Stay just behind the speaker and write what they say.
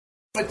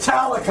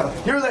Metallica,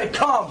 here they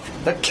come,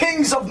 the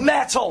kings of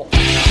metal.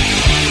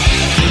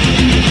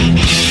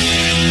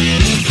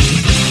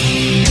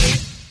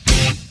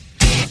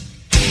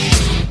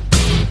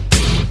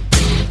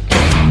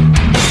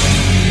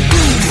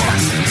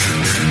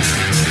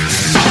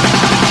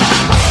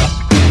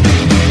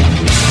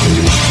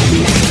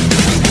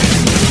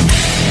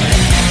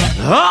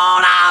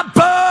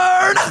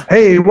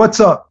 Hey,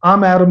 what's up?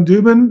 I'm Adam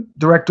Dubin,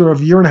 director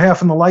of Year and a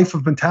Half in the Life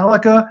of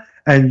Metallica,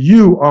 and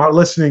you are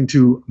listening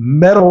to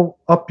Metal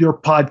Up Your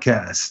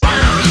Podcast.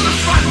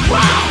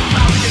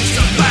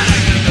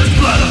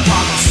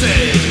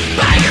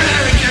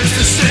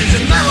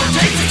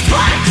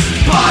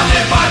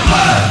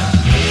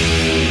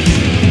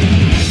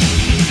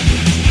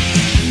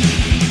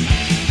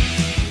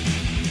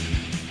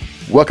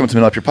 Welcome to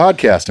Metal Up Your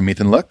Podcast. I'm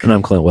Ethan Luck. And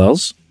I'm Clint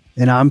Wells.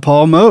 And I'm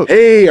Paul Moak.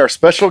 Hey, our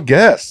special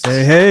guest.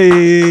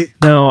 Hey.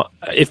 Now,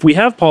 if we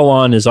have Paul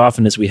on as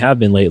often as we have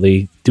been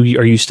lately,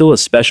 are you still a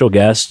special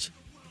guest?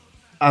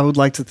 I would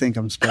like to think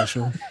I'm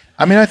special.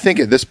 I mean, I think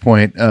at this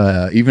point,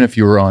 even if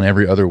you were on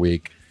every other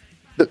week,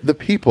 the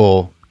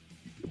people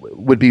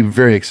would be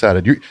very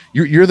excited.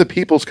 You're the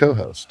people's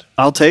co-host.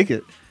 I'll take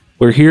it.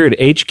 We're here at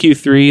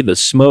HQ3, the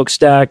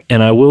Smokestack,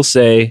 and I will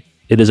say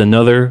it is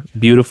another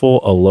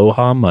beautiful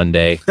Aloha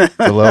Monday.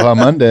 Aloha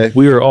Monday.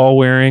 We are all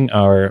wearing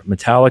our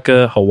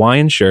Metallica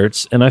Hawaiian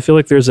shirts, and I feel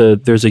like there's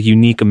a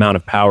unique amount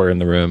of power in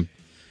the room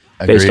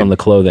based on the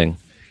clothing.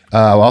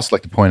 I would also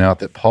like to point out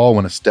that Paul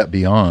went a step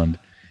beyond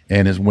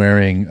and is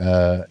wearing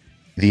the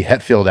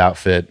Hetfield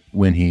outfit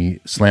when he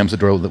slams the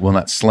door. Well,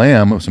 not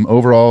slam, some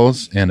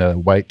overalls and a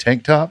white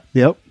tank top.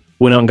 Yep.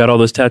 Went out and got all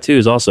those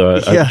tattoos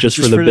also, just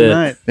for the bit.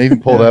 Tonight. They even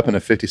pulled up in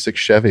a 56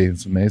 Chevy.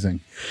 It's amazing.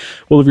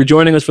 Well, if you're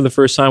joining us for the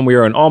first time, we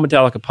are an All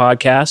Metallica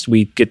podcast.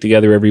 We get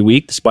together every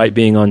week, despite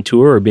being on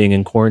tour or being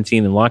in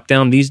quarantine and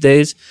lockdown these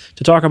days,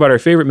 to talk about our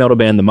favorite metal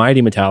band, the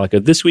mighty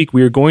Metallica. This week,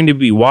 we are going to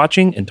be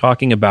watching and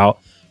talking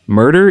about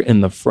Murder in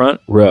the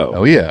Front Row.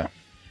 Oh, yeah.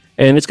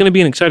 And it's going to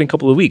be an exciting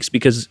couple of weeks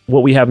because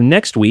what we have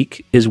next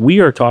week is we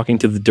are talking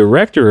to the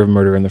director of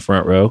Murder in the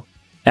Front Row,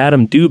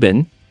 Adam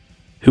Dubin,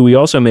 who we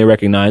also may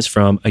recognize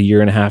from A Year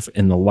and a Half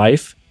in the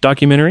Life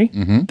documentary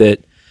that,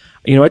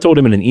 I told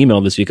him in an email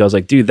this week, I was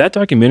like, dude, that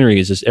documentary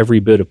is just every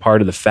bit a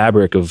part of the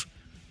fabric of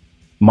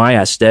my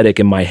aesthetic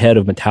in my head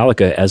of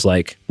Metallica as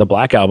like the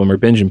Black Album or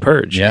Binge and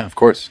Purge. Yeah, of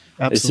course.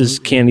 Absolutely. It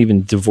just can't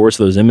even divorce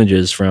those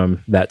images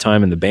from that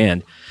time in the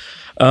band.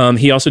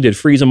 He also did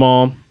Freeze 'Em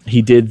All.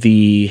 He did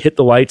the Hit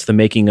the Lights, the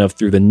making of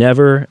Through the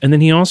Never. And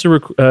then he also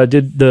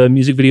did the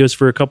music videos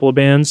for a couple of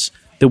bands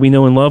that we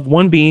know and love.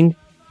 One being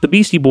the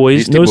Beastie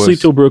Boys, No Sleep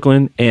Till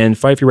Brooklyn, and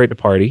Fight Your Right to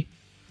Party.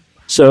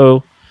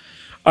 So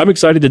I'm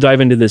excited to dive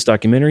into this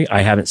documentary.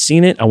 I haven't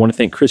seen it. I want to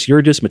thank Chris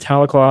Urgis,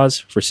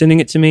 Metalliclaws, for sending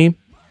it to me.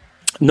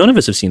 None of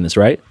us have seen this,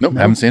 right? Nope,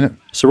 haven't seen it.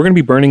 So we're going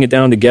to be burning it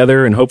down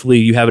together, and hopefully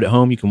you have it at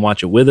home. You can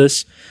watch it with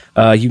us.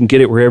 You can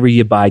get it wherever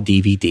you buy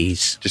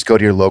DVDs. Just go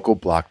to your local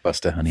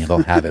Blockbuster, honey.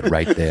 They'll have it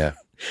right there.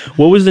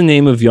 What was the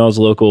name of y'all's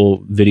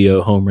local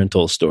video home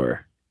rental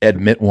store?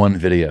 Admit One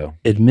Video.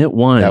 Admit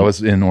One. That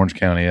was in Orange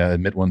County.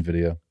 Admit One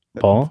Video.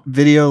 Paul?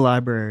 Video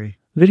Library.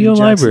 Video in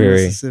Jackson,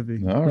 Library.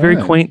 Mississippi. All right.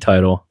 Very quaint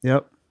title.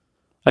 Yep.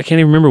 I can't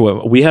even remember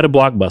what. We had a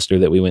Blockbuster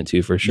that we went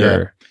to for sure.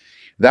 Yeah.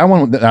 That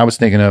one that I was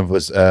thinking of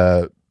was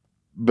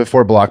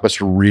before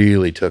Blockbuster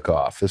really took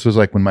off. This was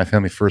like when my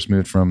family first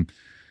moved from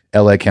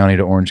LA County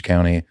to Orange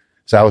County.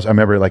 So I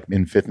remember like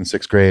in 5th and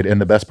 6th grade.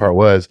 And the best part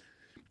was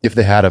if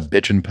they had a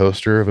bitchin'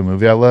 poster of a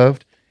movie I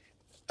loved,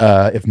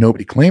 if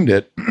nobody claimed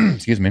it,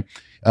 excuse me,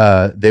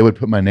 they would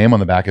put my name on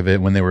the back of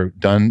it. When they were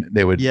done,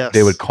 they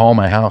would call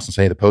my house and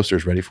say the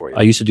poster's ready for you.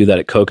 I used to do that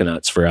at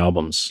Coconuts for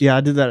albums. Yeah,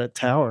 I did that at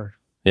Tower.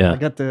 Yeah. I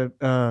got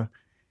the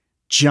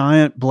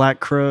giant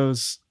black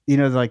crows,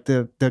 like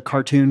the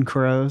cartoon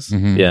crows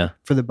Yeah.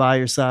 for the By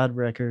Your Side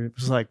record. It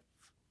was like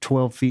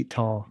 12 feet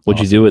tall.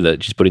 What'd you do with it?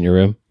 Just put it in your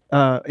room?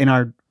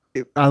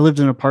 I lived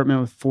in an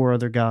apartment with 4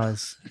 other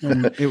guys,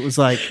 and it was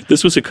like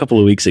This was a couple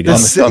of weeks ago.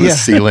 on the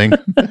ceiling.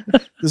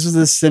 this was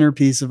the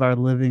centerpiece of our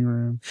living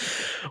room.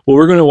 Well,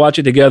 we're going to watch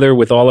it together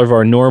with all of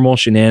our normal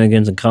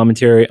shenanigans and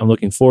commentary. I'm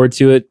looking forward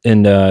to it.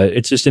 And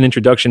it's just an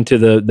introduction to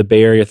the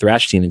Bay Area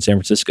thrash scene in San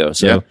Francisco.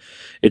 So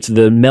it's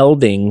the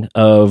melding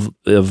of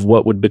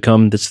what would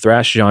become this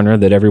thrash genre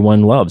that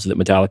everyone loves, that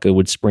Metallica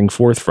would spring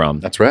forth from.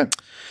 That's right.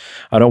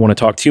 I don't want to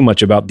talk too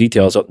much about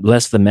details,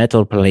 lest the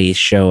metal police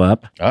show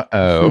up.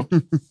 Uh-oh.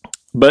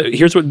 But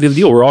here's what the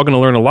deal. We're all going to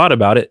learn a lot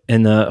about it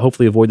and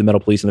hopefully avoid the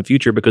metal police in the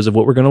future because of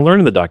what we're going to learn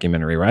in the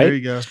documentary, right? There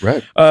you go.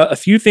 Right. A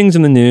few things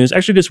in the news.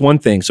 Actually, just one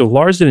thing. So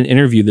Lars did an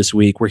interview this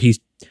week where he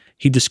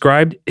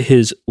described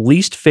his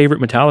least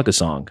favorite Metallica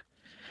song.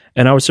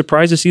 And I was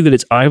surprised to see that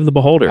it's Eye of the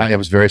Beholder. I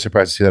was very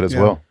surprised to see that as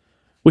well.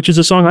 Which is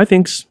a song I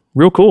think's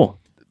real cool.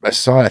 I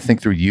saw it, I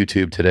think, through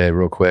YouTube today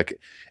real quick.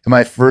 And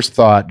my first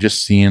thought,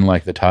 just seeing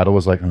like the title,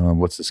 was like, oh,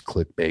 what's this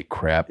clickbait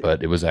crap?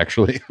 But it was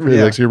actually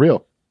really actually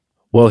real.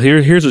 Well,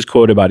 here's his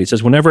quote about it. He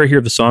says, whenever I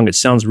hear the song, it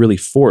sounds really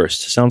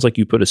forced. It sounds like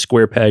you put a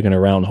square peg in a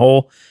round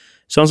hole.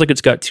 Sounds like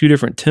it's got two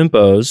different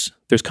tempos.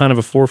 There's kind of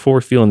a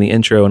 4/4 feel in the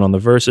intro and on the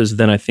verses.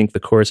 Then I think the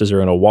choruses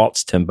are in a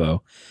waltz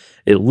tempo.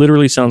 It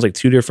literally sounds like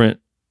two different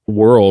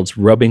worlds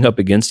rubbing up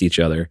against each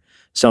other.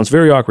 Sounds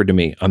very awkward to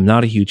me. I'm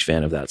not a huge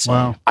fan of that song.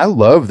 Wow. I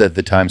love that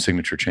the time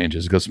signature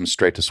changes. It goes from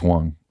straight to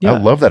swung. Yeah. I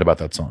love that about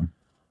that song.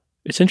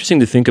 It's interesting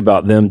to think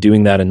about them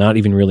doing that and not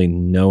even really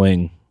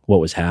knowing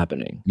what was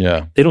happening.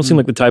 Yeah. They don't seem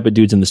like the type of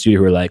dudes in the studio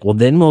who are like, well,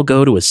 then we'll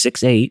go to a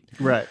 6/8.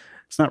 Right.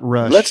 It's not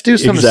Rush. Let's do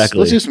some Exactly.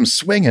 let's do some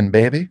swinging,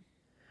 baby.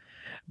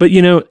 But,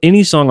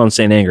 any song on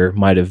Saint Anger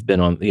might have been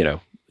on,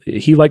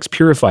 he likes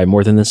Purify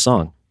more than this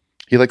song.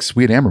 He likes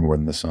Sweet Amber more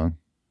than this song.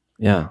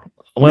 Yeah.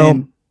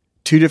 Well,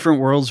 two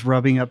different worlds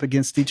rubbing up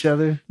against each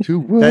other. Two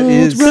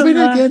worlds is- rubbing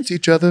against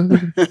each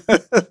other.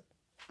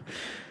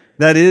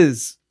 That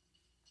is,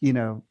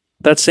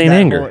 that's Saint that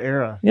Anger. whole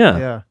era. Yeah.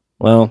 Yeah.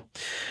 Well,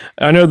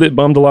 I know that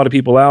bummed a lot of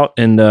people out,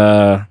 and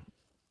I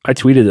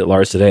tweeted at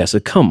Lars today. I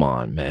said, come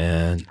on,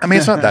 man. I mean,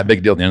 it's not that big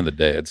a deal at the end of the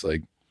day. It's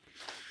like,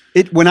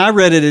 When I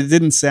read it, it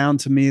didn't sound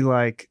to me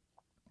like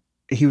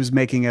he was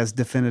making as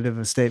definitive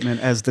a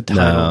statement as the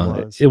title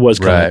No, was. it was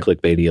kind Right. of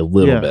clickbaity a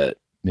little Yeah. bit.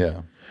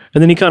 yeah.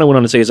 And then he kind of went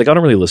on to say, he's like, I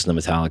don't really listen to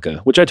Metallica,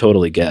 which I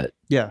totally get.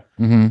 Yeah.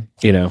 Mm-hmm.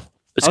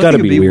 It's I got to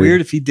think be it'd weird.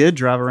 weird if he did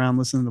drive around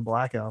listening to the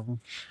Black Album.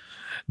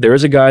 There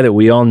is a guy that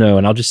we all know,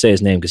 and I'll just say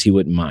his name because he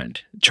wouldn't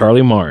mind.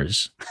 Charlie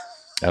Mars.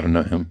 I don't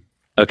know him.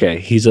 Okay,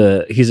 he's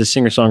a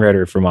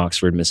singer-songwriter from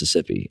Oxford,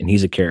 Mississippi, and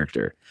he's a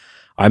character.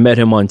 I met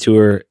him on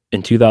tour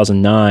in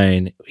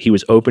 2009. He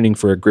was opening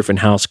for a Griffin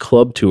House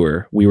club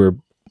tour.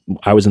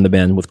 I was in the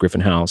band with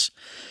Griffin House,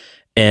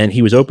 and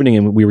he was opening,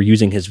 and we were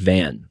using his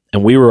van,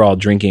 and we were all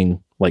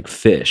drinking like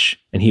fish,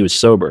 and he was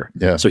sober.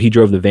 Yeah. So he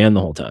drove the van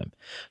the whole time.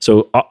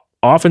 So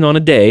often on a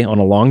day, on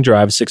a long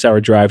drive,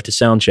 6-hour drive to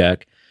sound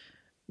check,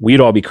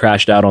 we'd all be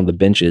crashed out on the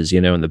benches,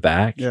 in the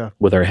back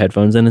with our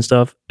headphones in and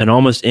stuff. And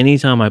almost any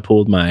time I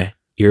pulled my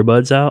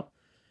earbuds out,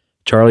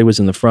 Charlie was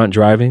in the front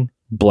driving,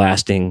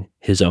 blasting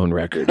his own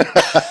record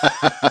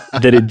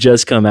that had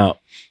just come out.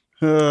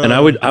 And I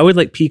would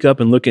like peek up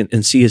and look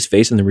and see his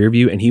face in the rear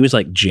view, and he was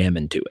like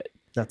jamming to it.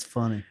 That's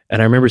funny.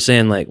 And I remember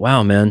saying like,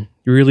 wow, man,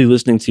 you're really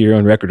listening to your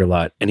own record a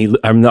lot. And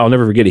I'll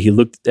never forget it. He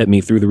looked at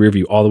me through the rear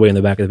view all the way in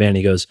the back of the van. And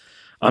he goes,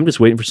 I'm just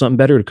waiting for something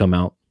better to come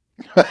out.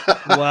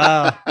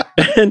 Wow.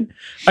 And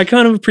I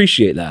kind of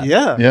appreciate that.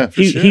 Yeah. Yeah.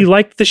 He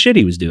liked the shit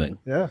he was doing.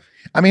 Yeah.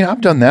 I mean,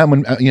 I've done that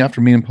when, after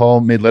me and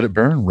Paul made Let It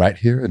Burn right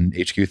here in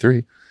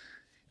HQ3.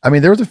 I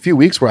mean, there was a few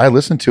weeks where I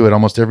listened to it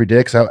almost every day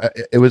because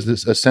it was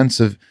a sense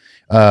of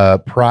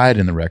pride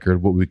in the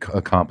record, what we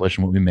accomplished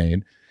and what we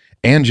made.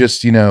 And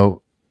just,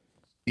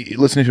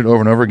 listening to it over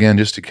and over again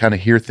just to kind of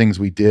hear things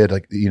we did.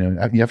 Like,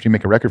 after you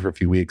make a record for a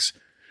few weeks,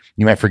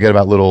 you might forget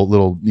about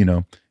little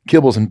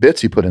kibbles and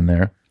bits you put in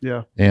there.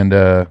 Yeah. And,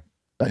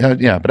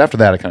 but after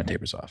that, it kind of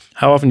tapers off.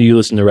 How often do you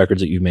listen to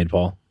records that you've made,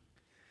 Paul?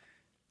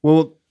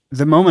 Well,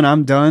 the moment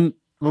I'm done,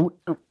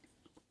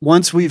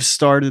 once we've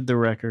started the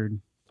record,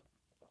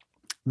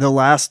 the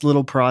last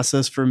little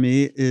process for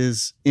me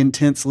is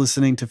intense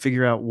listening to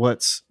figure out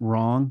what's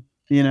wrong,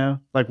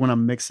 like when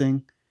I'm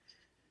mixing.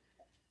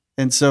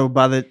 And so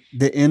by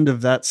the end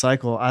of that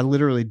cycle, I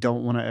literally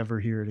don't want to ever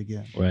hear it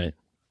again. Right.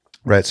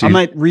 Right. So I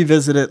might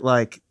revisit it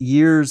like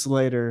years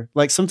later.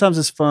 Like sometimes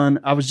it's fun.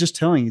 I was just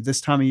telling you,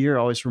 this time of year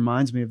always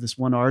reminds me of this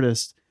one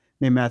artist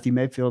named Matthew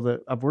Mayfield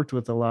that I've worked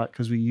with a lot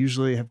because we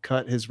usually have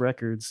cut his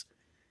records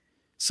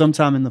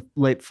sometime in the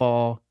late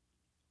fall,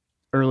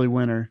 early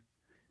winter.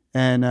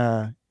 And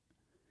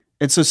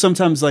so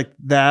sometimes like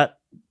that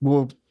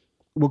will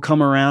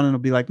come around and it'll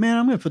be like, man,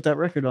 I'm going to put that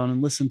record on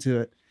and listen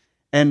to it.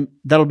 And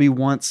that'll be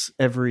once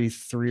every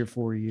 3 or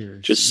 4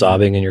 years. Just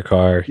sobbing in your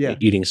car, Yeah.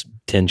 eating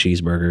 10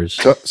 cheeseburgers.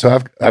 So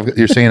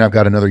you're saying I've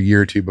got another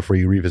year or two before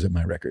you revisit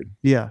my record.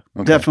 Yeah,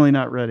 Okay. definitely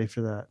not ready for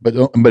that.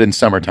 But in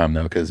summertime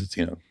though, because it's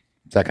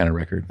it's that kind of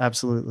record.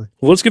 Absolutely.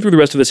 Well, let's get through the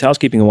rest of this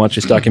housekeeping and watch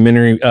this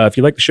documentary. If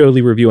you like the show,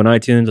 leave a review on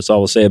iTunes. That's all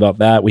we'll say about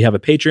that. We have a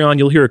Patreon.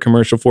 You'll hear a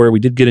commercial for it. We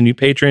did get a new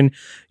patron,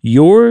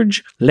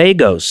 George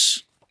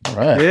Lagos. All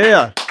right.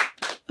 Yeah.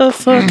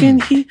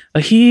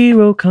 A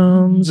hero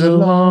comes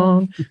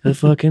along. A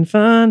fucking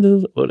find a,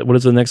 what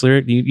is the next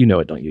lyric? You know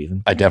it, don't you,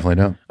 Ethan? I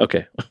definitely know.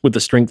 Okay, with the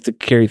strength to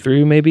carry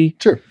through, maybe.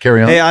 Sure.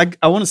 Carry on. Hey,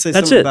 I want to say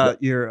That's something it.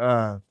 about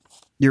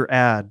your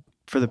ad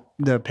for the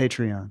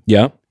Patreon.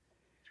 Yeah.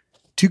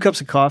 2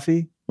 cups of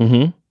coffee,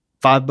 Mm-hmm.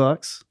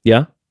 $5.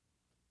 Yeah.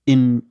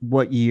 In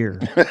what year?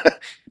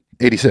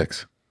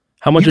 86.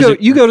 How much you is go, it?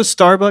 you go to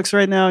Starbucks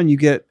right now and you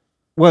get,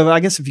 well, I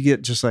guess if you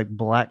get just like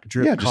black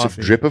drip Yeah, just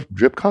coffee. a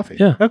drip coffee.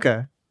 Yeah.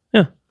 Okay.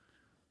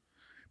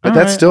 But All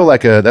that's right. still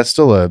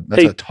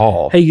that's a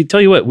tall. Hey, you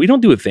tell you what, we don't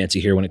do it fancy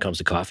here when it comes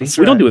to coffee. That's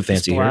we don't right. do it It's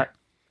fancy here. black.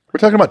 We're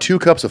talking about 2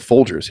 cups of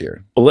Folgers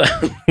here.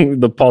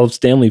 The Paul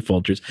Stanley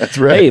Folgers. That's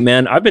right. Hey,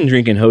 man, I've been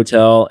drinking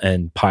hotel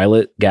and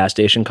Pilot gas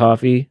station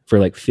coffee for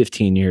like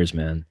 15 years,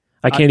 man.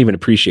 I can't even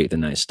appreciate the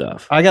nice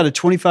stuff. I got a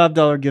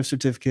 $25 gift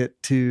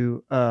certificate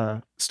to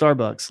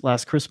Starbucks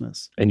last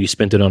Christmas. And you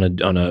spent it on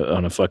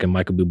a fucking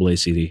Michael Bublé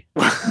CD.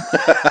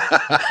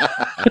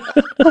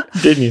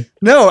 Didn't you?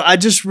 No, I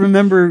just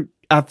remember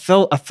I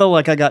felt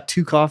like I got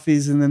 2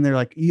 coffees, and then they're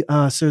like,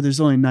 "Sir, there's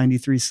only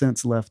 93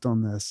 cents left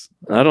on this."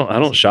 I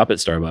don't shop at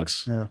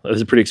Starbucks. Yeah.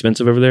 Is it pretty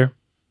expensive over there?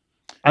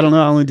 I don't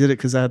know. I only did it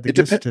because I had the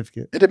gift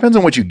certificate. It depends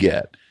on what you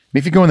get. I mean,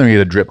 if you go in there and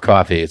get a drip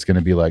coffee, it's going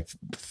to be like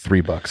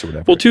 $3 or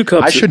whatever. Well, 2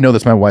 cups. I should know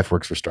this. My wife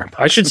works for Starbucks.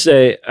 I should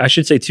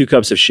say 2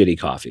 cups of shitty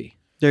coffee.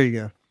 There you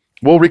go.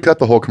 We'll recut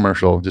the whole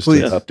commercial just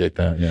Please. to update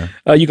that. Yeah.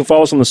 You can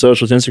follow us on the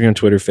socials, Instagram,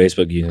 Twitter,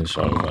 Facebook.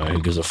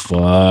 Who gives a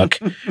fuck?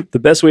 The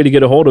best way to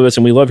get a hold of us,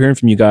 and we love hearing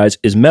from you guys,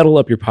 is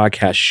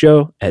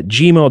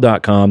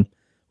metalupyourpodcastshow@gmail.com.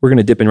 We're going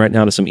to dip in right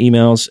now to some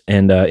emails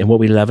and what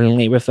we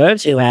lovingly refer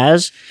to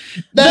as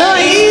The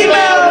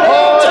email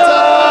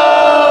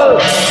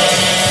portal!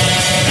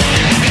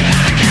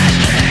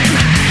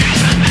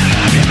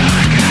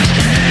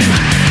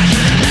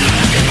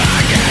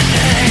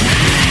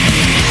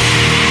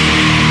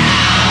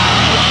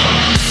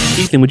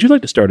 Ethan, would you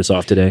like to start us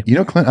off today? You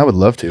know, Clint, I would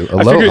love to.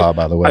 Aloha,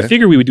 by the way. I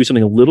figure we would do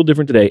something a little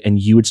different today, and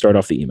you would start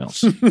off the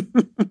emails.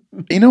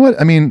 You know what?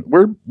 I mean,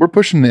 we're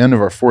pushing the end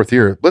of our 4th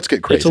year. Let's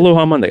get crazy. It's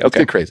Aloha Monday. Let's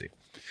Okay. get crazy.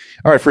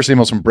 All right, first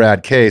email's from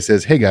Brad K.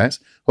 Says, "Hey guys,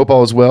 hope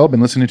all is well.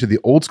 Been listening to the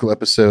old school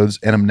episodes,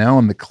 and I'm now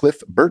on the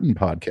Cliff Burton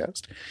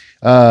podcast.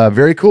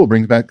 Very cool.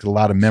 Brings back a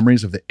lot of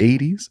memories of the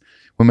 80s.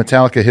 When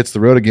Metallica hits the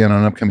road again on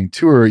an upcoming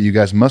tour, you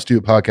guys must do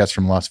a podcast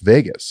from Las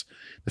Vegas.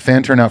 The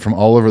fan turnout from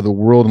all over the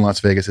world in Las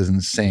Vegas is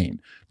insane.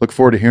 Look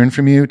forward to hearing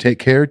from you. Take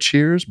care.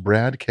 Cheers,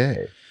 Brad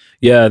K."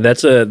 Yeah,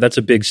 that's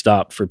a big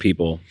stop for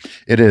people.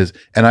 It is.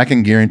 And I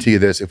can guarantee you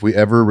this. If we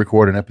ever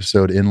record an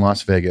episode in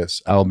Las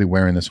Vegas, I'll be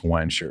wearing this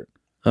Hawaiian shirt.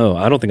 Oh,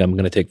 I don't think I'm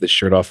going to take this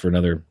shirt off for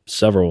another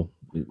several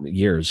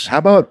years. How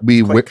about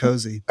we Quite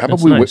cozy. How about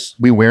That's we nice.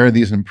 we wear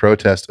these in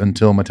protest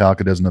until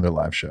Metallica does another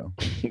live show?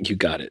 You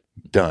got it.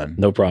 Done.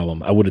 No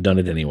problem. I would have done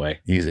it anyway.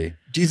 Easy.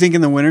 Do you think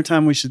in the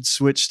wintertime we should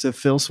switch to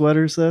Phil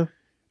sweaters though?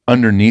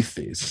 Underneath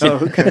these. Oh,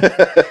 okay.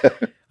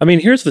 I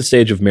mean, here's the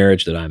stage of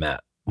marriage that I'm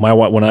at. My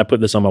wife, when I put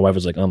this on, my wife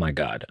was like, "Oh my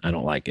God, I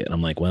don't like it." And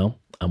I'm like, "Well,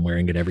 I'm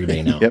wearing it every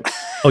day now." Yep.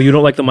 Oh, you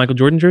don't like the Michael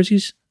Jordan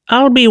jerseys?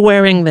 I'll be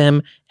wearing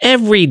them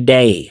every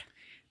day.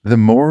 The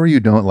more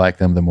you don't like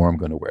them, the more I'm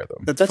going to wear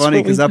them. That's That's funny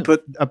what we because do.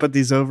 I put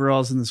these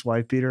overalls and this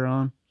wife beater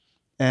on,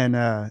 and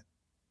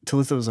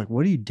Talitha was like,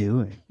 "What are you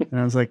doing?" And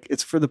I was like,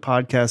 "It's for the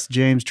podcast.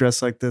 James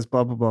dressed like this,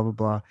 blah blah blah blah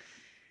blah."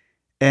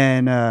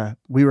 And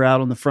we were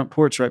out on the front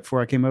porch right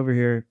before I came over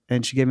here,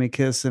 and she gave me a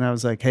kiss, and I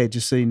was like, "Hey,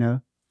 just so you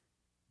know,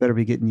 better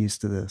be getting used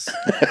to this."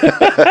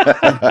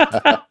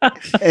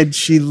 And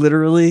she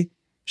literally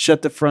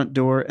shut the front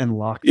door and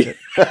locked it.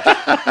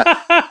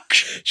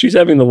 She's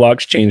having the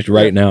locks changed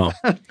right now.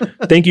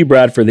 Thank you,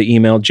 Brad, for the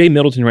email. Jay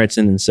Middleton writes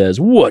in and says,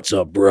 "What's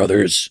up,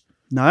 brothers?"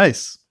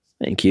 Nice.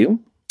 Thank you.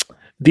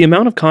 The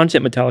amount of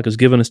content Metallica's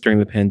given us during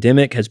the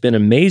pandemic has been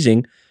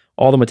amazing.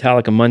 All the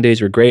Metallica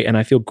Mondays were great, and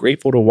I feel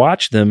grateful to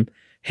watch them.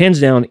 Hands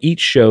down,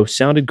 each show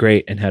sounded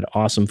great and had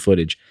awesome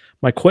footage.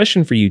 My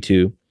question for you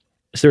two,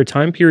 is there a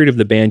time period of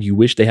the band you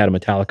wish they had a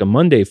Metallica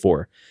Monday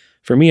for?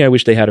 For me, I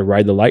wish they had a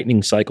Ride the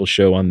Lightning Cycle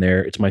show on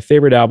there. It's my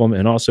favorite album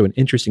and also an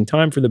interesting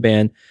time for the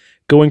band,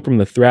 going from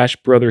the thrash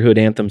brotherhood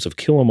anthems of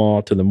Kill 'Em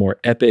All to the more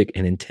epic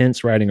and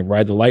intense writing of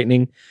Ride the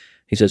Lightning.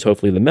 He says,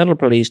 hopefully the metal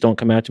police don't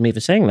come out to me for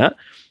saying that.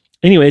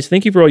 Anyways,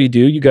 thank you for all you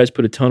do. You guys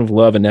put a ton of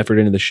love and effort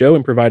into the show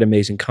and provide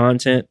amazing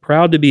content.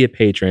 Proud to be a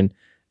patron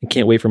and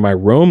can't wait for my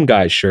Rome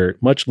Guys shirt.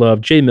 Much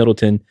love, Jay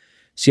Middleton,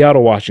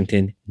 Seattle,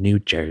 Washington, New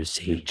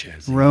Jersey.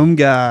 Rome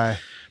guy.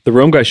 The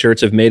Rome Guys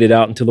shirts have made it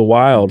out into the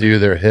wild. Dude,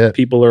 they're hip.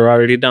 People are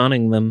already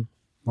donning them.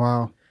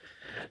 Wow.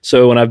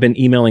 So when I've been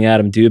emailing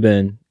Adam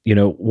Dubin, you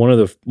know, one of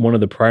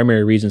the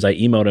primary reasons I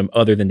emailed him,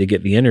 other than to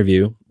get the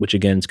interview, which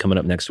again is coming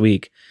up next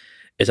week,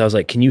 is I was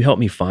like, can you help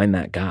me find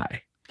that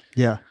guy?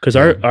 Yeah. Because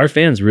our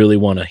fans really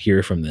want to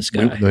hear from this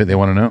guy. They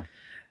want to know.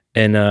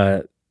 And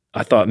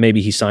I thought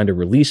maybe he signed a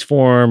release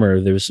form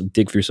or there was some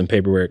dig through some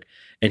paperwork.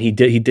 And he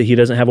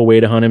doesn't have a way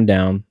to hunt him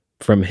down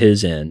from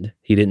his end.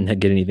 He didn't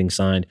get anything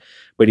signed,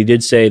 but he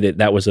did say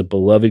that was a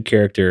beloved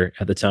character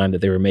at the time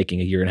that they were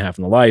making A Year and a Half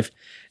in the Life.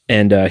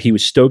 And he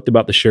was stoked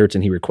about the shirts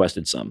and he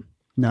requested some.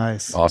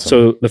 Nice. Awesome.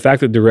 So the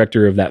fact that the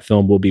director of that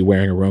film will be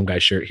wearing a Rome Guy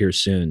shirt here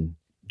soon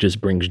just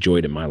brings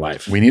joy to my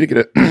life. We need to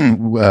get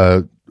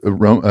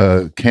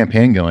a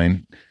campaign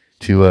going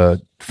to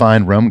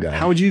find Rum Guy.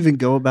 How would you even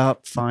go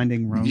about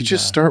finding Rome You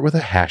just guy? start with a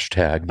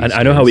hashtag. these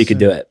I know how days. we could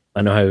do it.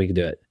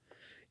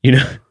 You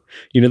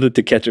know the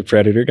To Catch a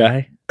Predator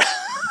guy?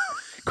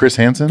 Chris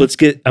Hansen? I'm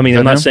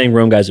that not him? saying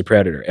Rome Guy's a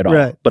predator at all,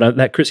 Right. but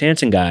that Chris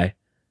Hansen guy,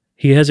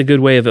 he has a good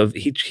way of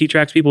he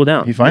tracks people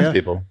down. He finds Yeah.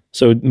 people.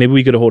 So maybe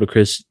we get a hold of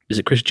Chris. Is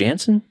it Chris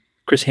Jansen?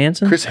 Chris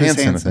Hansen? Chris Hansen,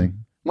 I Hansen. think.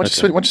 Why don't,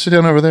 Okay. why don't you sit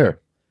down over there?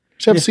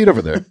 Just have a seat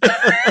over there.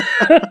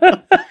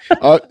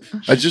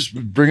 I just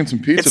bringing some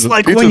pizza. It's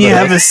like when you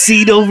have a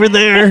seat over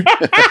there.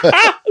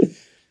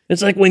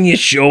 It's like when you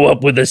show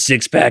up with a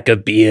 6-pack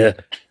of beer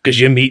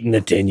because you're meeting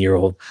a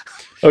 10-year-old.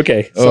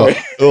 Okay, sorry.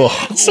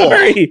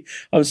 Sorry.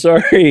 I'm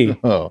sorry.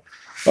 Oh.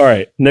 All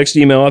right, next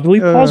email. I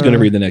believe Paul's going to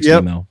read the next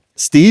Yep. email.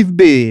 Steve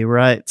B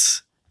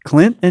writes,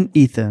 Clint and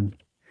Ethan,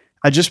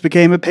 I just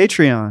became a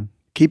Patreon.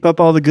 Keep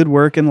up all the good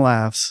work and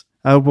laughs.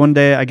 I hope one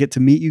day I get to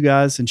meet you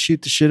guys and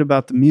shoot the shit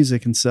about the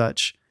music and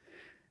such.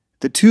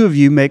 The two of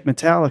you make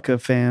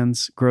Metallica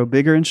fans grow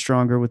bigger and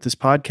stronger with this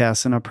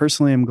podcast, and I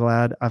personally am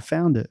glad I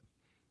found it.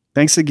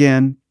 Thanks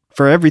again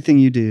for everything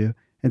you do,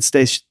 and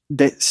stay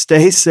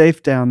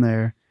safe down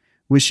there.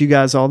 Wish you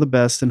guys all the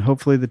best, and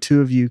hopefully the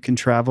two of you can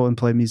travel and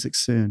play music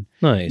soon.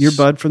 Nice. Your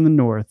bud from the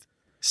north,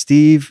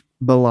 Steve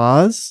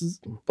Balaz.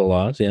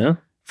 Balaz, yeah.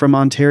 From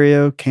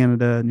Ontario,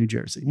 Canada, New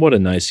Jersey. What a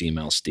nice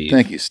email, Steve.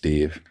 Thank you,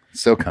 Steve.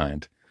 So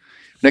kind.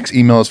 Next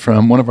email is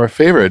from one of our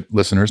favorite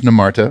listeners,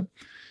 Namarta.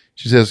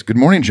 She says, "Good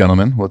morning,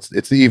 gentlemen." Well,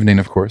 it's the evening,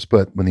 of course,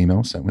 but when the email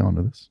was sent, we all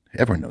know this.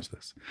 Everyone knows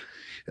this.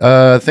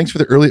 Thanks for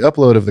the early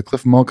upload of the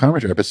Cliff Mall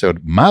commentary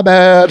episode. My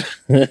bad.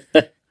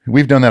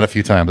 We've done that a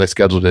few times. I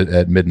scheduled it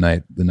at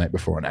midnight the night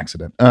before on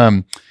accident.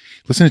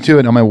 Listening to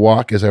it on my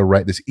walk as I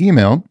write this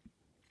email,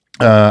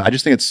 I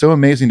just think it's so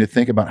amazing to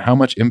think about how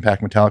much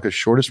impact Metallica's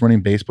shortest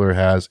running bass player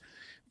has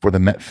for the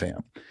Met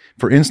fam.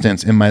 For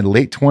instance, in my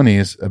late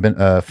 20s, I've been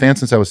a fan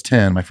since I was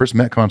 10. My first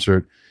Met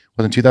concert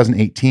was in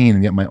 2018,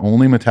 and yet my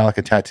only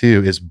Metallica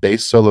tattoo is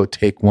bass solo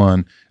take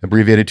 1,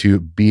 abbreviated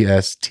to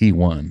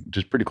BST1, which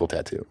is a pretty cool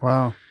tattoo.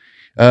 Wow.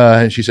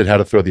 She said how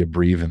to throw the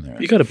abbrev in there.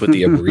 You got to put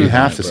the abbrev You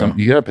have in to. it, bro.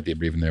 You got to put the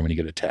abbrev in there when you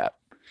get a tat.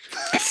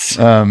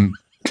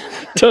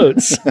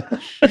 Totes.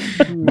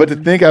 But to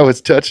think I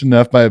was touched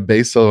enough by a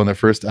bass solo on their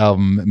first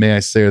album, may I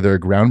say their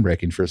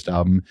groundbreaking first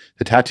album,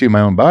 to tattoo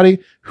my own body?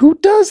 Who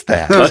does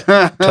that?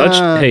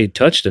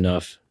 Touched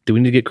enough. Do we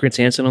need to get Chris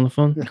Hansen on the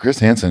phone? Chris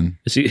Hansen.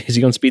 Is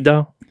he on speed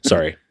dial?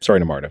 Sorry,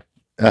 Namarta.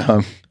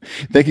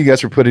 Thank you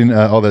guys for putting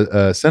all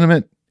the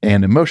sentiment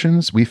and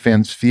emotions we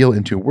fans feel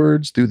into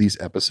words through these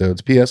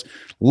episodes. P.S.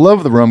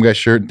 Love the Rome Guy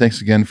shirt, and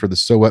thanks again for the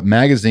So What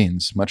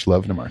magazines. Much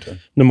love, Namarta.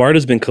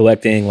 Namarta's been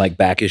collecting like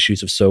back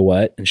issues of So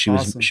What, and she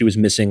was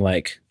missing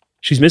like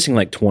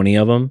 20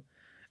 of them,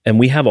 and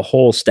we have a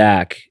whole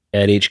stack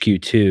at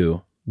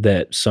HQ2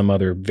 that some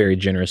other very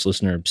generous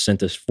listener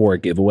sent us for a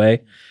giveaway.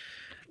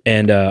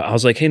 And I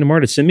was like, "Hey,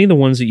 Namarta, send me the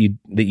ones that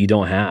you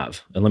don't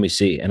have, and let me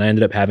see." And I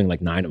ended up having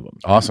like 9 of them.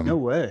 Awesome. No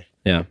way.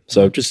 Yeah.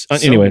 So just So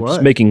anyway,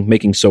 what? just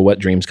making So What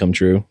dreams come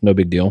true. No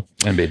big deal.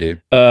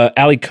 MBD.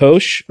 Ali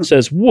Kosh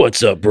says,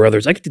 "What's up,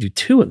 brothers? I get to do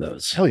 2 of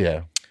those." Hell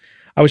yeah.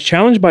 I was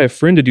challenged by a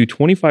friend to do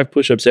 25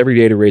 push-ups every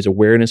day to raise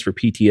awareness for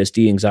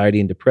PTSD, anxiety,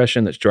 and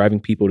depression that's driving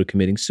people to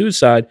committing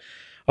suicide.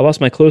 I lost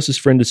my closest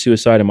friend to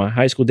suicide in my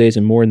high school days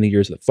and more in the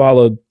years that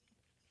followed.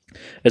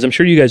 As I'm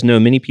sure you guys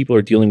know, many people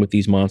are dealing with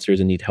these monsters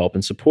and need help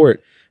and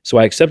support. So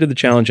I accepted the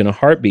challenge in a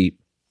heartbeat.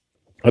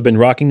 I've been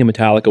rocking to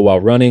Metallica while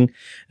running,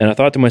 and I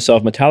thought to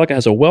myself, Metallica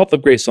has a wealth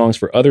of great songs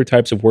for other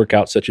types of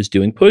workouts, such as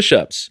doing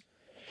push-ups.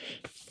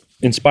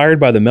 Inspired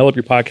by the Mellow Up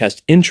Your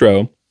Podcast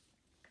intro,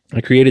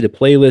 I created a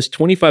playlist,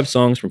 25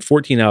 songs from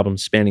 14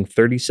 albums spanning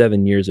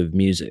 37 years of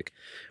music,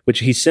 which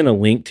he sent a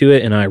link to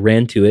it, and I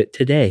ran to it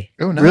today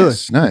Oh, nice. Really?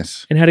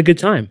 Nice. and had a good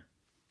time.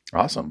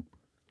 Awesome.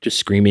 Just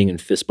screaming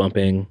and fist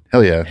bumping,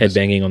 Hell yeah.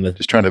 headbanging on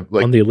Just trying to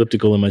on the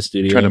elliptical in my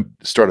studio. trying to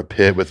start a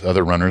pit with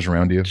other runners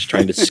around you. Just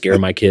trying to scare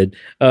my kid.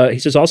 He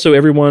says, also,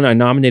 everyone I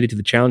nominated to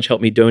the challenge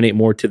helped me donate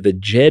more to the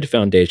JED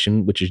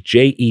Foundation, which is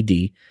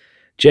JED.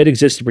 JED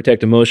exists to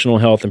protect emotional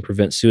health and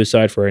prevent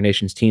suicide for our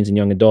nation's teens and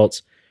young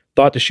adults.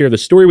 Thought to share the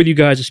story with you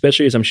guys,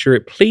 especially as I'm sure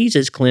it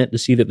pleases Clint to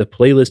see that the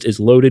playlist is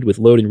loaded with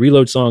load and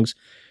reload songs.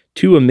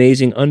 2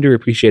 amazing,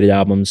 underappreciated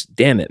albums.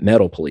 Damn it,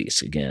 Metal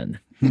Police again.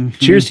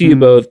 Cheers to you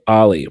both,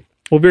 Ollie.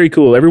 Well, very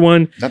cool.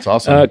 Everyone, That's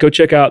awesome. go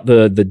check out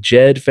the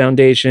JED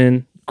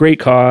Foundation. Great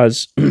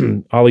cause.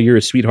 Ollie, you're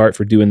a sweetheart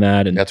for doing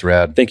that. And That's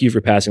rad. thank you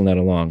for passing that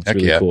along. It's Heck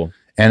really yeah. cool.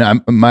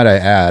 And might I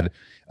add,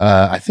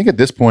 I think at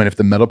this point, if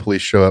the Metal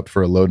Police show up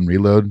for a load and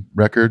reload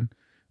record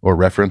or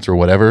reference or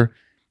whatever,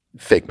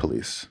 fake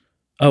police.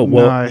 Oh,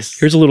 well, Nice.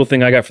 here's a little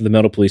thing I got for the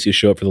Metal Police who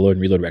show up for the load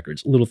and reload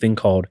records. A little thing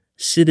called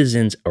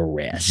Citizen's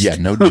Arrest. Yeah,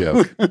 no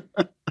joke.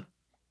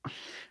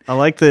 I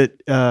like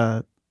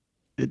that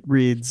it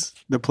reads,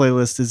 the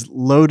playlist is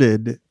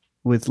loaded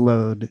with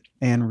load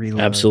and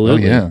reload. Oh,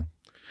 Absolutely. yeah.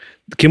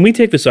 Can we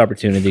take this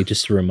opportunity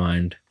just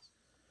to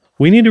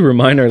we need to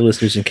remind our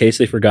listeners in case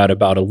they forgot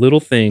about a little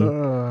thing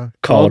Called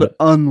called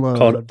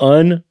Unload.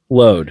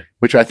 Unload.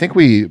 Which I think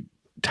we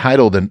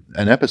titled an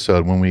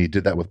episode when we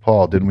did that with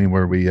Paul, didn't we?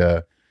 Where we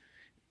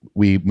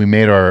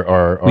made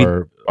our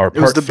part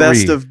It was the 3.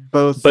 best of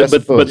both. But Best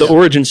of the both.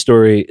 origin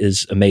story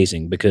is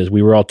amazing because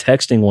we were all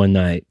texting one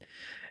night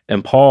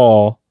and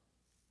Paul,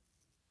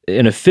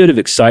 in a fit of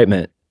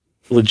excitement,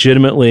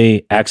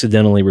 legitimately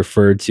accidentally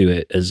referred to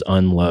it as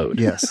unload.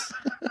 Yes.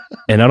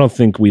 And I don't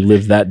think we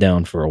lived that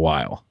down for a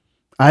while.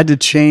 I had to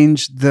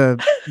change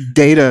the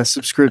data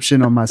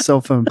subscription on my cell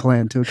phone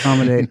plan to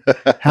accommodate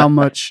how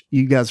much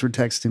you guys were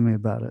texting me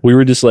about it. We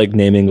were just like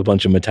naming a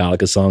bunch of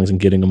Metallica songs and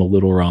getting them a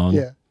little wrong.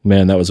 Yeah.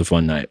 Man, that was a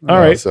fun night. Oh, All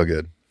right. so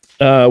good.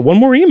 One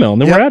more email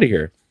and then Yep. we're out of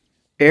here.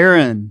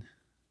 Aaron.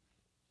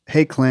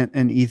 Hey, Clint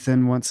and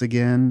Ethan once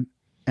again,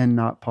 and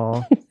not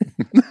Paul.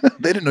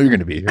 They didn't know you were going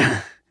to be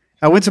here.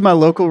 I went to my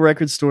local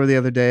record store the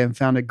other day and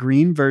found a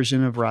green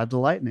version of Ride the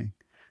Lightning.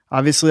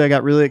 Obviously, I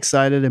got really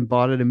excited and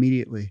bought it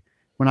immediately.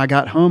 When I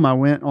got home, I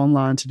went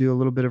online to do a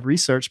little bit of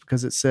research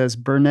because it says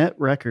Burnett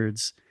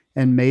Records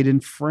and made in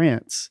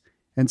France.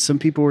 And some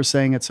people were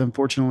saying it's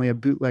unfortunately a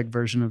bootleg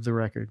version of the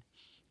record.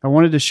 I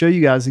wanted to show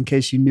you guys in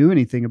case you knew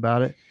anything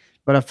about it,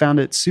 but I found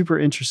it super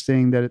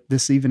interesting that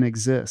this even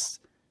exists.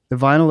 The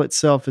vinyl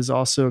itself is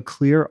also a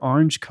clear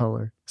orange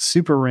color,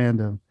 super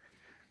random.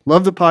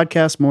 Love the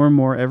podcast more and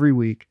more every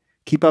week.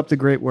 Keep up the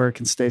great work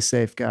and stay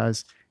safe,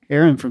 guys.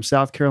 Aaron from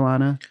South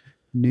Carolina,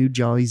 New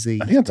Jolly Z.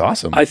 I think that's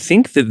awesome. I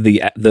think that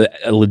the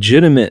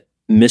legitimate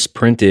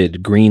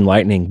misprinted Green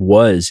Lightning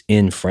was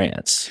in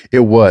France.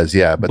 It was,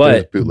 yeah, but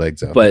there's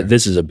bootlegs out there. But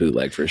this is a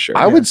bootleg for sure.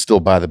 I would still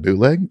buy the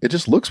bootleg. It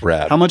just looks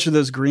rad. How much are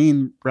those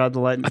green Ride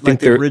the Lightning? I think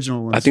the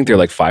original ones. I think they're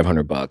like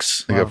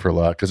 $500. They go for a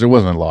lot because there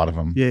wasn't a lot of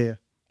them. Yeah.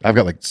 I've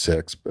got like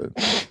 6,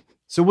 but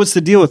So what's the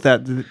deal with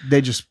that?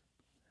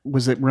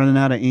 Was it running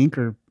out of ink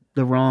or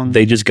the wrong?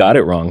 They just got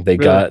it wrong. They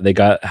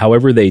got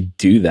however they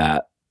do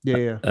that.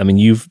 Yeah. I mean,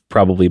 you've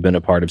probably been a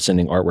part of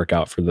sending artwork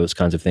out for those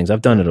kinds of things.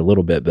 I've done it a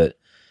little bit,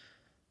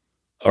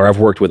 or I've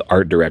worked with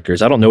art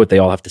directors. I don't know what they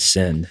all have to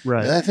send.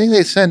 Right. I think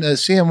they sent a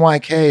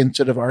CMYK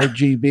instead of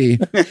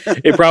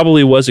RGB. It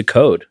probably was a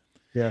code.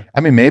 Yeah.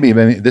 I mean, maybe. I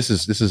mean, this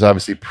is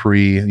obviously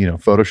pre,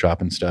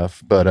 Photoshop and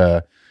stuff.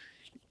 But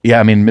yeah,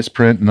 I mean,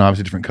 misprint and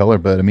obviously different color.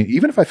 But I mean,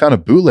 even if I found a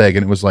bootleg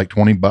and it was like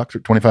 $20 or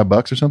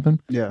 $25 or something,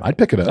 Yeah. I'd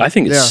pick it up. I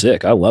think it's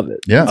sick. I love it.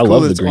 Yeah. I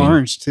love the It's green.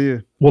 orange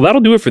too. Well,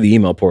 that'll do it for the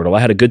email portal. I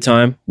had a good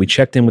time. We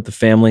checked in with the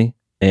family,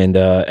 and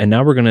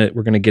now we're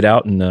gonna get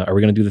out and are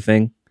we gonna do the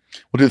thing?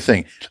 We'll do the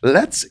thing.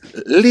 Let's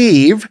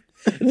leave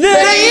The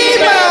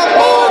email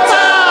portal.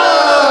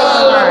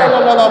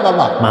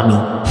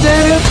 Mommy.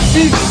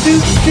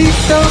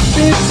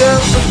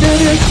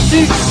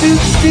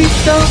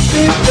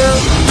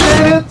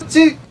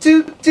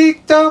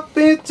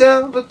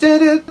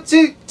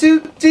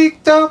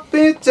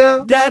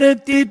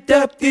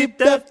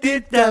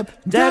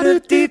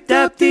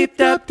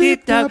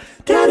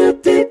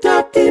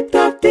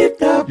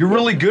 You're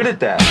really good at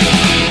that.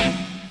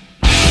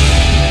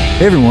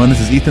 Hey everyone, this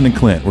is Ethan and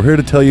Clint. We're here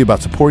to tell you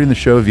about supporting the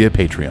show via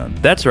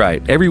Patreon. That's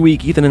right. Every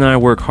week, Ethan and I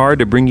work hard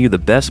to bring you the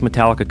best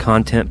Metallica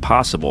content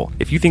possible.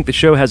 If you think the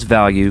show has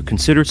value,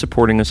 consider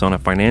supporting us on a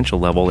financial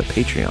level at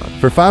Patreon.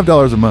 For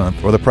 $5 a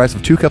month, or the price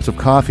of 2 cups of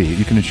coffee,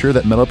 you can ensure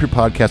that Metal Up Your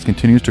Podcast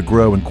continues to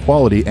grow in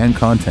quality and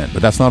content.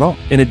 But that's not all.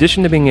 In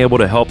addition to being able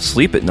to help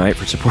sleep at night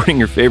for supporting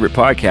your favorite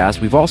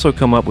podcast, we've also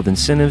come up with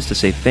incentives to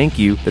say thank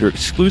you that are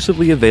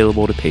exclusively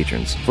available to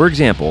patrons. For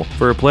example,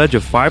 for a pledge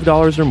of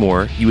 $5 or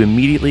more, you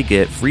immediately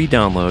get free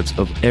downloads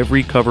of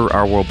every Cover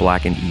Our World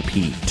Blackened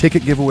EP.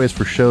 Ticket giveaways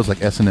for shows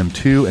like S&M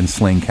 2 and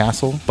Slain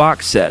Castle.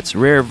 Box sets,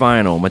 rare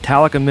vinyl,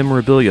 Metallica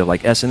memorabilia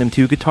like S&M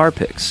 2 guitar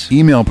picks.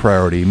 Email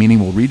priority,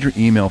 meaning we'll read your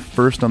email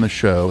first on the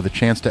show with a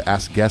chance to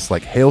ask guests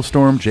like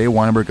Hailstorm, Jay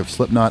Weinberg of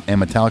Slipknot,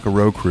 and Metallica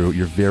Row Crew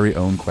your very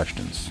own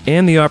questions.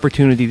 And the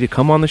opportunity to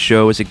come on the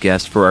show as a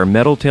guest for our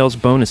Metal Tales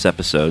bonus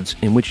episodes,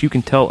 in which you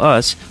can tell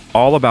us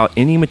all about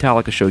any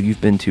Metallica show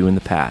you've been to in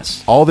the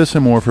past. All this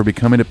and more for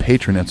becoming a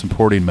patron and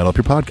supporting Metal Up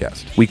Your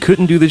Podcast. We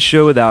couldn't do this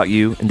show without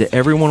you, and to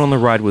everyone on the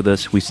ride with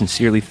us, we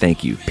sincerely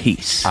thank you.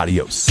 Peace.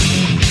 Adios.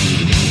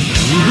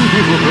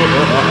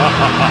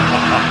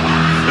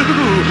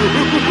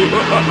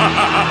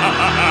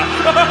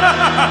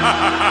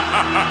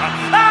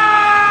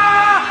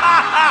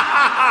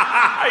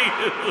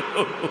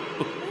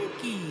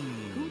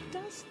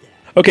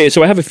 Okay,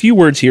 so I have a few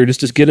words here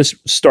just to get us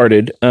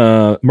started.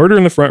 Murder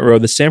in the Front Row,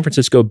 the San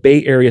Francisco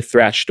Bay Area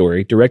thrash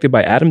story, directed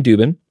by Adam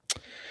Dubin.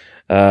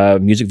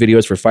 Music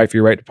videos for Fight for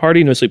Your Right to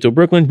Party, No Sleep Till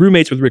Brooklyn,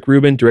 Roommates with Rick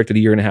Rubin, directed a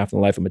year and a half in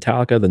the life of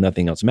Metallica, the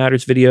Nothing Else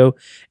Matters video,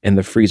 and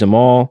the Freeze 'Em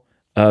All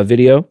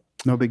video.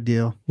 No big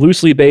deal.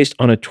 Loosely based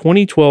on a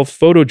 2012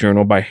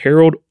 photojournal by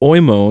Harold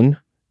Oimone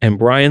and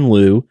Brian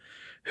Liu,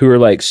 who are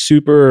like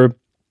super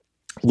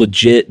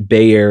legit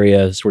Bay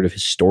Area sort of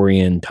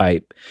historian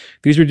type.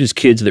 These were just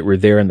kids that were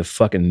there in the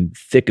fucking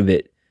thick of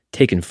it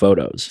taking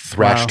photos.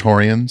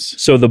 Thrashtorians.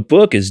 So the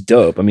book is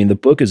dope. I mean, the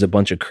book is a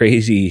bunch of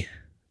crazy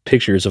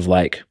pictures of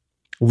like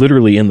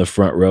literally in the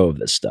front row of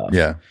this stuff.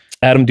 Yeah.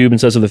 Adam Dubin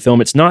says of the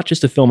film, it's not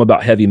just a film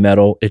about heavy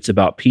metal. It's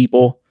about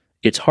people.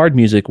 It's hard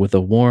music with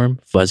a warm,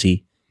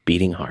 fuzzy,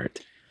 beating heart.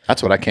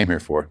 That's what I came here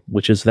for.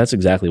 That's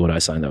exactly what I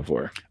signed up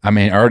for. I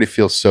mean, I already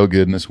feel so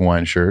good in this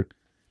Hawaiian shirt,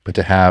 but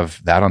to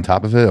have that on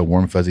top of it, a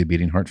warm, fuzzy,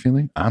 beating heart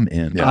feeling, I'm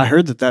in. I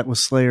heard that was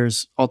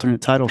Slayer's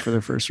alternate title for their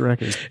first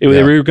record. They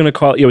were going to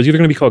call it was either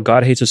going to be called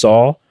God Hates Us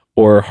All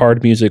or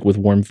Hard Music with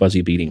Warm,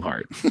 Fuzzy, Beating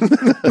Heart.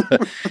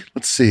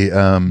 Let's see.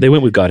 They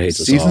went with God Hates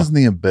Us All. Seasons in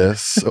the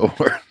Abyss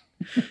or...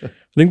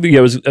 I think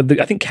it was.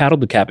 I think Cattle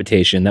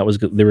Decapitation.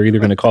 They were either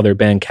going to call their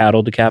band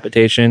Cattle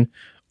Decapitation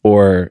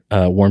or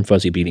Warm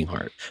Fuzzy Beating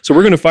Heart. So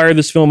we're going to fire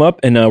this film up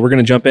and we're going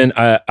to jump in.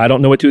 I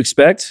don't know what to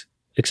expect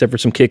except for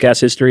some kick-ass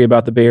history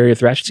about the Bay Area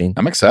thrash scene.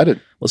 I'm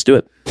excited. Let's do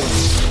it.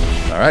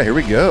 All right, here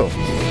we go.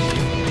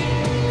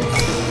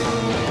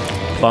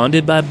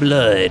 Bonded by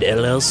Blood,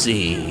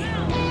 LLC.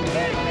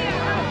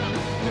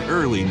 The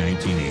early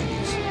 1980s.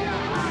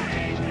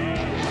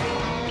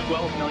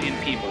 12 12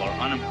 million people are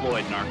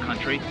unemployed in our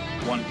country,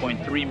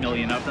 1.3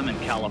 million of them in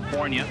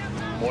California,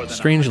 more than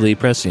Strangely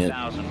prescient.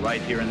 100,000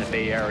 right here in the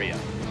Bay Area,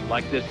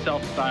 like this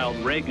self-styled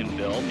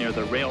Reaganville near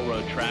the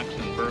railroad tracks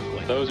in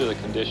Berkeley. Those are the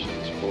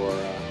conditions for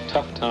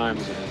tough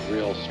times and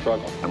real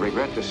struggle. I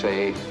regret to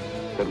say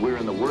that we're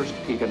in the worst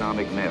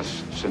economic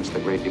mess since the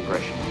Great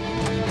Depression.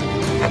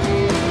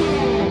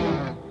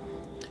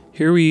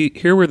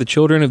 Here were the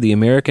children of the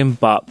American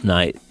Bop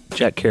Night,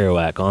 Jack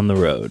Kerouac, On the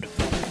Road.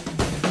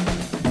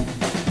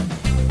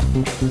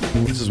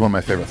 This is one of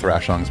my favorite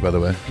Thrash songs, by the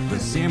way. I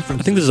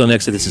think this is on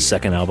Exodus'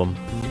 second album.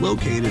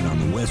 Located on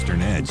the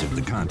western edge of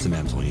the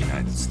continental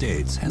United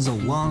States, has a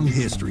long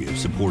history of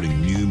supporting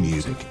new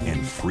music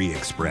and free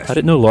expression. I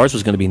didn't know Lars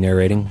was going to be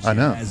narrating. I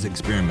know. As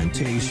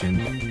experimentation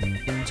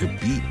to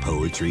beat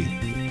poetry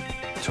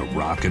to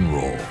rock and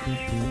roll.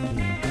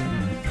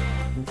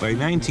 By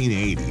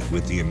 1980,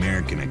 with the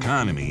American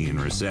economy in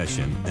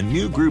recession, a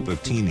new group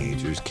of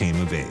teenagers came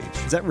of age.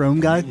 Is that Rome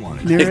guy It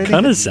narrating?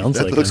 kind of sounds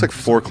That like looks him. like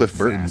four Cliff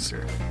Burtons.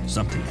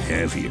 Something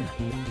heavier.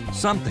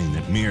 Something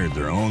that mirrored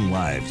their own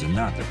lives and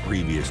not the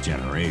previous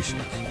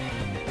generations.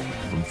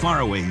 From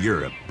faraway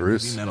Europe,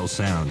 Bruce. heavy metal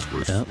sounds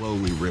were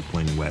slowly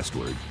rippling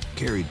westward,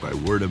 carried by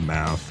word of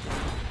mouth,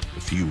 a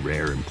few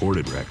rare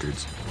imported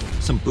records,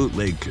 some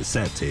bootleg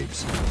cassette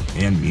tapes,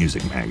 and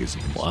music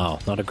magazines. Wow,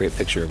 not a great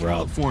picture of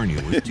Rob.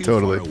 California was too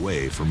Totally. far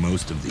away for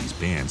most of these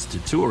bands to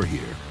tour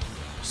here.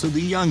 So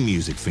the young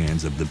music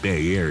fans of the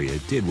Bay Area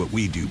did what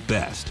we do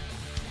best.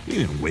 We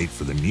didn't wait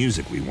for the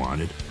music we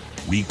wanted.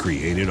 We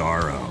created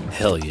our own.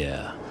 Hell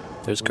yeah.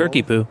 There's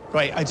Kirky Poo.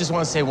 Right, I just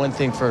want to say one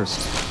thing first.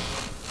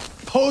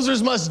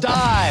 Posers must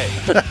die!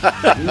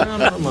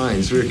 Out of our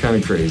minds, we were kind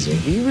of crazy.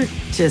 We were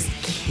just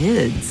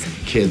kids.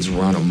 Kids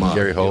run amok.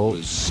 Gary Holt. It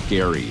was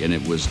scary and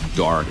it was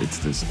dark. It's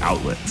this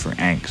outlet for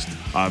angst.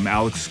 I'm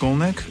Alex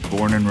Skolnick,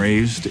 born and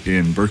raised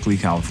in Berkeley,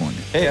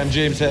 California. Hey, I'm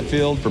James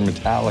Hetfield from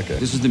Metallica.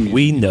 This is the music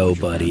We know,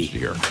 buddy.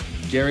 here.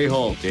 Gary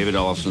Holt. David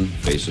Ellison,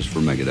 bassist for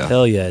Megadeth.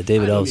 Hell yeah,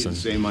 David Ellison.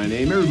 Say my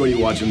name. Everybody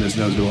watching this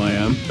knows who I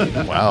am.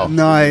 Wow.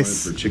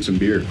 Nice. For chicks and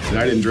beer. And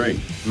I didn't drink.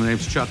 My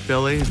name's Chuck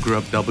Billy. Grew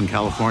up Dublin,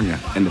 California.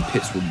 And the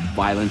pits were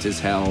violent as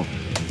hell.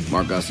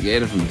 Mark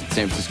Ossegata from the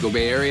San Francisco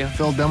Bay Area.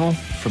 Phil Demmel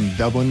from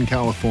Dublin,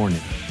 California.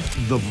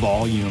 The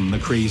volume, the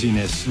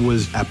craziness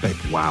was epic.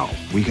 Wow,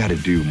 we got to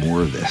do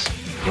more of this.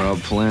 Rob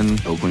Flynn,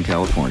 Oakland,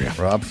 California.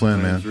 Rob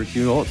Flynn, man. Rick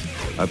Hughes.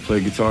 I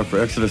play guitar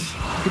for Exodus.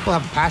 People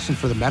have a passion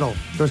for the metal.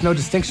 There's no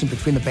distinction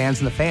between the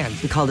bands and the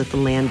fans. We called it the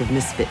land of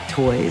misfit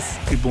toys.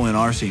 People in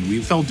our scene,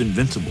 we felt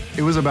invincible.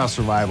 It was about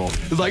survival.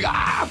 It was like,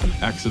 ah!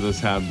 Exodus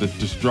had the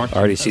destruction. I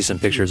already see some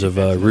pictures of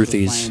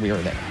Ruthie's. We were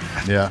there.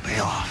 Yeah.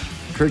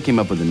 Kurt came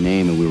up with a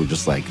name and we were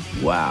just like,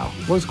 wow.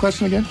 What was the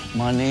question again?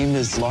 My name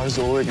is Lars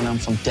Ulrich and I'm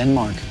from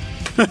Denmark.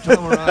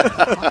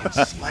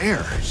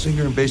 Slayer.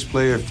 Singer and bass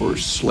player for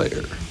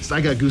Slayer.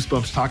 I got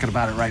goosebumps talking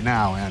about it right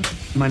now, man.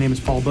 My name is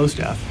Paul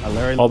Bostaff.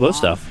 Larry Paul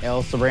Bostaff.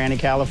 El Sobrani,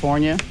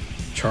 California.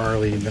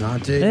 Charlie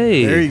Benante.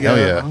 Hey. There you go.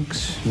 Hell yeah.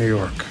 Bronx, New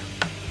York.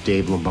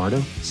 Dave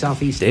Lombardo.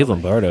 Southeast. Dave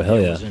Lombardo, hell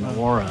yeah. There's an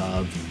aura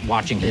of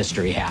watching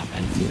history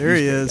happen. There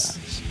he is.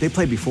 They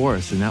played before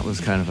us, and that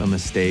was kind of a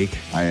mistake.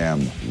 I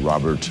am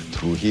Robert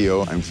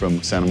Trujillo. I'm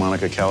from Santa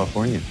Monica,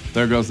 California.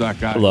 There goes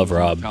that guy. I love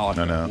Rob. I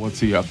know. What's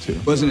he up to?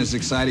 Wasn't as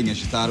exciting as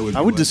you thought it would be.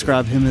 I would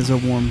describe him as a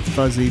warm,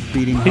 fuzzy,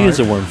 beating heart. He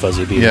is a warm,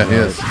 fuzzy beating Yeah, he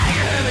heart. is.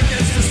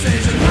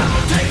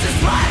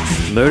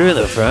 Murder in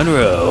the front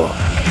row.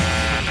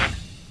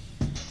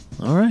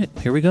 All right,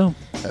 here we go.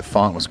 That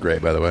font was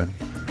great, by the way.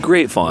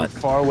 Great font.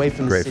 Far away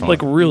from the Great city. font.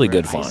 Like really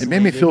good font. It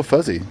made me feel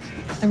fuzzy.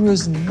 There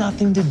was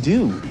nothing to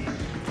do.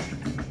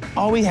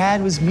 All we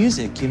had was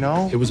music, you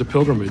know? It was a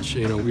pilgrimage.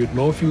 You know, we'd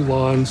mow a few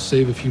lawns,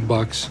 save a few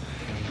bucks.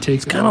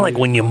 It's kind of like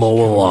when you mow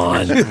a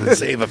lawn,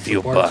 save a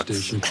few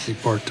bucks.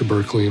 Take BART to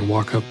Berkeley and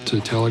walk up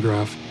to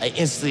Telegraph. I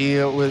instantly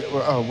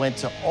went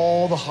to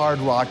all the hard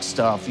rock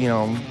stuff, you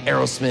know,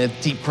 Aerosmith,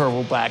 Deep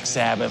Purple, Black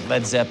Sabbath,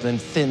 Led Zeppelin,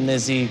 Thin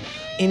Lizzy,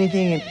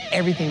 anything and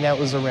everything that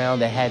was around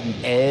that had an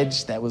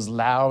edge, that was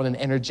loud and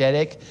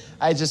energetic,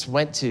 I just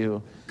went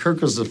to.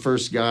 Kirk was the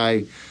first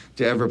guy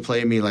to ever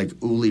play me like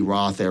Uli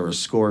Roth era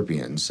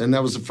Scorpions. And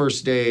that was the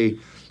first day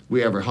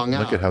we ever hung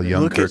out. Look at how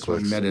young Kirk We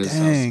looks. met at his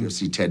house to go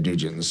see Ted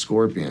Nugent and the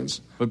Scorpions.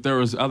 But there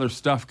was other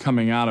stuff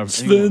coming out of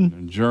Sven. England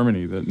and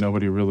Germany that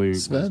nobody really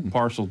was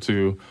partial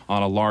to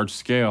on a large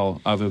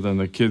scale other than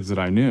the kids that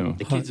I knew.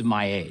 The kids of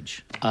my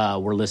age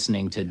were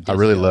listening to I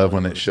really love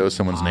when it shows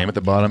someone's name at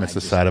the bottom. It's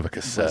the side of a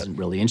cassette. wasn't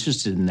really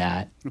interested in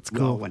that. That's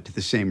cool. Went to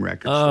the same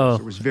record. Oh,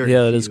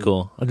 yeah, that is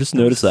cool. I just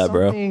noticed that,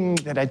 bro. Something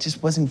that I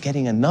just wasn't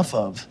getting enough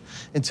of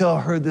until I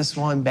heard this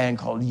one band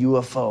called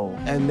UFO.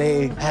 And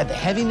they had the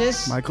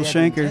heaviness, Michael they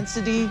had the Schenker.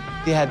 intensity,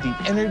 they had the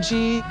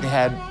energy, they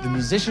had the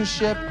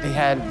musicianship, they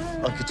had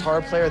a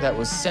guitar player that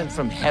was sent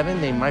from heaven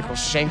named Michael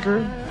Schenker.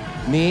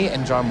 Me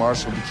and John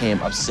Marshall became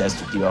obsessed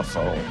with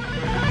UFO.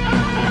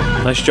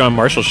 Nice John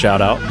Marshall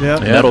shout out. Yeah.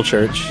 Metal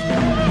Church.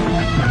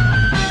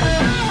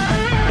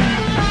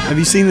 Have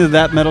you seen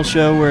that metal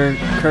show where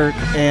Kirk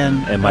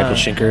and Michael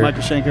Schenker.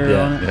 Michael Schenker are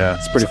on it? Yeah.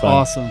 It's pretty fun.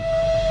 Awesome.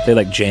 They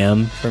like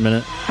jam for a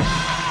minute.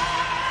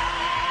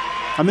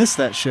 I missed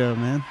that show,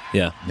 man.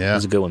 Yeah, it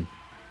was a good one.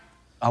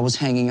 I was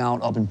hanging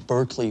out up in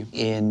Berkeley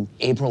in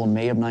April and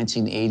May of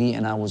 1980,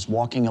 and I was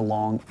walking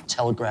along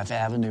Telegraph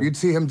Avenue. You'd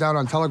see him down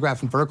on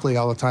Telegraph in Berkeley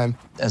all the time.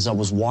 As I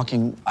was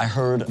walking, I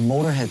heard a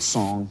Motorhead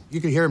song. You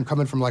could hear him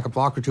coming from like a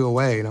block or two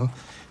away, you know?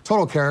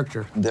 Total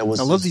character. I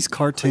love these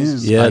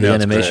cartoons. Yeah, the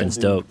animation's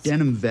dope.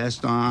 Denim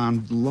vest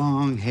on,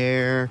 long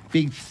hair,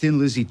 big Thin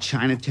Lizzy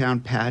Chinatown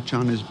patch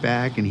on his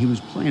back, and he was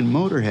playing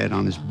Motorhead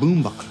on his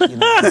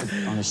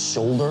boombox. On his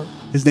shoulder.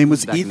 His name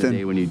was Back in the Ethan.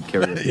 day when you'd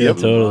carry a Yeah,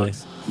 totally.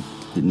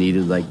 It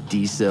needed like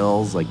D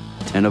cells, like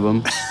 10 of them.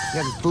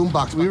 Yeah, this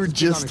boombox. We were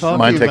just talking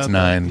Mine about takes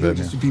 9, but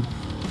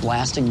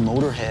Blasting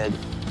Motorhead,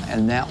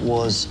 and that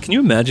was... Can you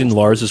imagine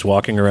Lars is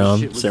walking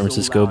around San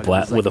Francisco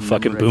with a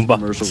fucking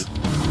boombox?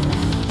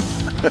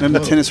 And the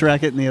tennis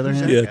racket in the other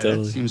hand. Yeah,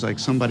 totally. Seems like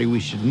somebody we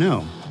should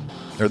know.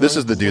 Or this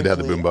is the dude that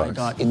had the I boombox.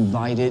 got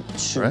invited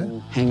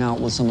to hang out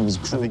with some of his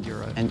crew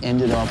and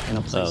ended up in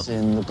a place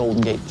in the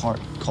Golden Gate Park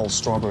called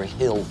Strawberry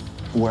Hill,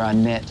 where I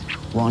met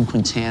Ron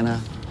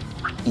Quintana,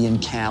 Ian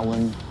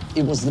Callan.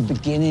 It was the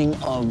beginning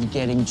of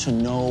getting to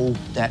know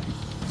that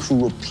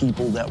crew of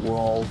people that were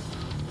all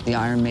the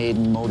Iron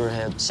Maiden,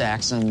 Motorhead,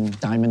 Saxon,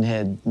 Diamond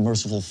Head,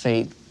 Merciful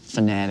Fate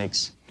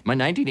fanatics. My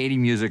 1980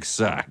 music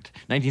sucked.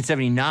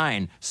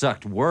 1979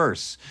 sucked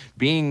worse.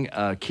 Being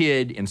a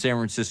kid in San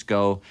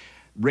Francisco,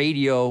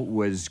 radio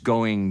was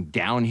going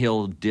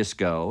downhill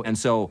disco, and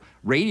so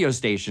radio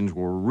stations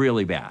were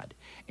really bad.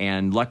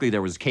 And luckily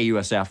there was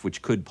KUSF,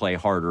 which could play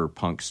harder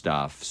punk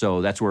stuff.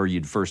 So that's where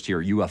you'd first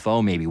hear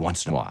UFO maybe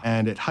once in a while.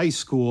 And at high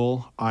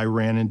school, I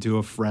ran into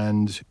a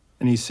friend,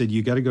 and he said,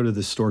 you got to go to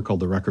this store called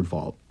the Record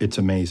Vault. It's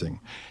amazing.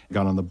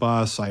 Got on the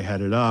bus, I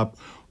headed up,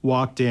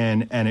 walked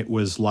in, and it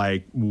was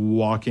like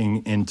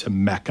walking into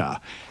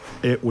Mecca.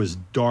 It was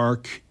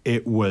dark.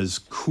 It was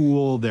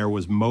cool. There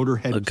was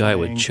Motorhead. A guy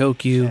would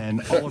choke you.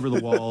 And all over the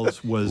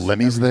walls was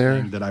Lemmy's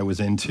there that I was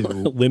into.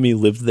 Lemmy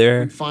lived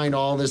there. Find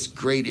all this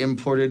great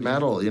imported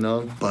metal, you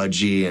know,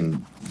 Budgie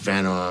and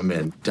Venom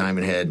and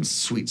Diamond Head and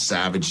Sweet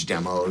Savage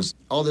demos.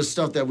 All this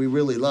stuff that we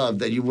really loved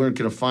that you weren't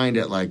going to find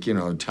at, like, you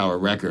know, Tower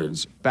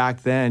Records.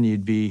 Back then,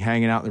 you'd be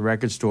hanging out in the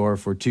record store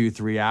for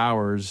 2-3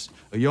 hours.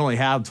 You only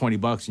have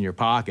 $20 in your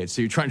pocket,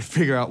 so you're trying to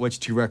figure out which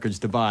 2 records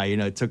to buy. You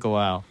know, it took a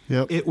while.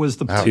 Yep. It was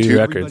the Wow, place 2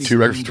 everybody records, came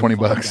to $20.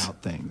 find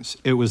out things.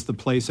 It was the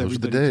place Those were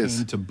the everybody days.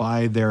 came to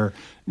buy their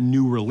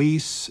new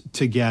release,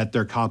 to get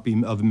their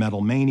copy of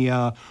Metal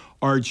Mania,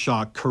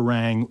 Aardschok,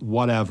 Kerrang,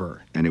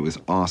 whatever. And it was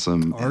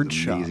awesome. And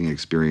amazing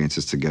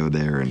experiences to go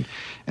there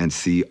and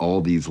see all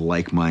these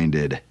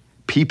like-minded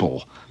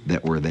people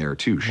that were there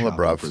too, shopping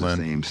Rob for Flynn.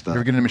 the same stuff. You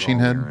ever get into Machine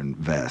Head? And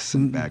vests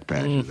and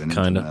backpacks and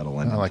kinda. into metal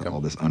and I like into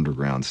all this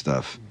underground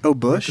stuff. Oh,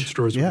 Bush. Record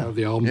stores would have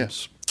the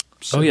albums.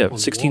 Oh, yeah,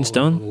 16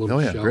 Stone? Oh,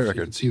 yeah, great You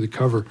record. can see the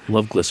cover.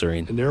 Love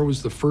Glycerine. And there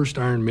was the first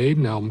Iron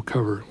Maiden album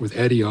cover with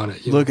Eddie on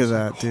it. Look at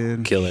that,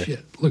 dude. Killer.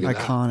 Shit, look at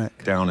Iconic.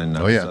 Down in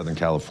Southern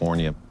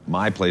California,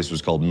 my place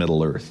was called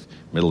Middle Earth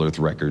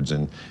Records,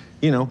 and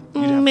you know,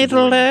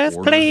 Middle Earth,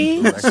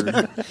 please.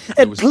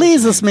 It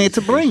pleases me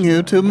to bring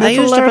you to I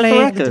Middle used to Earth play.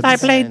 Records. I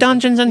played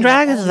Dungeons and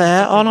Dragons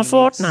there on a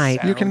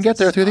fortnight. You can get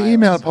there through the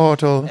email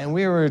portal. And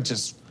we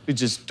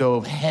just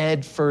dove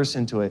head first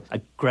into it.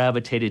 I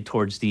gravitated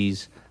towards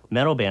these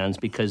metal bands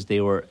because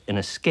they were an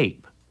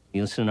escape.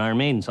 You listen to an Iron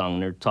Maiden song,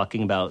 and they're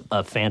talking about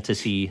a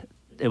fantasy.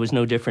 It was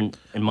no different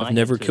in my I've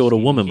never head to killed a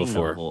Stephen woman King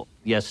before, novel.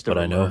 Yes, there but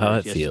were I know how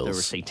murders. it Yes, feels. there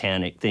were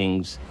satanic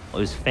things. It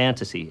was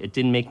fantasy. It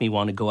didn't make me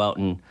want to go out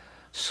and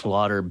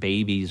slaughter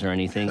babies or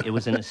anything. It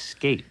was an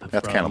escape.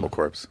 That's from Cannibal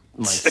Corpse.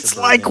 It's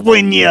like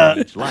when you...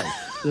 life.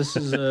 This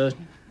is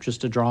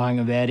just a drawing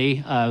of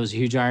Eddie. I was a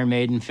huge Iron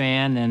Maiden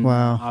fan, and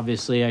Wow.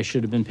 obviously I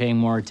should have been paying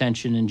more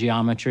attention in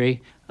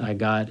geometry. I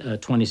got a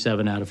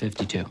 27 out of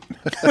 52.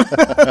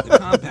 The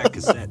compact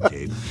cassette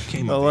tape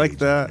came I of like age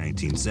that. in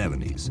the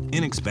 1970s.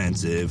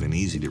 Inexpensive and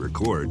easy to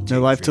record.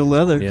 No Life Till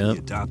Leather. He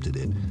adopted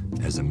it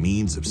as a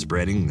means of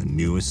spreading the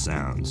newest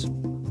sounds.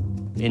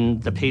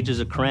 In the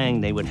pages of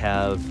Kerrang, they would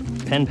have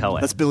pen pal.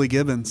 That's Billy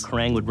Gibbons.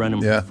 Kerrang would run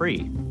them for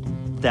free.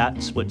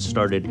 That's what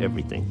started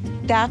everything.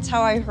 That's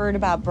how I heard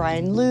about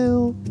Brian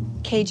Lew,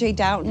 KJ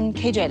Doughton.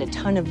 KJ had a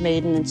ton of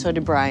Maiden, and so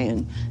did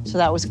Brian. So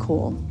that was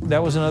cool.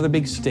 That was another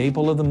big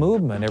staple of the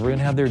movement. Everyone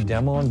had their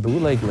demo and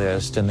bootleg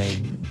list, and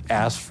they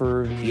asked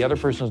for the other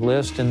person's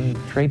list and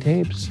trade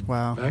tapes.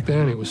 Wow. Back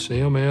then, it was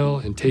snail mail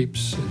and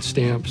tapes and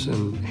stamps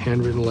and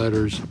handwritten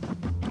letters.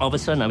 All of a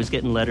sudden, I was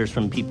getting letters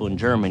from people in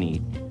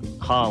Germany,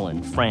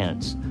 Holland,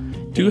 France.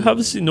 Do you have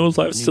No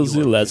Life Till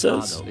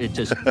Leathers? It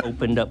just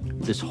opened up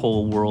this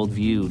whole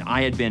worldview.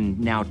 I had been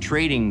now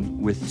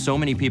trading with so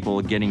many people,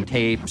 getting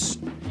tapes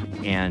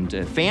and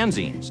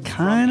fanzines.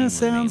 Kind of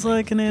sounds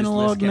like an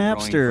analog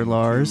Napster,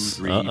 Lars.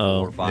 2, 3,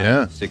 4,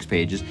 5, 6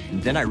 pages.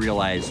 And then I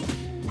realized,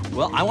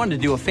 well, I wanted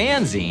to do a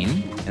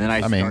fanzine, and then I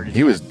started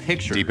he was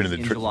pictures deep into the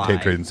July,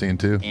 tape trading scene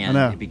too. and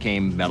it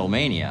became Metal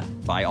Mania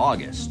by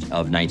August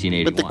of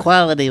 1981. But the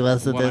quality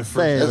wasn't the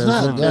same.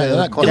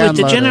 It was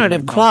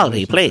degenerative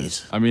quality,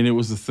 please. I mean, it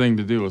was the thing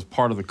to do. It was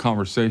part of the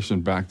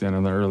conversation back then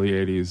in the early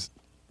 80s.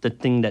 The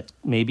thing that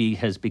maybe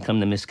has become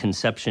the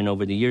misconception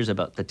over the years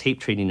about the tape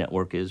trading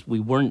network is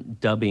we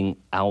weren't dubbing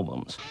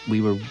albums.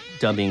 We were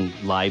dubbing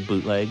live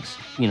bootlegs.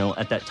 You know,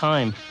 at that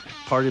time,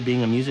 part of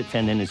being a music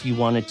fan then is you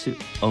wanted to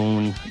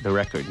own the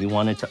record. You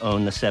wanted to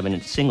own the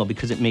 7-inch single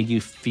because it made you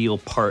feel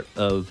part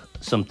of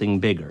something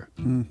bigger.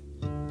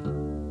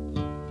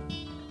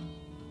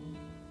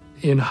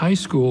 In high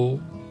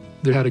school,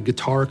 they had a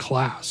guitar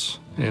class,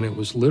 and it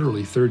was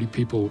literally 30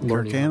 people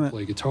learning how to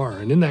play guitar.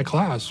 And in that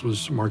class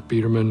was Mark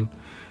Biederman,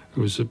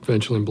 who was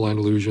eventually in Blind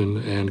Illusion,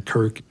 and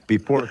Kirk.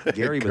 Before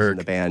Gary was in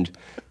the band,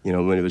 you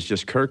know, when it was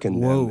just Kirk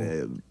and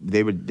them,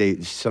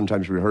 they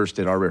sometimes rehearsed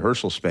at our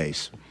rehearsal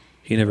space.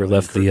 He never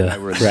left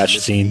the thrash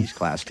scene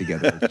class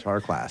together, guitar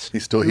class.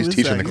 He's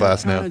teaching the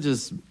class now.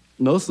 Just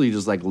mostly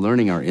just like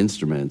learning our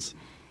instruments,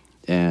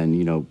 and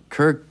you know,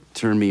 Kirk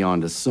turned me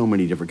on to so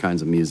many different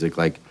kinds of music.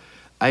 Like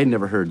I had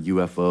never heard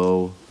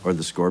UFO or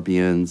the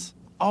Scorpions.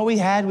 All we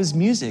had was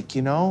music,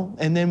 you know?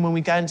 And then when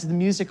we got into the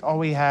music, all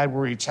we had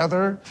were each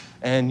other.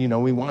 And, you know,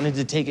 we wanted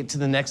to take it to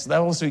the next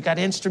level, so we got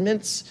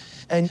instruments.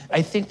 And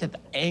I think that the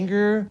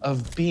anger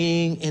of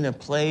being in a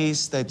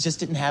place that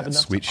just didn't have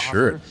enough sweet to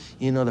shirt. offer,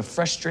 you know, the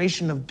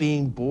frustration of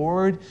being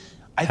bored.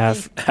 I half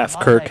think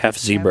Kirk, half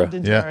zebra.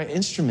 Into our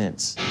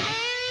instruments.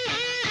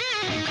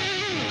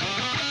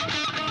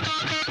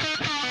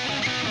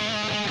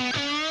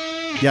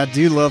 Yeah, I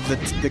do love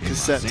the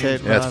cassette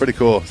tape. Yeah, it's pretty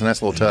cool. It's a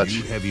nice little touch.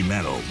 New heavy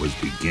metal was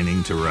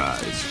beginning to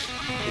rise.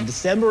 In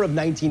December of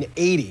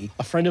 1980,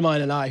 a friend of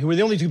mine and I, who were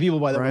the only two people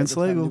by the way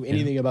that knew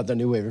anything about the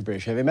new wave of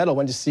British heavy metal,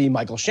 went to see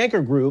Michael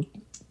Schenker Group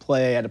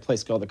play at a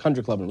place called the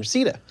Country Club in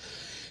Reseda.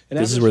 And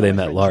This is where they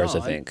met Lars, I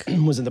think.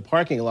 Was in the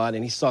parking lot,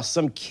 and he saw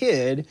some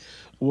kid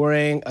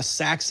wearing a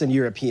Saxon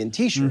European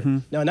T-shirt.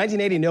 Now, in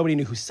 1980, nobody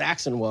knew who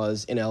Saxon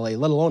was in LA,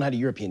 let alone had a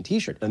European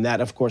T-shirt. And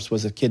that, of course,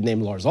 was a kid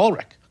named Lars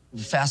Ulrich.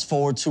 Fast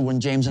forward to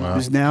when James and I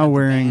Who's now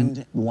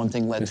wearing one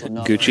thing led to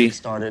another. Gucci.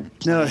 Started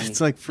No,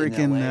 it's like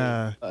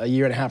freaking. A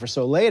year and a half or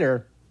so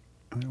later,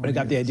 when I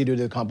got the idea to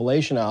do the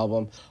compilation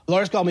album,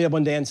 Lars called me up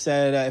one day and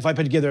said, if I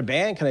put together a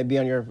band, can I be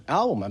on your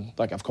album? I'm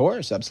like, of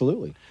course,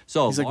 absolutely.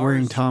 So He's like Lars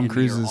wearing Tom and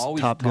me are Cruise's always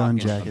Top Gun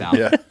talking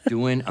jacket. about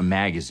doing a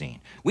magazine.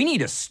 We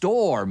need a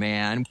store,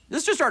 man.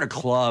 Let's just start a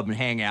club and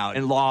hang out.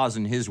 And Laws,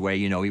 in his way,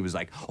 you know, he was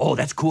like, oh,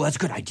 that's cool. That's a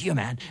good idea,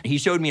 man. He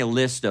showed me a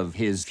list of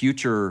his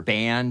future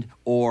band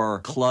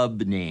or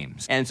club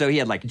names. And so he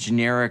had like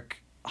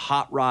generic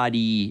hot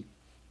roddy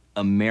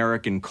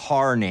American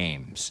car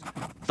names.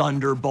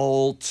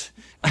 Thunderbolt,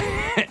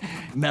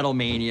 Metal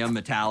Mania,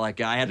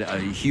 Metallica. I had a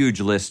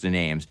huge list of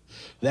names.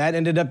 That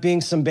ended up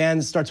being some band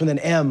that starts with an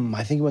M.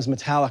 I think it was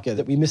Metallica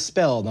that we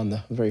misspelled on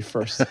the very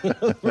first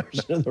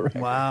version of the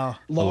record. Wow.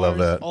 Lars I love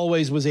that.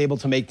 always was able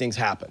to make things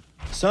happen.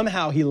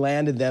 Somehow he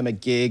landed them a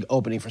gig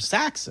opening for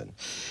Saxon.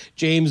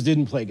 James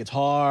didn't play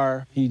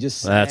guitar. He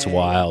just That's sang.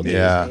 wild. He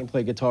Yeah. didn't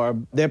play guitar.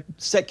 Their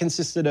set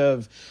consisted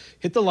of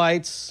Hit the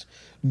Lights,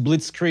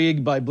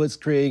 Blitzkrieg by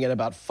Blitzkrieg, and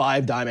about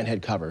 5 Diamond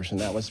Head covers, and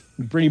that was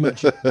pretty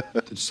much it.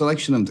 The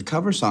selection of the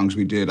cover songs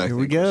we did, I Here think,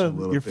 we go. was a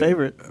little Your bit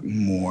favorite.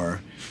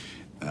 more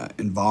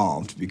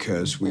involved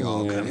because we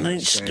all kind of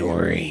nice say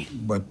story.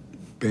 what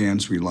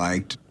bands we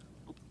liked.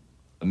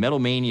 Metal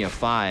Mania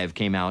 5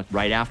 came out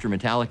right after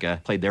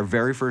Metallica played their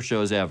very first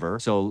shows ever.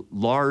 So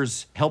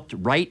Lars helped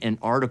write an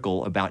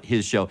article about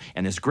his show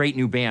and this great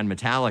new band,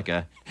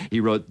 Metallica. He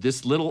wrote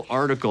this little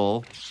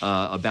article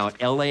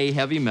about LA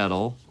heavy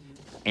metal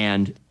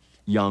and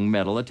young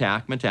metal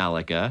attack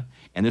Metallica.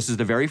 And this is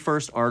the very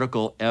first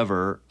article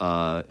ever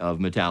of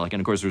Metallica.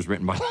 And of course, it was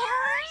written by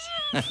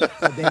Lars.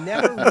 But they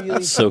never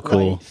really So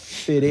cool.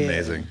 fit in.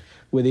 Amazing.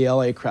 With the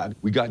LA crowd.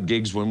 We got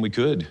gigs when we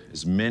could,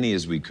 as many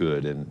as we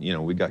could. And, you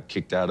know, we got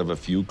kicked out of a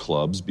few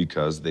clubs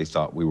because they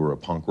thought we were a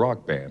punk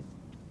rock band.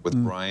 With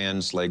Brian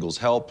Slagle's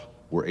help,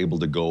 we're able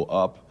to go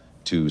up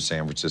to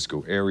San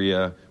Francisco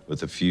area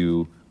with a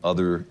few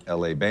other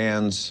LA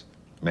bands.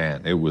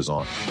 Man, it was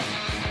on.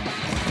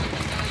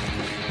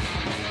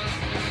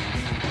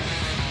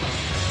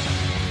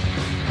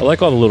 I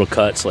like all the little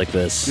cuts like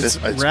this. It's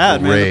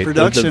rad, man. The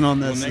production on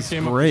this is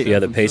great. Yeah,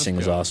 the pacing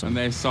is awesome. And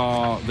they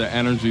saw the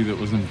energy that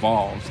was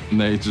involved, and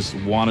they just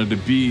wanted to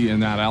be in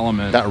that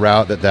element. That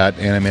route that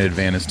animated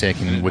van is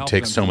taking would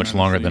take so much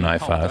longer than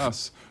Helped I-5.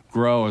 us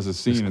grow as a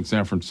scene in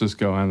San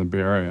Francisco and the Bay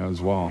Area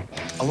as well.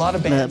 A lot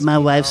of bands. My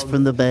wife's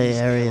from the Bay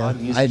Area.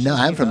 I know.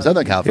 I'm from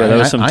Southern Yeah, California. that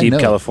was some I deep know.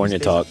 California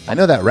talk. I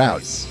know that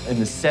route. In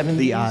the 70s,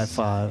 The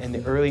I-5. in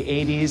the early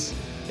 80s,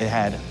 it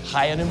had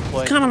high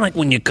unemployment. Kind of like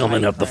when you're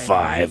coming up the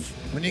 5.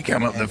 When you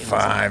come up the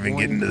 5 and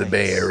get into the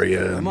Bay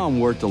Area. My mom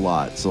worked a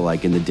lot, so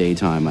like in the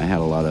daytime, I had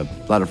a lot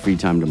of free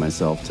time to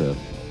myself to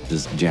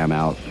just jam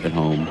out at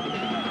home.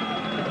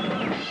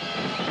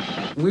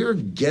 We were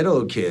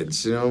ghetto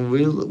kids, you know.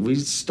 We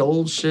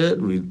stole shit.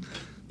 You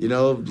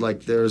know,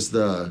 like there's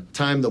the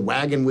time the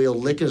Wagon Wheel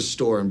liquor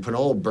store in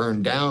Pinole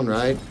burned down,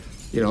 right?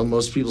 You know,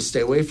 most people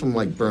stay away from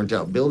like burnt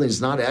out buildings.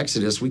 Not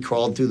Exodus. We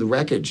crawled through the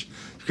wreckage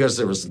because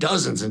there was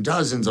dozens and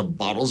dozens of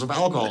bottles of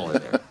alcohol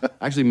in there.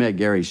 I actually met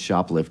Gary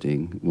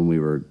shoplifting when we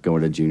were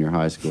going to junior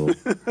high school.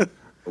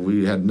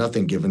 We had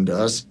nothing given to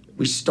us.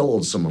 We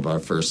stole some of our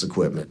first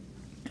equipment.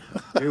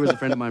 Gary was a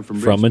friend of mine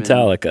from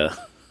Metallica.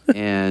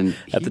 And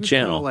at the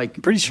channel.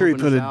 Like, pretty sure he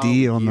put a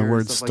D on the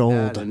word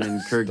stoled. Like and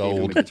then Kirk gave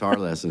him a guitar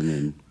lesson,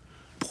 and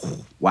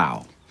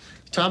wow.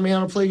 He taught me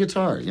how to play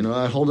guitar. You know,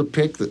 I hold a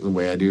pick the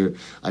way I do.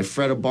 I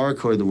fret a bar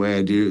chord the way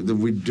I do.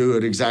 We do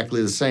it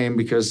exactly the same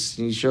because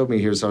he showed me,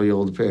 here's how you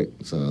hold a pick.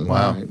 So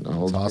wow, right, I'll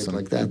hold a pick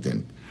like that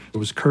then. It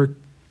was Kirk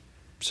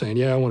saying,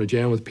 yeah, I want to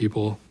jam with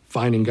people,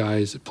 finding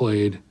guys that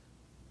played,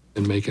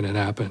 and making it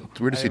happen.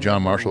 It's weird to see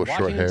John Marshall with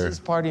short hair. This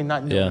party and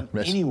not knowing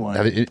anyone.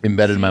 Have it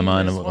embedded in my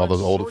mind of all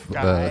those old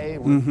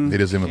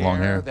videos in with long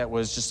hair. That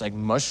was just like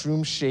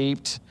mushroom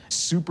shaped,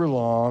 super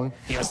long.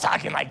 He was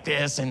talking like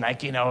this, and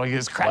like, you know, he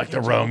was cracking Like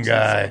the Rome jokes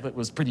guy. and stuff. It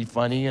was pretty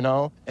funny, you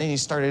know. And he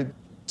started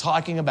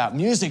talking about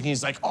music, and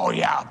he's like, oh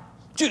yeah,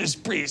 Judas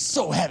Priest,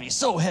 so heavy,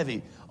 so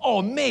heavy.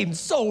 Oh, Maiden,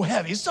 so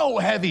heavy, so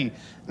heavy.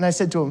 And I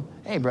said to him,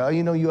 hey bro,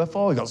 you know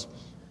UFO? He goes,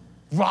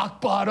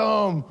 rock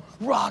bottom,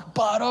 rock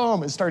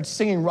bottom, and started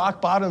singing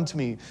rock bottom to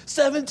me.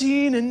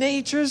 17 and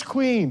Nature's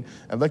Queen.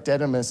 I looked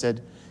at him and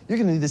said, you're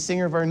gonna be the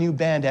singer of our new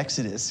band,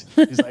 Exodus.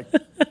 He's like,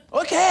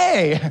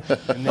 okay.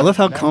 I love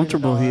how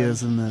comfortable he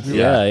is in this.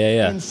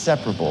 Yeah.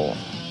 Inseparable.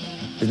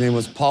 His name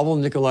was Pavel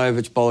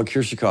Nikolaevich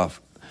Balakirshikov.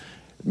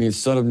 It means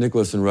son of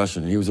Nicholas in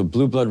Russian. He was a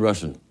blue blood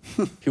Russian.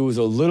 He was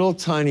a little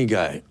tiny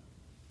guy,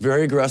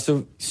 very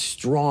aggressive,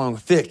 strong,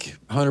 thick,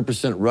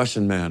 100%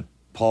 Russian man.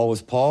 Paul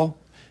was Paul.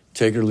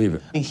 Take it or leave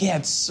it. He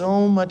had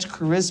so much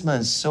charisma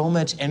and so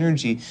much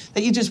energy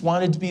that you just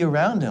wanted to be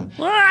around him.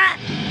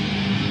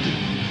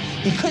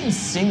 He couldn't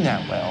sing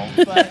that well,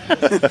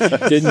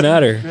 but didn't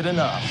matter. Good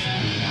enough.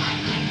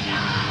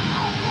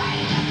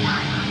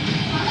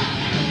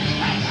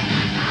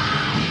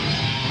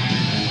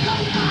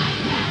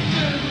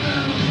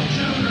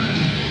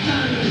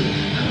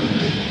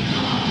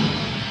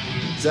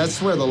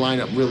 That's where the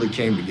lineup really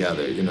came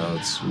together. You know,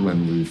 it's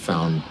when we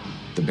found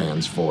the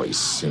band's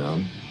voice, you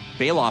know.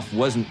 Bailoff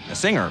wasn't a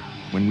singer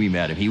when we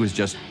met him. He was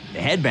just a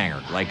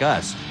headbanger like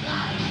us.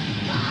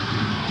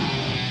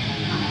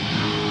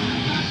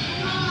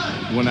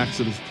 When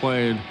Exodus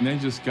played, they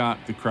just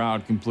got the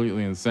crowd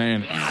completely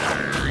insane.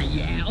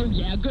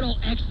 Yeah, good old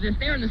Exodus.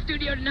 They're in the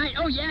studio tonight.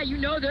 Oh, yeah, you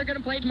know they're going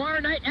to play tomorrow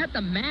night at the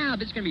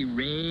MAB. It's going to be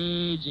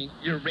raging.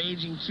 You're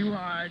raging too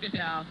hard,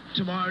 pal.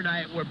 Tomorrow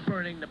night, we're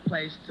burning the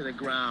place to the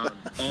ground.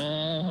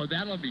 Oh,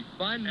 that'll be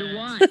fun to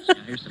watch.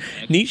 Here's some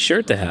Neat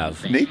shirt to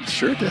have. Neat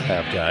shirt to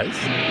have, guys.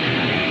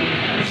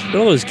 Look at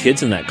all those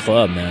kids in that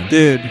club, man.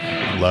 Dude.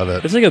 Love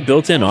it. It's like a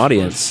built-in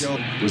audience.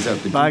 It was at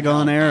the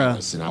bygone era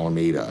in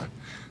Alameda,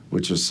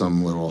 which was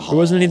some little There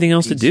wasn't anything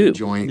else to do.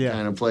 joint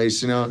kind of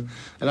place, you know.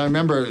 And I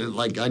remember,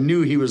 like, I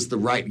knew he was the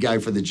right guy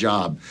for the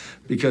job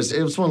because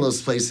it was one of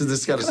those places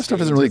that's got That stuff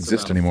doesn't really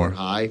exist anymore.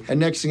 high. And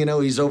next thing you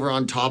know, he's over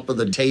on top of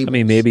the table. I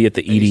mean, maybe at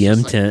the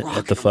EDM tent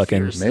at the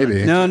fucking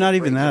No, not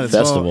even that. It's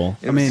festival. all,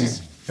 I mean,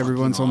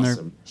 everyone's on their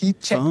He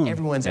checked phone.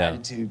 everyone's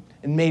attitude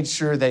and made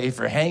sure that if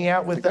you're hanging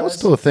out with That was us,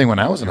 still a thing when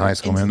I was in high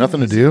school, man.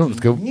 Nothing to do. Let's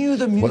go. knew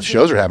the What music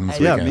shows are happening this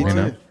had weekend? You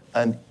know.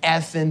 an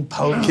effing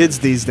potent. Kids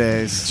these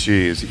days.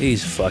 Jeez.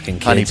 These fucking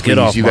kids. Honey, Get please,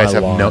 off you my guys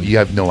have lawn. you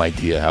have no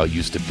idea how it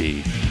used to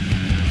be.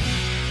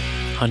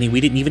 Honey, we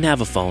didn't even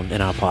have a phone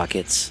in our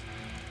pockets.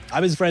 I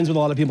was friends with a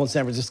lot of people in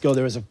San Francisco.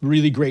 There was a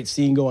really great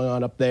scene going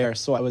on up there.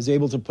 So I was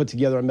able to put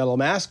together a Metal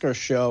Massacre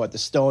show at the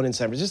Stone in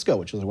San Francisco,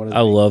 which was one of the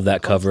I love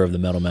that cover of the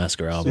Metal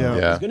Massacre album.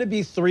 There's going to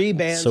be 3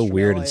 bands. So from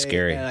weird LA, and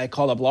scary. And I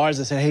called up Lars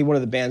and said, hey, one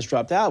of the bands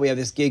dropped out. We have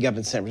this gig up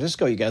in San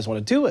Francisco. You guys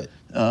want to do it?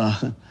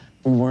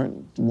 We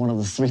weren't one of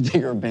the 3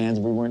 bigger bands.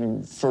 We weren't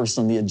even first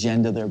on the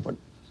agenda there, but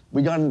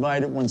we got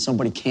invited when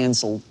somebody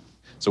canceled.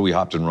 So we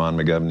hopped in Ron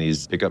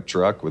McGovney's pickup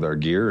truck with our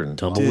gear and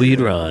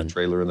Tumbleweed Ron.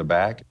 Trailer in the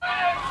back.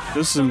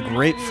 There's some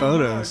great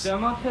photos. A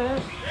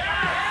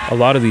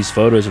lot of these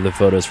photos are the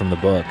photos from the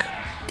book.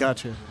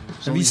 Gotcha.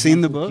 Have you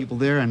seen the book? People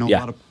there. I know a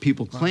lot of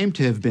people claim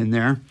to have been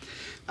there.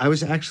 I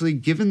was actually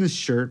given this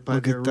shirt by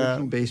the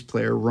original bass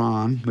player,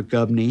 Ron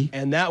McGovney.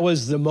 And that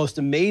was the most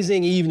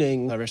amazing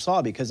evening I ever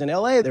saw because in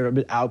LA, they were a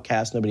bit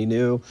outcast, nobody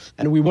knew.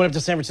 And we went up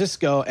to San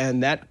Francisco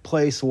and that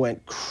place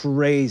went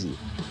crazy.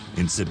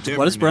 In September,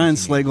 Why does Brian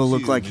Slagle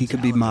look like he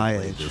could be my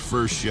age? their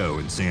first show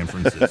in San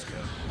Francisco.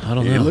 I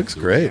don't know. He looks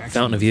great.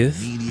 Fountain of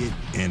Youth. Immediate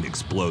and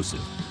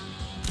explosive.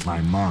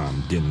 My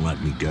mom didn't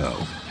let me go.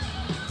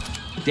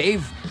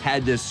 Dave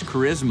had this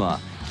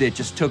charisma that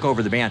just took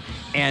over the band.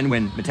 And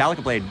when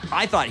Metallica played,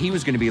 I thought he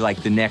was going to be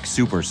like the next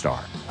superstar.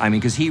 I mean,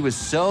 because he was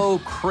so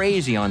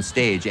crazy on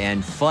stage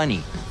and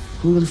funny.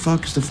 Who the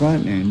fuck is the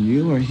front man,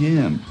 you or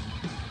him?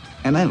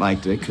 And I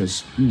liked it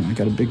because, I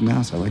got a big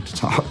mouth. I like to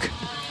talk.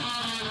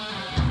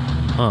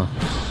 Huh.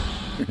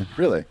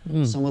 Really?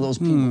 Some of those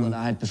people that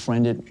I had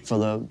befriended for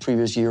the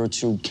previous year or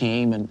 2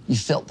 came, and you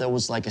felt there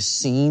was like a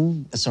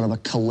scene, a sort of a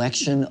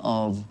collection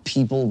of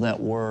people that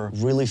were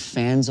really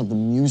fans of the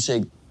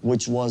music,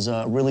 which was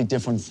a really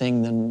different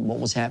thing than what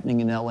was happening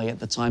in LA at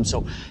the time.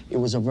 So it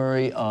was a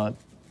very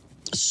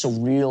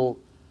surreal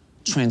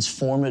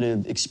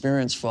transformative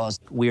experience for us.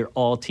 We're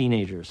all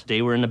teenagers.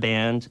 They were in the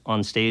band.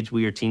 On stage,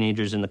 we were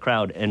teenagers in the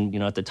crowd. And,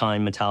 at the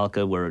time,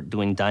 Metallica were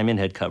doing Diamond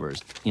Head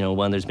covers.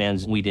 One of those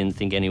bands we didn't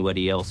think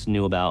anybody else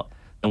knew about.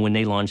 And when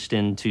they launched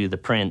into the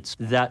Prince,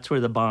 that's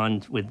where the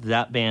bond with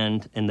that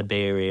band and the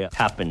Bay Area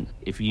happened.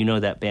 If you know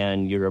that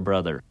band, you're a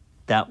brother.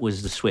 That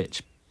was the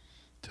switch.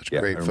 Such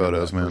great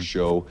photos, man.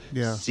 Show,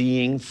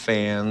 seeing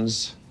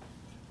fans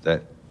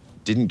that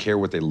didn't care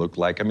what they looked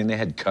like. I mean, they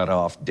had cut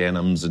off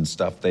denims and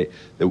stuff. They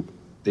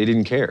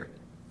didn't care.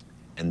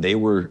 And they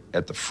were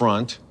at the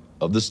front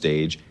of the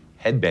stage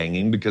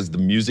headbanging because the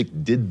music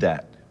did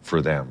that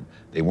for them.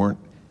 They weren't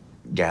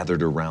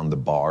gathered around the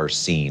bar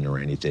scene or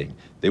anything.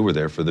 They were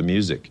there for the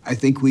music. I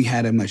think we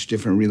had a much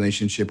different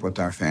relationship with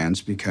our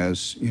fans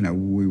because,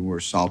 we were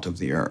salt of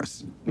the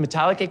earth.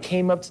 Metallica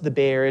came up to the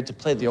Bay Area to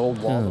play the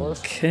old Waldorf.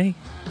 Okay.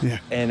 Yeah.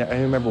 And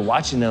I remember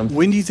watching them.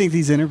 When do you think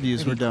these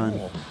interviews were done?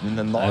 And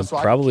then Lost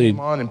Rocket probably came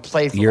on and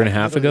played for a year and a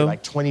half ago.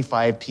 Like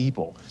 25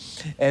 people.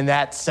 And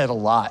that said a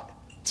lot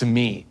to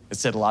me. It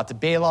said a lot to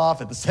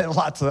Bailoff. It said a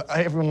lot to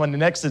everyone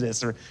in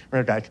Exodus.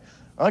 We're like,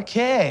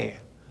 okay,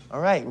 all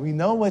right, we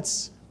know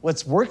what's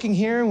working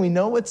here and we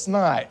know what's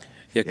not.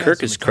 Yeah,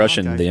 Kirk is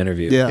crushing the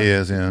interview. He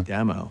is, yeah.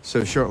 Demo.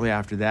 So shortly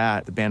after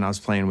that, the band I was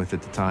playing with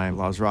at the time,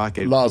 Lost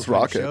Rocket, Lost we played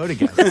a Rocket. show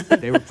together.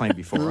 They were playing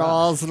before us.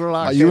 Lost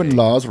Rocket. Are you in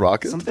Lost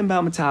Rocket? Something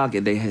about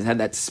Metallica, they had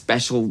that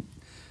special,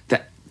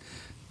 that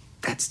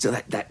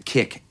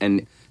kick,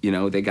 and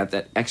they got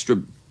that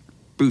extra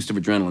boost of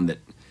adrenaline that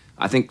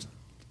I think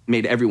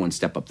made everyone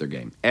step up their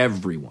game.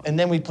 Everyone. And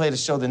then we played a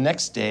show the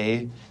next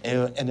day,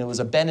 and it was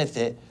a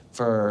benefit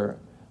for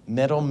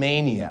Metal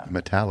Mania.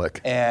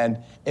 Metallic. And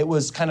it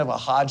was kind of a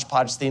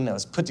hodgepodge thing that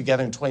was put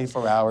together in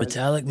 24 hours.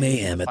 Metallic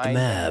Mayhem at the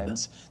MAB.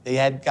 Bands. They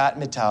had got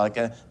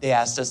Metallica. They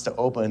asked us to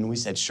open. We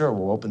said, sure,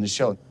 we'll open the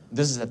show.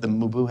 This is at the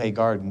Mabuhay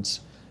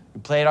Gardens.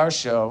 We played our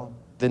show.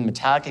 Then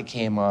Metallica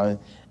came on,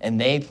 and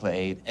they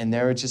played, and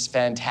they were just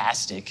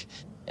fantastic.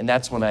 And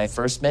that's when I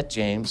first met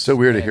James. So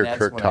weird to hear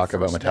Kirk talk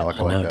about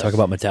Metallica like that. Talk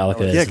about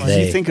Metallica. Yeah, because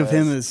you think of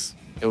him as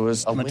it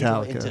was a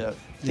window Metallica, into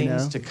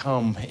things to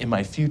come in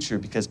my future,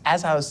 because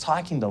as I was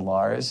talking to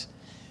Lars,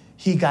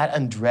 he got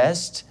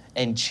undressed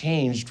and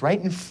changed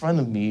right in front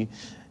of me,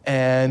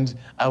 and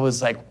I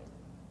was like,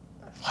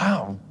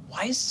 wow,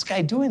 why is this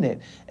guy doing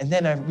it? And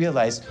then I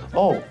realized,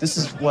 oh, this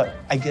is what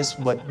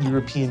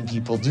European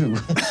people do.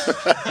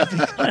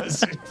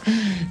 Because,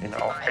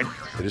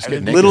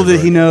 little did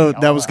he know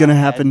that was going to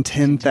happen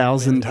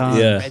 10,000 times.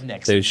 Yeah,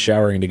 they were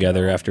showering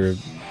together after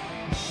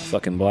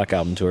fucking Black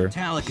Album tour.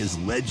 Metallica's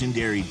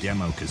legendary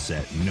demo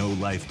cassette, No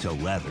Life Till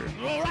Leather,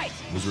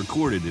 was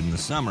recorded in the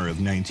summer of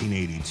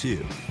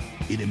 1982.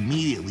 It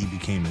immediately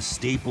became a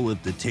staple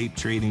at the tape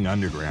trading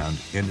underground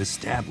and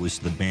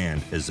established the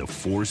band as a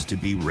force to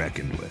be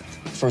reckoned with.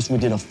 First, we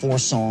did a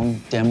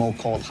 4-song demo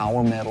called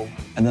Power Metal,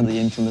 and then the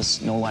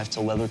infamous No Life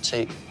Till Leather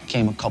tape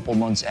came a couple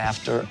months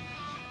after.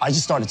 I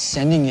just started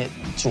sending it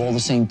to all the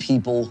same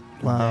people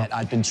that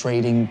I'd been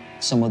trading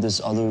some of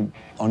this other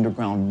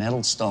underground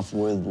metal stuff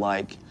with,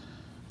 like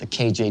the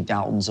KJ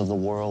Doughtons of the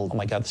world. Oh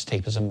my God, this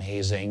tape is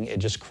amazing. It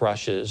just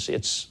crushes.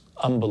 It's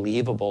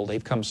unbelievable.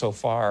 They've come so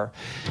far.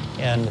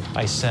 And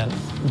I sent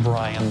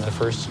Brian the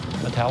first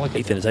Metallica.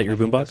 Ethan, is that your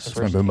boombox? That's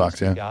my boombox,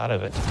 yeah. Got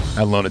of it.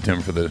 I loaned it to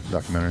him for the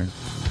documentary.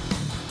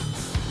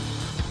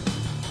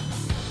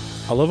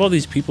 I love all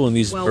these people in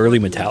these early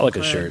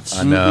Metallica shirts.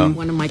 I know.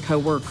 One of my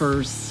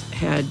coworkers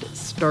had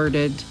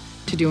started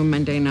to do a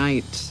Monday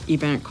night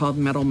event called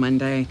Metal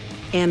Monday,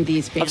 and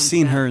these bands I've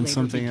seen her in later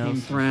something became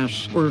else.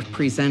 Thrash were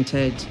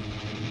presented,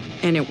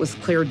 and it was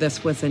clear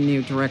this was a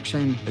new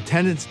direction.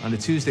 Attendance on a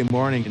Tuesday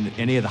morning in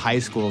any of the high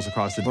schools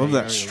across the Bay Love that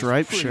Area was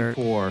striped pretty shirt.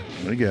 poor.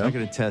 There you go. I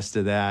can attest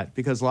to that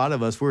because a lot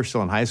of us, we were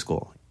still in high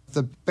school.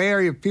 The Bay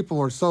Area people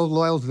were so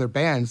loyal to their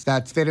bands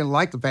that if they didn't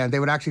like the band, they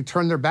would actually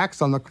turn their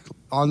backs on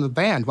the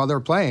band while they were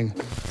playing.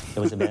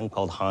 There was a band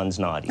called Hans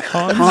Naughty.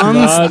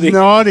 Hans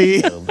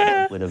Naughty.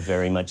 With a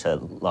very much a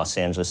Los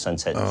Angeles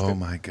Sunset Oh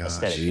my gosh.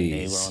 aesthetic.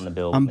 They were on the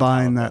bill. I'm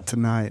buying that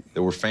tonight.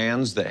 There were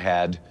fans that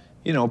had,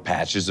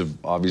 patches of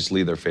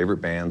obviously their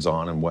favorite bands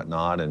on and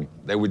whatnot, and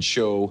they would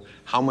show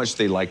how much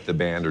they liked the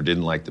band or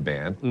didn't like the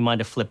band. We might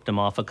have flipped them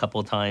off a couple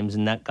of times,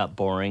 and that got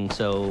boring,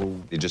 so...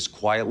 They just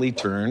quietly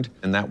turned,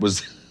 and that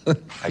was,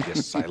 I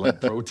guess,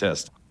 silent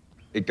protest.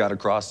 It got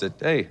across that,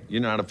 hey,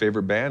 you're not a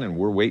favorite band, and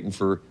we're waiting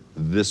for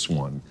this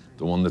one,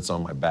 the one that's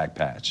on my back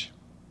patch.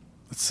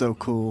 That's so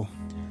cool.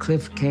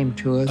 Cliff came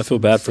to us. I feel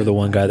bad for the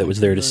one guy that was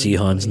there to see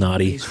Hans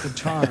Naughty.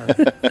 Guitar.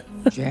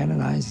 Jan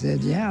and I said,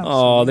 yeah.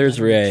 Oh,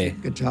 there's Ray.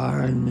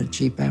 Guitar and a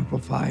cheap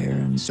amplifier,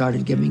 and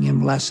started giving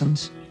him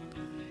lessons.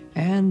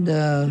 And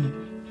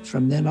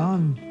from then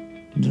on,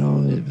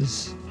 it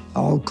was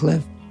all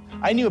Cliff.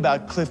 I knew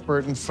about Cliff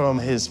Burton from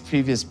his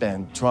previous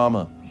band,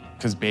 Trauma,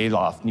 because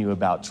Bailoff knew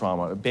about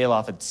Trauma.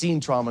 Bailoff had seen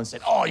Trauma and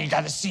said, oh, you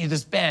got to see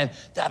this band.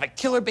 They have a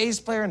killer bass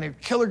player and a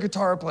killer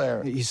guitar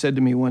player. He said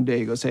to me one day,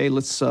 he goes, hey,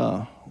 let's, you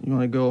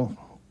want to go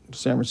to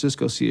San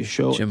Francisco, see a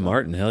show? Jim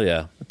Martin, hell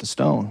yeah. At the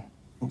Stone.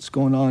 What's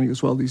going on? He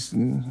goes, well, these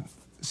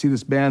see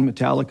this band,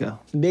 Metallica.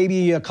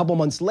 Maybe a couple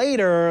months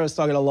later, I was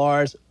talking to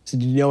Lars. I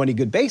said, do you know any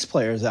good bass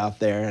players out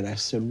there? And I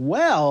said,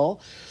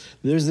 well,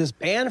 there's this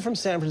band from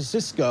San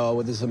Francisco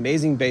with this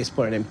amazing bass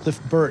player named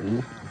Cliff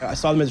Burton. I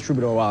saw them as a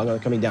troubadour a while ago,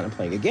 coming down and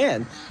playing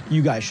again.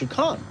 You guys should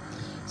come.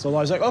 So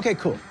Lars was like, okay,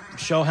 cool.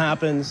 Show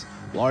happens.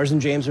 Lars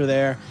and James are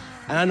there.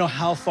 And I don't know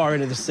how far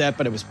into the set,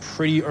 but it was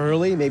pretty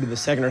early. Maybe the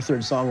second or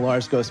third song,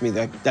 Lars goes to me,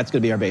 that's going to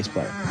be our bass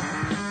player.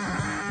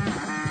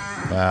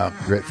 Wow,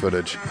 great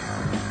footage.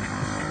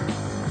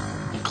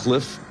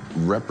 Cliff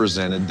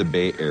represented the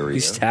Bay Area.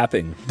 He's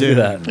tapping. Look at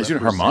that. He's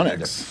doing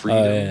harmonics.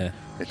 Freedom. Oh, yeah.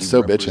 It's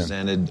so bitchin'.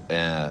 Represented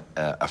a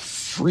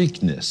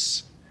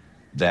freakness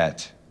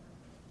that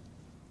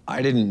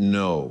I didn't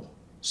know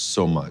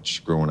so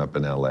much growing up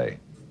in L.A.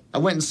 I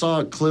went and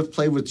saw Cliff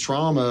play with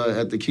Trauma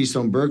at the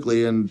Keystone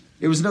Berkeley, and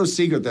it was no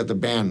secret that the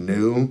band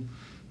knew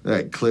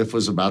that Cliff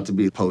was about to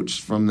be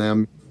poached from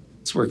them.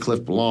 That's where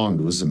Cliff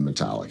belonged, was in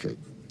Metallica.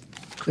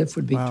 Cliff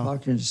would be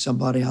talking to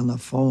somebody on the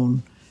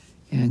phone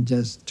and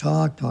just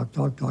talk.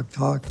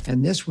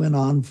 And this went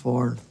on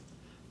for,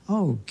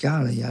 oh,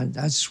 golly,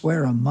 I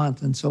swear a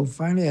month. And so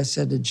finally I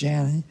said to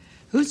Jan,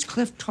 who's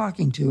Cliff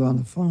talking to on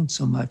the phone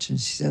so much? And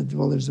she said,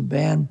 well, there's a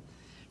band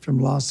from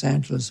Los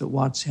Angeles that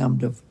wants him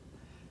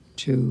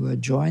to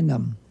join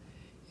them.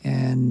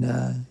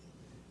 And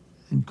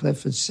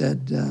Cliff had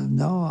said,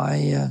 no,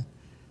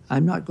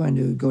 I'm not going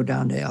to go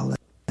down to L.A.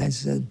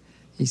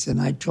 He said,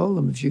 I told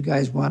him, if you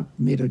guys want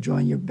me to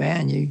join your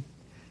band, you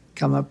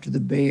come up to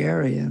the Bay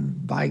Area.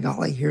 And by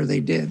golly, here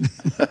they did.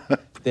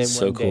 Then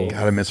So one cool. day,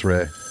 Gotta miss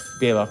Ray.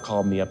 Bailoff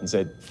called me up and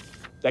said,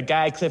 that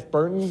guy, Cliff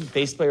Burton,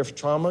 bass player for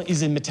Trauma,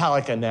 he's in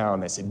Metallica now.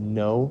 And I said,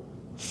 no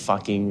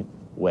fucking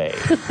way.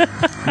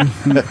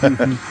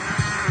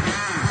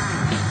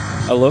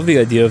 I love the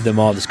idea of them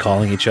all just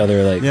calling each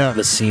other, like,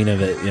 the scene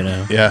of it, you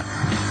know? Yeah.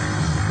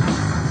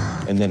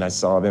 And then I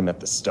saw them at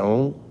the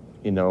Stone,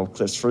 you know,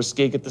 Cliff's first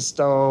gig at the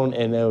Stone,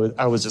 and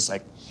I was just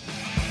like...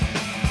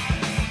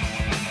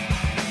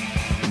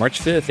 March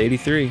 5th,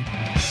 83.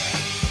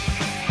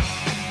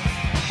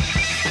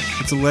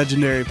 It's a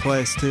legendary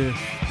place, too.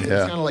 It's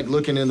kind of like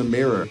looking in the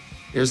mirror.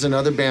 Here's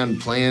another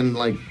band playing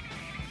like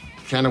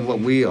kind of what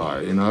we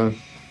are, you know,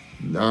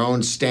 our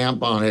own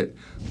stamp on it.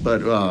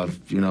 But,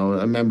 you know,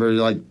 I remember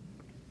like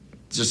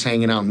just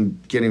hanging out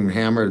and getting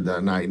hammered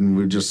that night, and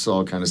we just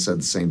all kind of said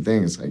the same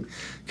thing. It's like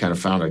kind of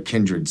found a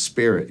kindred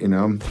spirit, you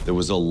know? There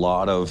was a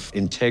lot of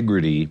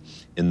integrity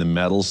in the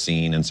metal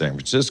scene in San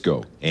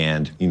Francisco.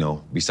 And, you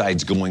know,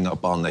 besides going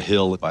up on the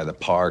hill by the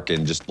park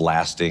and just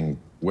blasting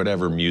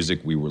whatever music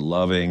we were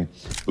loving,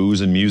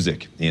 booze and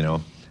music, you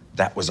know,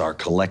 that was our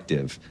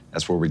collective.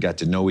 That's where we got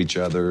to know each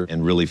other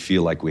and really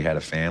feel like we had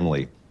a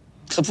family.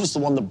 Cliff was the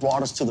one that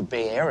brought us to the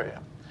Bay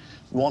Area.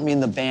 You want me in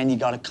the band, you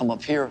gotta come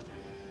up here.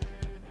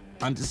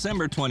 On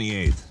December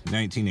 28th,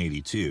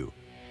 1982,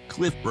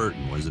 Cliff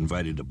Burton was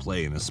invited to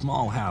play in a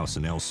small house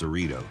in El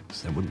Cerrito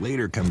that would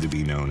later come to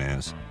be known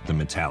as the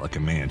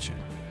Metallica Mansion.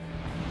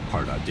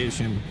 Part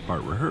audition,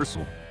 part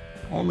rehearsal,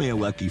 only a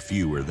lucky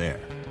few were there.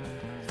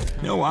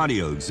 No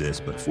audio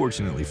exists, but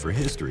fortunately for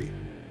history,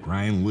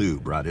 Brian Liu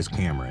brought his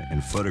camera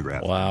and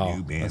photographed the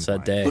new band. That's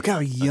that day. Look how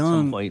At some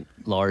young. point,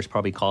 Lars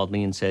probably called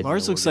me and said,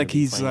 Lars you know, looks we're like gonna be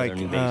he's playing like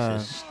with our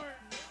new bassist.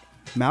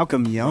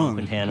 Malcolm Young.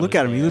 Quintana Look was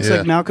at him. He there. looks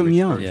like Malcolm Rich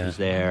Young. Birch was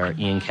there.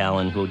 Ian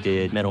Callan, who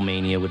did Metal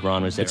Mania with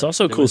Ron, was there. It's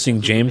also There cool was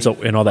seeing James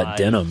in all that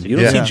denim. You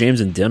don't see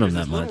James in denim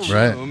that much.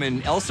 Room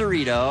in El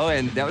Cerrito,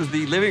 and that was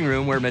the living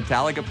room where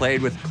Metallica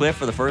played with Cliff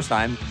for the first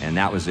time, and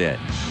that was it.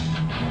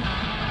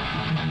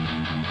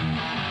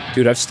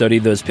 Dude, I've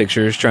studied those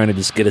pictures trying to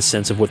just get a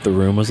sense of what the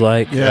room was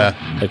like. Yeah.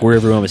 Like where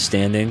everyone was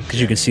standing.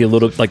 Because you can see a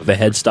little, like the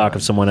headstock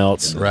of someone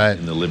else. Right.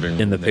 In the living room.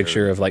 In the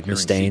picture of like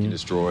Mustaine.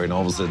 Destroy, and all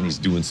of a sudden he's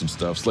doing some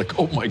stuff. It's like,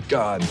 oh my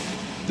God,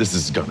 this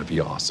is gonna be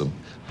awesome.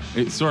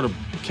 It sort of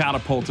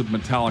catapulted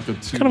Metallica to...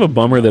 It's kind of a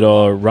bummer that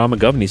Ron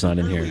McGovney's not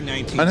in here.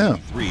 I know.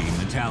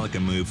 Metallica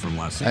moved from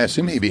Los I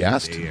assume he'd be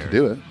asked to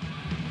do it.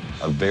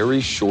 A very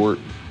short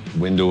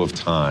window of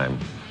time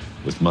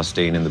with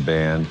Mustaine in the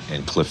band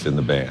and Cliff in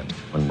the band.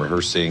 When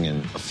rehearsing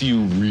and a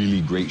few really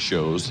great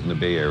shows in the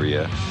Bay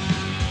Area.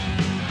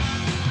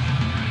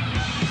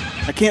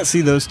 I can't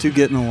see those two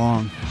getting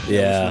along.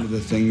 That was one of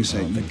the things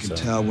that you could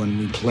tell when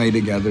we play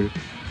together.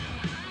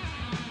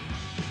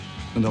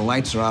 When the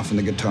lights are off and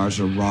the guitars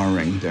are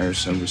roaring,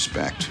 there's a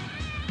respect.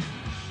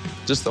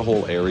 Just the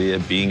whole area,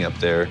 being up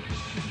there,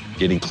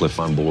 getting Cliff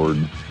on board,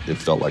 it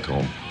felt like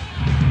home.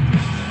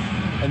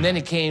 And then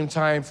it came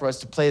time for us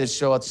to play the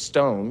show at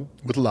Stone.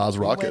 With Lars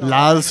Rocket.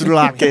 Lars We had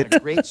Rocket. a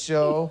great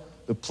show.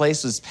 The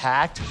place was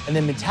packed. And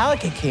then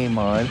Metallica came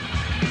on.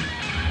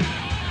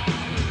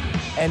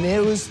 And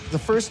it was the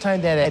first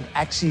time that I'd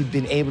actually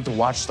been able to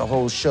watch the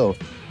whole show.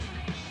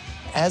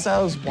 As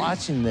I was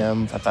watching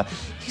them, I thought,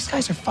 these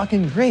guys are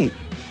fucking great.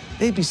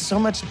 They'd be so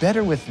much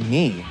better with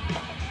me.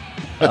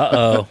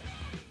 Uh-oh.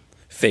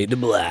 Fade to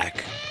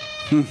black.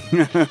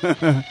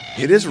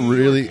 It is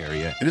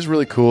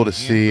really cool to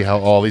see how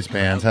all these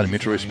bands had a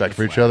mutual respect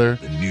for each other,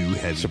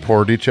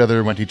 supported each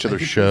other, went to each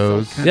other's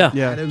shows.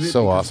 Yeah.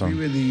 So awesome. We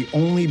were the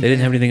only They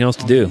didn't have anything else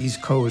to do.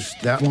 East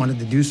Coast that wanted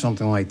to do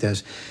something like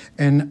this.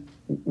 And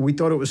we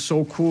thought it was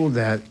so cool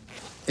that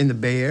in the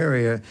Bay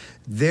Area,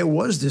 there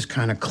was this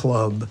kind of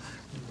club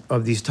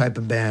of these type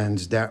of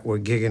bands that were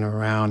gigging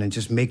around and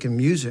just making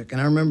music.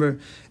 And I remember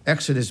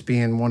Exodus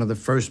being one of the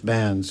first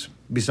bands,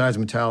 besides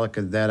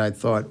Metallica, that I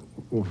thought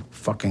were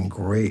fucking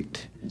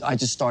great. I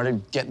just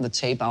started getting the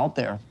tape out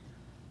there.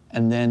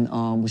 And then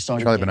we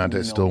started Charlie getting, Benante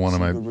is still one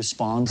of my, good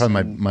response.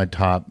 probably and, my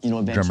top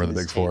drummer eventually of the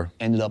Big this Four. tape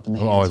ended up in the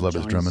I've hands always of loved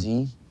his Johnny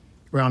drumming. Z.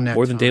 Around that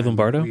More than Dave time,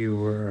 Lombardo? We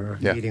were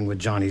meeting with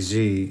Johnny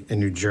Z in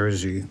New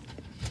Jersey,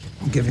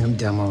 giving him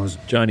demos.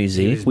 Johnny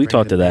Z. We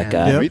talked to that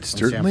guy. We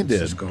certainly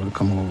did. To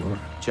come over.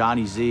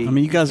 Johnny Z. I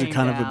mean, you guys are came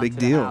kind of a down big to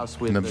the deal. house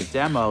with In the the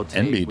demo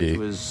tape, NBD. which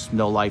was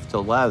No Life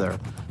Till Leather.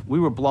 We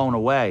were blown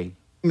away.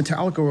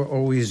 Metallica were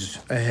always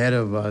ahead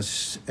of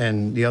us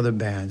and the other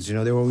bands. You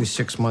know, they were always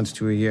 6 months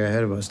to a year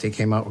ahead of us. They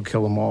came out with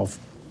Kill 'Em All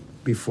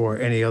before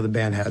any other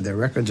band had their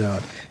records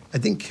out. I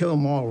think Kill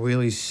 'Em All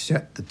really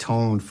set the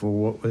tone for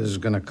what was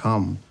going to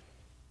come.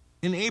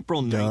 In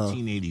April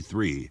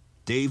 1983,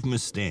 Dave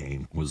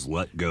Mustaine was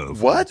let go from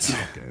What?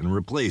 Metallica and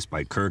replaced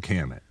by Kirk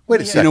Hammett. Wait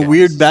a In second. a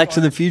weird Back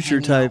to the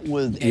Future type.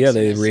 Yeah,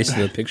 they erased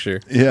the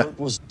picture. Yeah. Kurt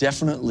was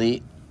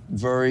definitely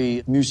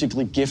very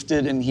musically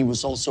gifted, and he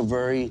was also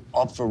very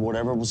up for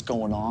whatever was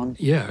going on.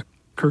 Yeah,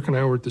 Kirk and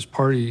I were at this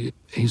party.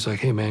 He's like,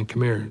 hey, man,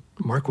 come here.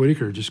 Mark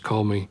Whitaker just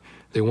called me.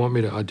 They want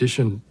me to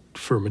audition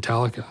for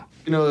Metallica.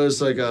 You know, it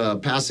was like a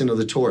passing of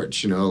the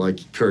torch, you know, like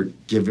Kurt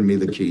giving me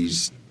the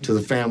keys to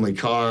the family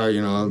car,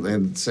 you know,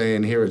 and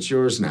saying, here, it's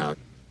yours now.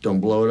 Don't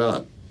blow it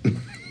up.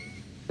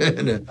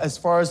 As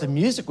far as the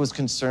music was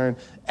concerned,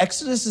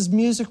 Exodus's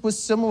music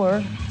was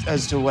similar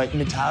as to what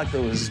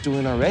Metallica was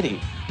doing already.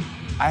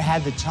 I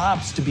had the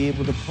chops to be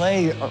able to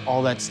play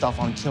all that stuff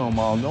on Kill 'Em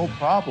All, no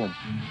problem.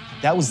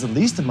 That was the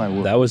least of my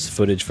work. That was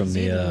footage from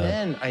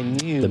Then I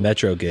knew the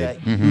Metro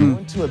gig. that you go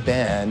into a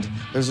band,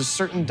 there's a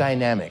certain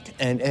dynamic,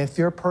 and if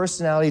your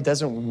personality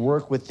doesn't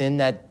work within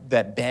that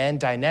band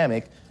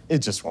dynamic, it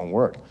just won't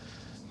work.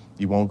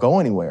 You won't go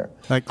anywhere.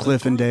 Like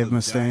Cliff and Dave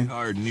Mustaine.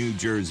 Hard New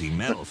Jersey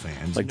metal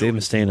fans. Like Dave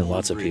Mustaine and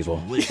lots of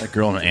people. That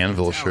girl in an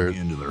anvil shirt.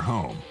 Into their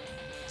home,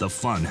 the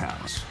Fun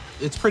House.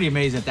 It's pretty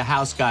amazing that the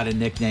house got a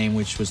nickname,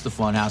 which was the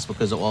Fun House,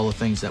 because of all the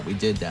things that we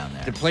did down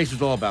there. The place was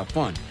all about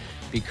fun.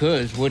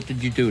 Because what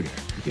did you do there?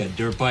 You got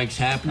dirt bikes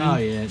happening. Oh,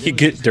 yeah. You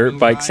get dirt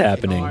bikes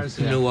happening. I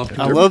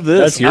love this.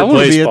 That's your I want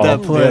place, to be at Paul.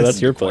 that place. Yeah,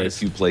 that's your place. A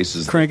few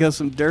places Crank out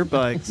some dirt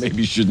bikes.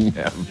 maybe shouldn't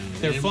have.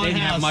 Their They Fun didn't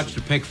have House. much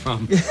to pick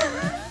from.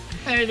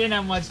 They didn't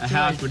have much A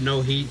house with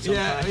no heat.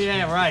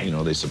 Yeah, right. You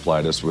know, they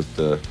supplied us with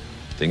the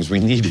things we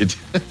needed.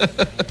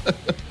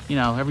 You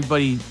know,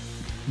 everybody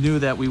knew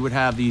that we would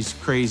have these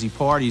crazy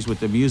parties with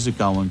the music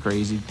going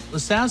crazy. The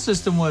sound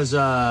system was,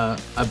 I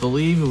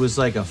believe it was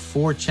like a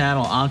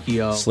 4-channel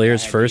Onkyo.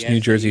 Slayer's first New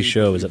Jersey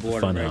show was at the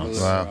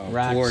Funhouse. Wow.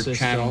 Rack Four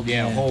system,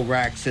 channel, whole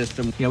rack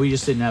system. You know, we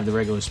just didn't have the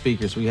regular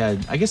speakers. We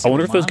had, I guess. I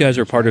wonder if those guys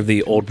are part of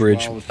the Old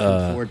Bridge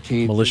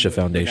 14, Militia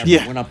Foundation.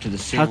 Yeah. Went up to the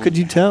How ceiling. could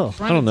you tell?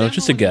 I don't know,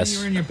 just a guess. You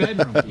were in your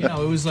bedroom. You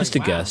know, it was like, Just a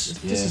wow, guess.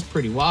 This is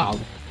pretty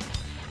wild.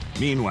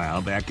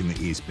 Meanwhile, back in the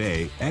East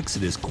Bay,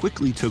 Exodus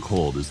quickly took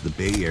hold as the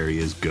Bay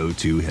Area's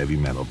go-to heavy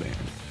metal band.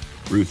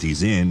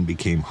 Ruthie's Inn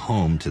became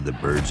home to the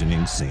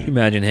burgeoning scene.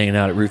 Imagine hanging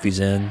out at Ruthie's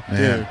Inn.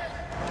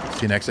 Yeah.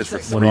 Seen Exodus for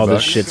 $3. When all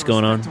this shit's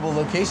going on.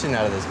 Location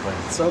out of this place.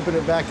 Let's open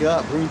it back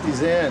up.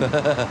 Ruthie's Inn.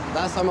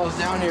 Last time I was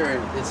down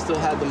here, it still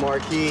had the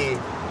marquee,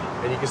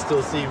 and you can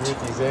still see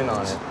Ruthie's Inn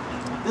on it.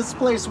 This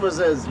place was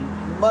as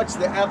much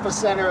the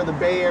epicenter of the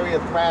Bay Area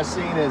thrash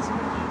scene as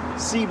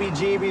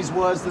CBGB's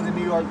was to the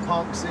New York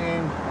punk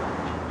scene.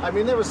 I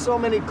mean, there were so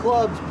many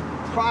clubs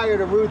prior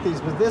to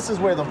Ruthie's, but this is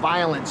where the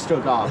violence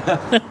took off.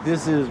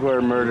 This is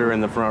where murder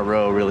in the front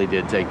row really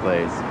did take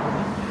place.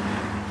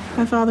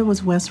 My father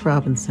was Wes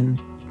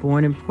Robinson,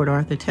 born in Port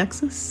Arthur,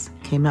 Texas.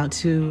 Came out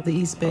to the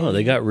East Bay. Oh,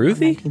 they got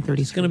Ruthie?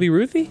 It's going to be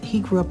Ruthie? He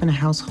grew up in a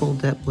household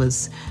that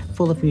was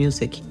full of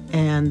music,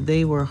 and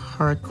they were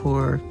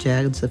hardcore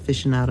jazz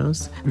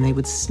aficionados, and they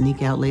would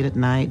sneak out late at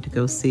night to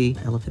go see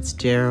Ella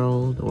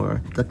Fitzgerald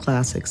or the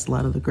classics, a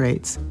lot of the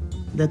greats.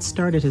 That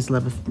started his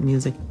love of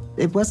music.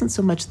 It wasn't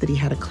so much that he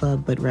had a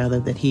club, but rather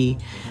that he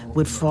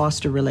would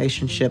foster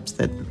relationships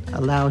that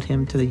allowed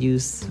him to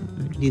use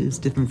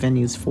different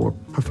venues for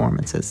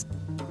performances.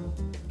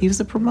 He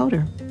was a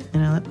promoter. You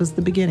know, that was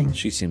the beginning.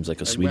 She seems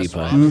like a sweetie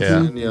pie.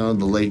 Robinson, you know,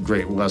 the late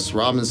great Wes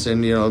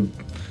Robinson, you know,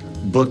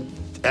 booked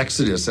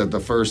Exodus at the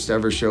first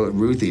ever show at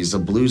Ruthie's, a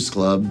blues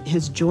club.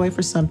 His joy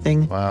for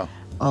something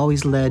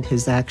always led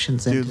his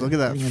actions. Dude, look at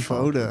that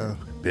photo.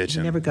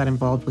 He never got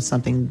involved with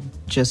something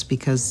just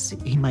because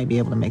he might be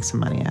able to make some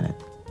money at it.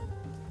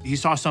 He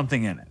saw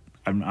something in it.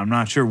 I'm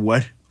not sure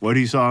what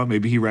he saw.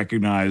 Maybe he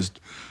recognized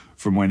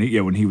from when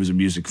he was a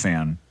music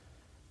fan,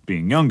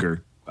 being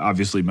younger.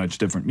 Obviously, much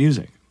different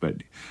music, but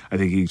I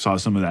think he saw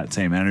some of that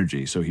same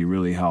energy. So he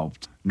really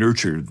helped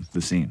nurture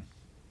the scene.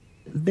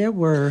 There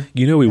were.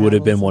 You know, we would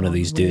have been one of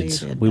these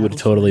dudes. We would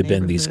have totally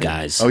been these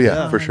guys. Oh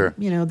yeah, for sure.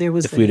 You know, there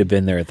was if we'd have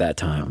been there at that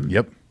time.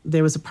 Yep.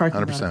 There was a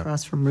parking 100%. lot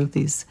across from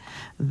Ruthie's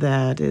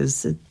that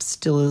is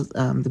still,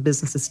 the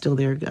business is still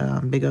there,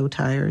 Big O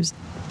Tires.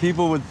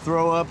 People would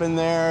throw up in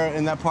there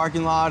in that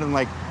parking lot and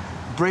like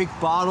break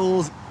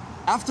bottles.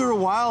 After a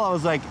while, I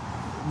was like,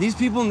 these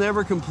people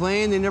never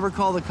complain. They never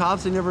call the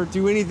cops. They never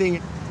do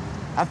anything.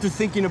 After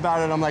thinking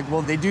about it, I'm like,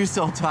 well, they do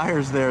sell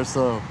tires there,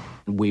 so.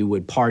 We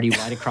would party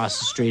right across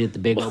the street at the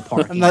Big O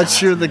parking I'm not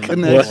sure the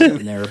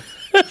connection. In their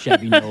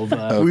Chevy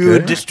Nova. We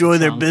would destroy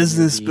their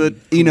business, but,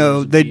 you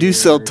know, they do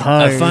sell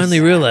tires. I finally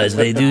realized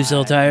they do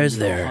sell tires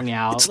there.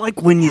 It's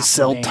like when you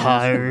sell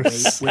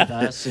tires. With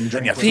us and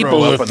drink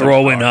People are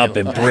throwing up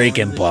and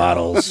breaking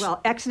bottles. Well,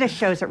 Exodus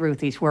shows at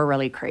Ruthie's were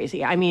really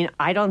crazy. I mean,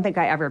 I don't think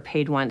I ever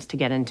paid once to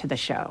get into the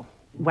show.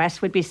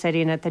 Wes would be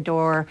sitting at the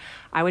door.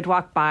 I would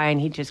walk by, and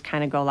he'd just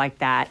kind of go like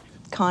that.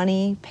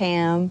 Connie,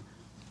 Pam,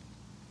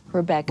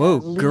 Rebecca, Whoa,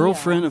 Leah,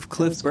 girlfriend of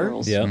Cliff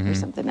Burke? Yeah. Mm-hmm. Or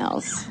something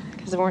else,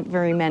 because there weren't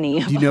very many.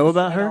 Do you know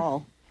about her?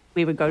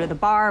 We would go to the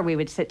bar. We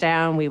would sit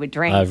down. We would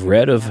drink. I've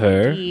read of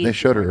her. They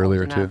showed her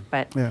earlier too.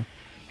 But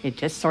it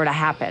just sort of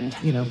happened.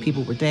 You know,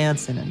 people were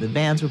dancing and the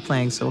bands were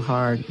playing so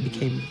hard, it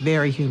became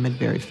very humid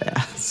very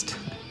fast.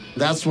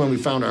 That's when we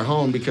found our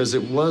home because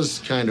it was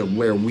kind of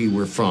where we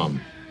were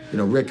from. You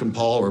know, Rick and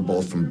Paul were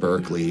both from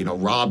Berkeley. You know,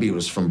 Robbie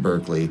was from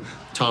Berkeley.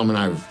 Tom and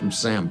I were from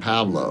San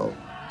Pablo.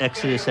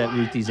 Exodus at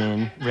Ruthie's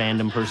Inn,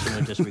 random person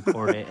would just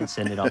record it and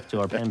send it off to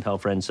our pen pal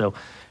friends. So,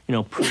 you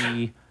know,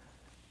 pre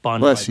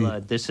Bond by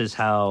Blood, this is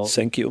how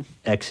Thank you.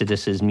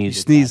 Exodus's You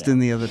music. sneezed in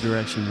the other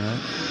direction,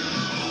 right?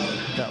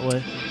 That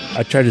way.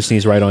 I tried to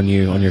sneeze right on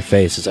you, on your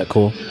face. Is that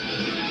cool?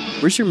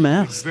 Where's your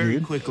mask, Very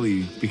dude?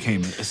 quickly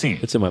became a scene.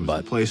 It's in my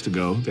butt. Place to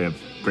go. They have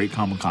great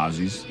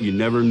kamikazes. You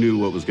never knew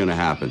what was going to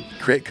happen.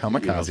 Great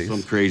kamikazes.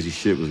 Some crazy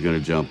shit was going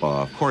to jump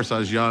off. Of course, I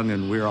was young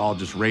and we were all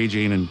just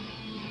raging and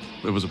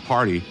it was a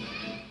party.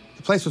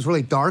 The place was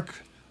really dark.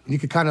 You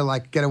could kind of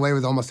like get away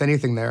with almost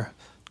anything there.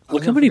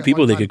 Look how many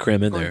people they could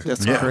cram in there.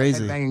 That's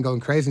crazy. Banging, going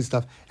crazy and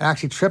stuff. And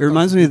actually tripped. It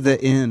reminds me of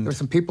The End. There were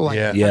some people like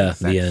Yeah,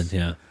 the end,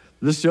 yeah.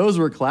 The shows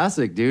were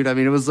classic, dude. I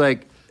mean, it was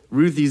like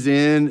Ruthie's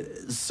Inn,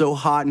 so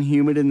hot and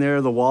humid in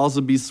there. The walls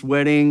would be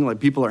sweating.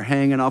 Like people are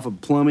hanging off of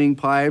plumbing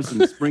pipes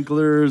and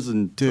sprinklers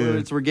and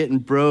toilets were getting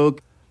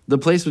broke. The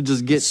place would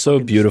just get so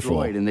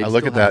beautiful. And I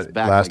look at that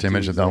last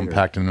image of them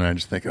packed in and I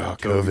just think, oh,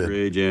 COVID.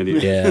 Rage, Andy.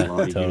 Yeah,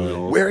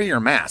 totally. Where are your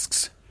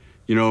masks?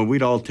 You know,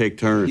 we'd all take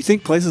turns. You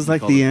think places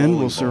like The End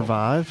will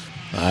survive?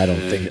 I don't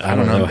think. I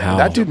don't know how.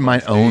 That dude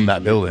might own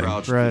that building.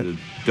 Right. In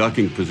a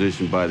ducking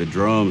position by the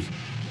drums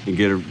and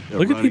get a Look at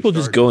running people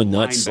just start going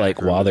nuts linebacker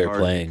like while they're as hard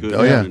as playing. you could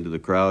Oh, yeah. into the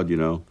crowd. You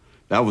know,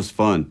 that was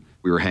fun.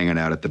 We were hanging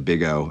out at the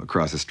Big O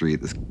across the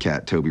street. This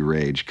cat, Toby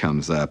Rage,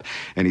 comes up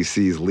and he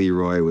sees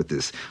Leroy with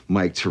his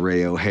Mike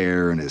Terreo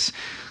hair and his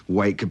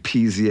white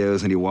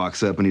Capizios, and he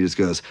walks up and he just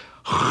goes,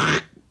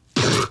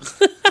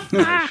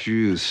 nice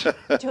shoes.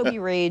 Toby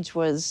Rage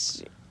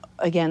was,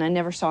 again, I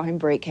never saw him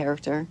break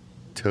character.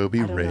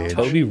 Toby Rage.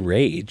 Toby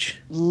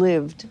Rage.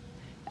 Lived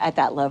at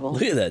that level.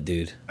 Look at that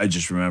dude. I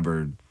just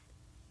remember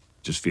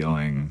just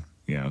feeling,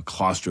 you know,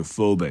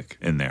 claustrophobic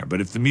in there.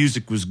 But if the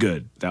music was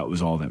good, that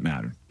was all that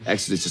mattered.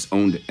 Exodus just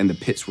owned it, and the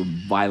pits were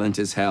violent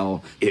as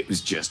hell. It was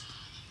just,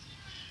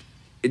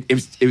 it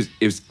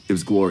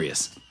was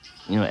glorious.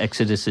 You know,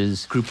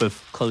 Exodus's group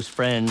of close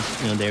friends,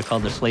 you know, they're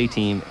called the Slay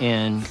Team,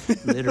 and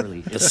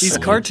literally. These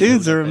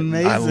cartoons are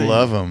amazing. I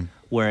love them.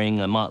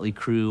 Wearing a Motley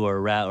Crue or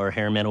Rat or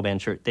hair metal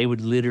band shirt, they would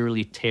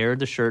literally tear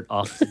the shirt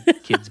off the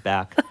kid's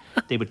back.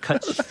 They would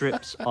cut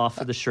strips off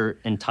of the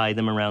shirt and tie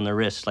them around their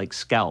wrists like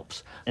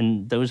scalps.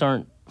 And those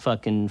aren't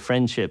fucking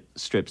friendship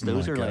strips.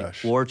 Those are like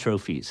war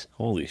trophies.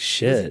 Holy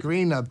shit.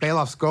 Green,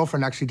 Bailoff's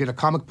girlfriend, actually did a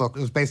comic book. It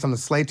was based on the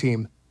Slay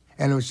Team.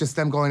 And it was just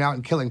them going out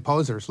and killing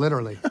posers,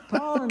 literally.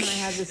 Paul and I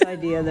had this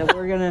idea that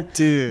we're going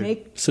to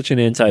make... Such an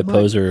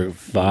anti-poser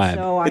vibe.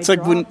 So It's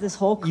like when this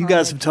whole you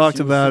guys have talked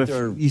about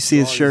if you see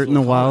his shirt in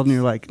the wild and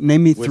you're like,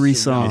 name me 3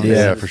 songs.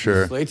 Yeah, for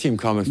sure. Slay Team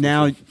comics.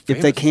 Now,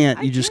 if they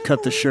can't, you just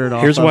cut the shirt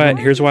off. Here's of why. them.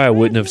 Here's why I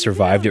wouldn't have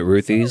survived at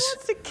Ruthie's.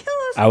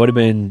 I would have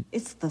been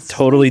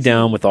totally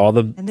down with all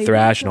the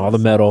thrash and all the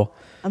metal.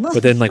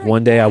 But then, like,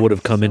 one day I would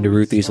have come into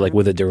Ruthie's, like,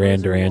 with a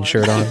Duran Duran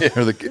shirt on.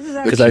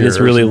 Because I just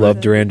really love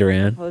Duran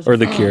Duran. Or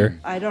The Cure.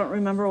 I don't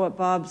remember what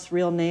Bob's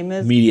real name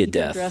is. Immediate He could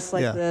death. Dress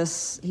like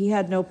this. He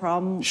had no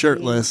problem.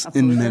 Shirtless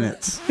in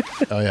minutes.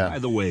 Oh, yeah. By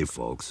the way,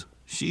 folks,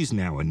 she's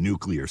now a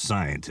nuclear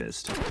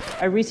scientist.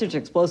 I research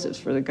explosives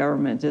for the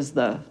government is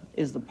the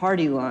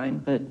party line,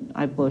 but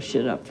I blow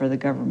shit up for the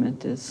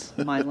government is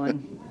my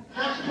line.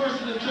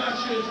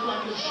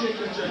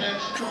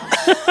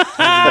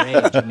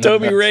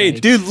 Toby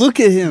Rage. Dude, look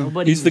at him.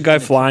 He's the guy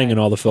flying in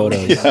all the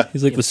photos.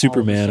 He's like the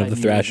Superman of the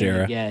thrash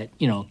era. Get,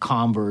 you know,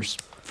 Converse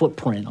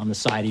footprint on the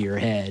side of your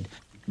head.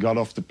 Got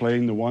off the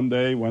plane the one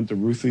day, went to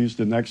Ruthie's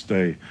the next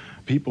day.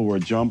 People were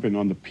jumping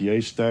on the PA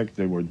stack.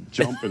 They were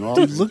jumping off.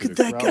 Dude, look at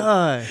that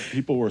guy.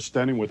 People were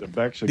standing with their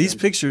backs These against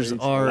pictures the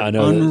stage. are I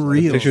know,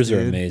 unreal. the pictures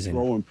are dude. amazing.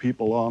 Throwing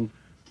people on.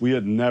 We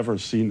had never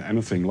seen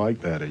anything like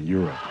that in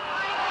Europe.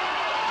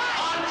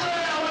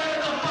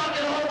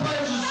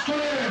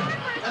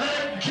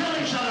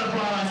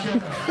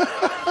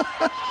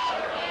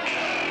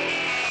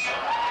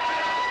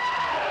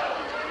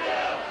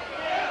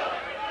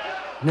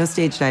 No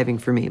stage diving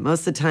for me.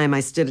 Most of the time, I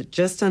stood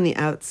just on the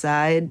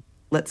outside,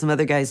 let some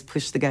other guys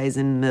push the guys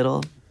in the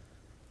middle,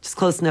 just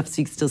close enough so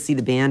you can still see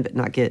the band, but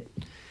not get,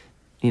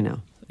 run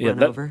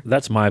over.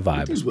 That's my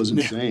vibe. This was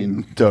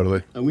insane.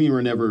 Totally. And we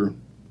were never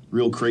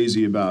real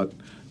crazy about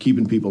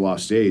keeping people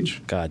off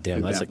stage. God damn,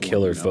 that's a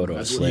killer photo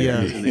of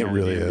Slayer. Yeah, it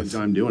really is.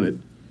 Time doing it.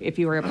 If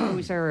you were a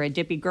poser or a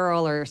dippy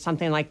girl or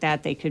something like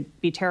that, they could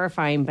be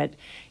terrifying. But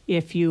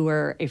if you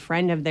were a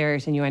friend of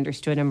theirs and you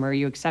understood them or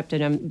you accepted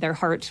them, their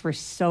hearts were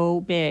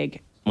so big.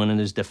 One of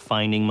those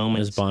defining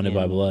moments is Bonded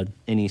by Blood.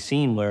 Any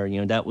scene where,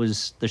 that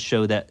was the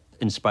show that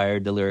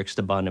inspired the lyrics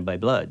to Bonded by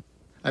Blood.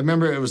 I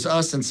remember it was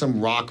us and some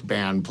rock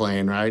band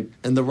playing, right?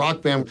 And the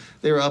rock band,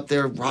 they were up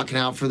there rocking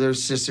out for their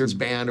sister's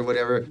band or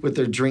whatever with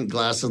their drink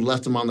glass and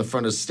left them on the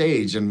front of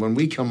stage. And when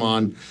we come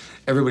on,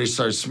 everybody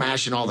started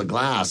smashing all the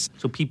glass.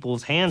 So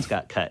people's hands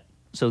got cut.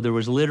 So there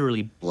was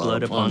literally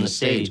blood up on the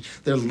stage.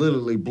 There's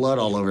literally blood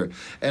all over.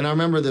 And I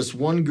remember this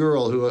one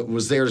girl who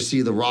was there to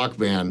see the rock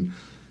band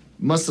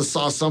must have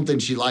saw something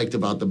she liked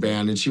about the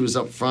band, and she was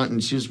up front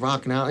and she was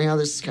rocking out. Yeah,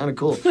 this is kind of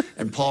cool.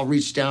 And Paul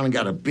reached down and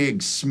got a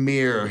big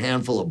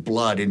handful of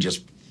blood and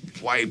just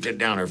wiped it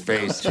down her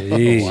face.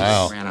 Jeez.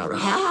 Wow. Ran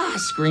out,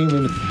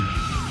 screaming.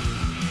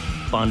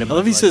 I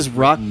love he says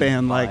rock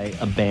band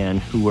like a band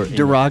who were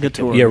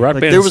derogatory. Yeah, rock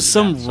like band. There was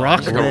some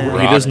rock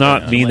band. He does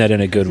not mean that in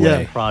a good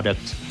way.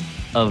 Product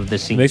of the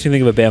scene. It makes me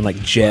think of a band like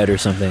Jed or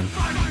something.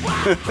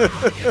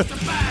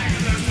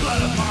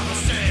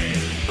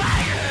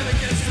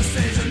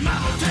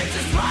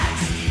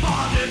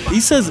 He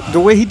says the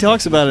way he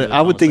talks about it,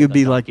 I would think it'd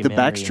be like the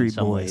Backstreet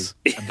Boys.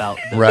 About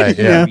the Right,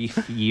 yeah.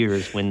 brief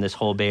years when this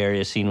whole Bay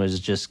Area scene was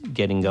just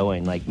getting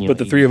going. Like, But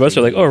the three of us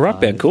are like, oh,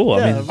 rock band, cool.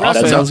 I mean, rock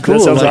that band. sounds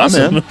cool. That sounds That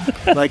sounds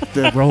awesome. Like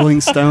the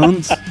Rolling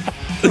Stones.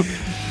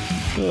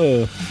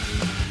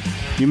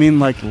 You mean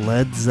like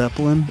Led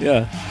Zeppelin?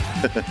 Yeah.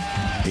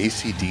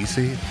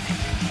 AC/DC?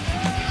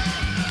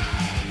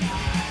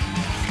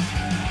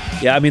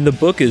 Yeah, I mean, the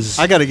book is...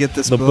 I got to get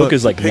this the book. book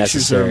is like The pictures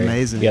necessary. are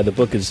amazing. Yeah, the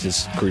book is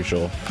just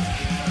crucial.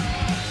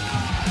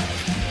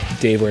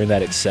 Dave wearing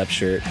that Accept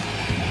shirt.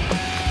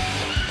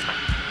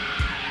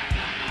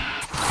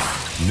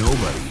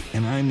 Nobody,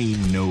 and I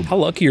mean nobody. How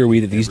lucky are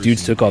we that these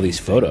dudes took all these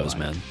photos,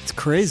 man? It's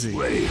crazy.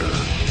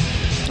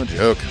 No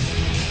joke.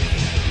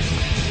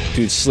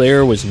 Dude,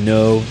 Slayer was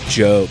no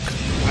joke.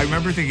 I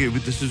remember thinking,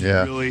 this is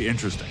really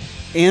interesting.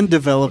 And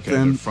developed Okay,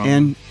 them they're from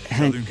and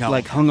Southern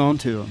California. hung on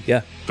to them.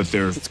 Yeah. But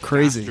they're It's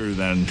crazy. faster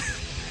than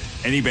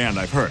any band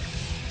I've heard.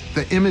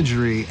 The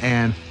imagery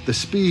and the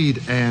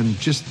speed and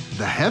just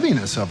the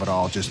heaviness of it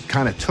all just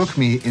kind of took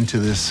me into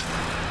this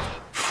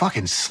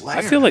fucking Slayer.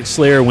 I feel like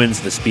Slayer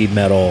wins the speed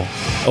metal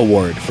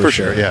award for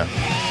sure. Yeah.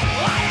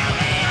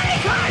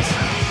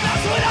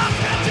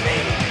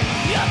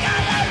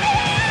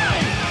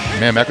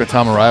 Man, back with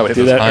Tom Araya with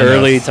Do those that high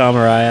early notes. Tom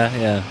Araya,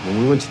 yeah. When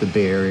we went to the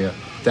Bay Area,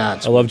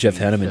 that's I love Jeff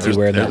Henneman too,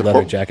 wearing that the leather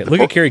por- jacket. the Look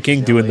por- at Kerry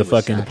King doing the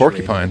fucking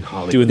porcupine.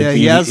 doing the Yeah, BD,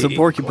 he has the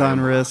porcupine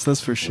wrist, that's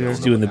for sure. he's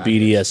doing the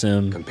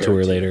BDSM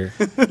tour later.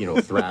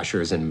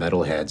 thrashers and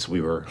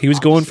metalheads. He was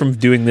going from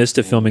doing this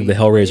to filming the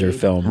Hellraiser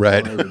film,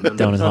 right, down in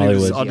He was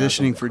Hollywood.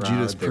 auditioning for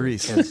Judas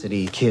Priest.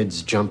 Intensity,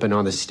 kids jumping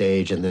on the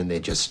stage, and then they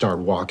just start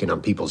walking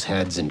on people's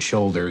heads and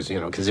shoulders,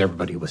 because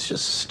everybody was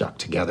just stuck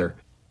together.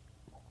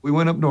 We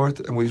went up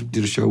north and we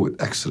did a show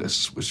with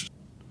Exodus, which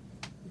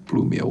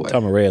blew me away.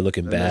 Tom Araya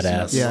looking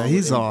badass. Yeah,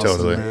 he's awesome.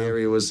 Totally. The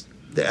area was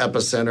the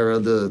epicenter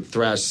of the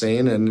thrash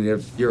scene, and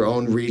if your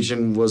own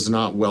region was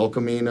not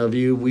welcoming of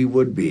you, we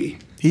would be.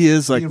 He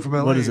is like, Being from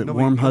LA, what is it,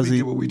 nobody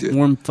did what we did.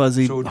 warm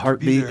fuzzy So to be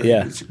heartbeat? there,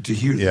 Yeah. To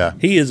hear Yeah.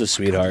 He is a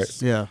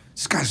sweetheart. Yeah.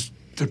 these guys,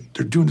 they're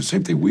doing the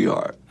same thing we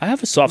are. I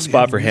have a soft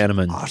spot for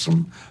Hanneman.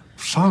 Awesome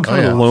songs.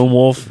 Kind of a lone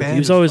wolf. The band He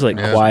was is always like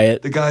fucking quiet.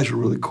 awesome. The guys were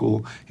really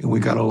cool, and we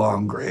got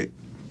along great.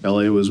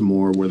 LA was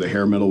more where the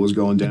hair metal was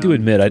going down. I do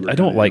admit, I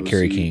don't like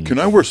Kerry King. Can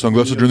I wear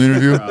sunglasses during the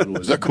interview?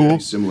 Is that cool?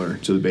 Similar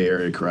to the Bay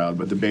Area crowd,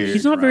 but the Bay Area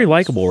He's not very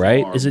likable,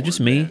 right? Is it just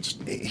me?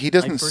 He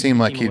doesn't seem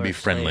like he'd be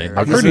friendly.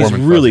 I've heard he's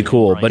really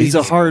cool, but He's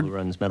a hard,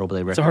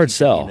 it's a hard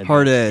sell.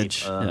 hard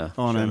edge on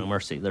on him. No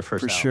Mercy, their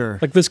first For album. sure.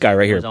 Like this guy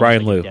right here, It was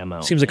Brian almost Liu. like a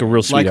demo. Seems like a real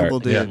Likable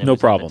sweetheart. dude. Yeah, And it no was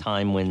at the problem.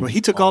 time when Well, he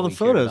took all the we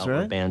cared photos, about were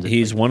right? bands that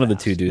He's played one of the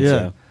fast. two dudes. Yeah.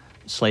 Yeah.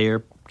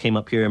 Slayer came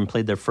up here and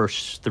played their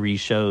first 3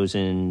 shows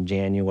in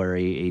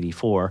January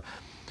 '84,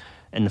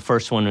 and the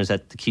first one was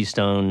at the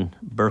Keystone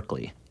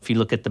Berkeley. If you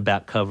look at the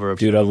back cover of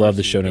Dude, I love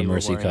the Show No they were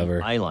Mercy wearing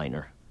cover.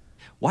 eyeliner.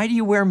 Why do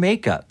you wear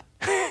makeup?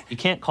 You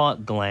can't call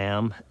it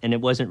glam, and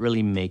it wasn't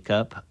really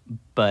makeup,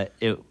 but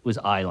it was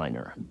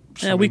eyeliner.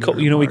 Yeah, we call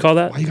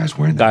that? Why are you guys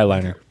wearing that?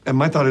 Guyliner. And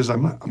my thought is,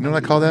 I'm not. You know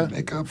what I call that?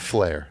 Makeup.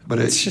 Flair. But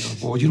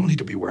it's well, you don't need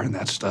to be wearing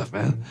that stuff,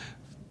 man.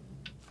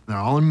 They're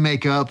all in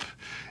makeup,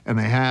 and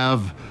they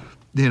have,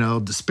 the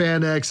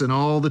spandex and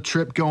all the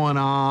trip going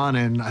on.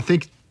 And I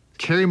think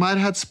Kerry might have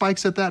had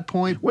spikes at that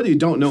point. Whether you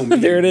don't know me,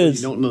 There it whether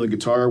is. you don't know the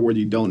guitar, whether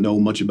you don't know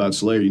much about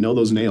Slayer, you know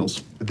those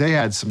nails. They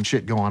had some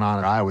shit going on,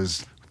 and I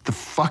was, the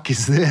fuck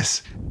is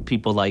this?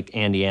 People like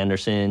Andy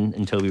Anderson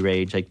and Toby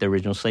Rage, like the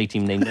original Slay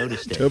team, they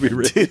noticed it. Toby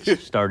Rage.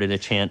 Started a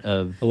chant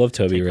of I love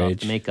Toby take off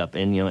Rage. the makeup.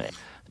 And, you know,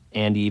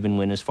 Andy even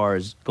went as far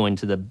as going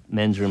to the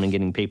men's room and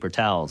getting paper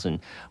towels, and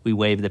we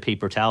waved the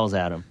paper towels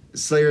at him.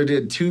 Slayer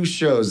did 2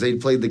 shows. They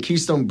played the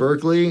Keystone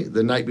Berkeley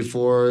the night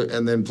before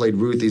and then played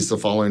Ruthie's the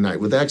following night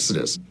with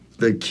Exodus.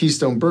 The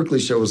Keystone Berkeley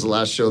show was the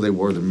last show they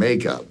wore their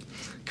makeup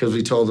because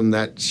we told them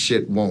that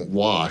shit won't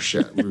wash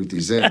at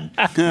Ruthie's Inn.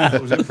 That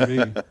was it for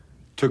me.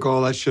 Took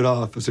all that shit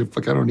off. I said,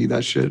 fuck, I don't need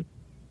that shit.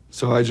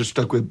 So I just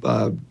stuck with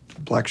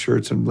black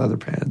shirts and leather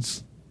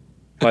pants.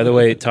 By the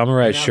way, Tom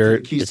Arai's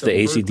shirt, it's the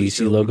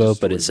AC/DC logo,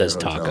 but it says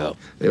taco.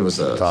 It was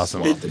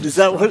awesome. Is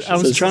that what I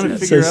was trying to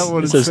figure out?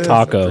 What it says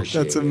taco.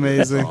 That's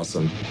amazing. That's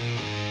awesome.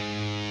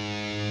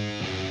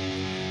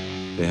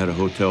 They had a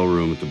hotel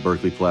room at the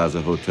Berkeley Plaza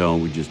Hotel,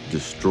 and we just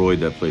destroyed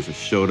that place. I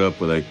showed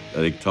up with, I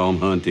think, Tom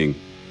Hunting.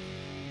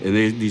 And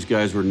these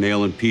guys were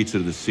nailing pizza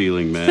to the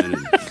ceiling, man.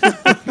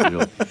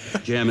 And,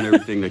 jamming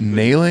everything.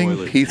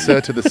 Nailing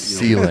pizza to the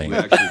ceiling. We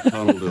actually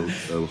tunneled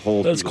a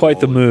hole. That's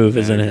quite the move,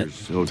 isn't it?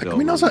 Can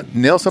we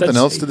nail something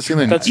else to the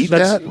ceiling and eat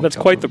that? That's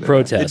quite the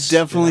protest. It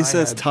definitely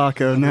says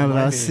taco now that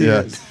I see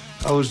it.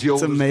 I was the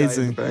It's oldest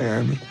amazing. guy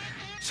in the band.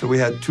 So we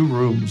had 2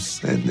 rooms,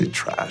 and they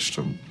trashed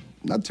them.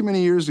 Not too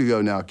many years ago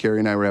now, Kerry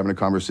and I were having a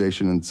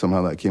conversation, and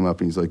somehow that came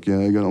up, and he's like, yeah,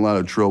 I got in a lot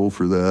of trouble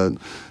for that.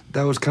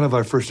 That was kind of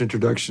our first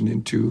introduction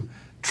into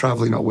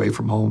traveling away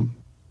from home.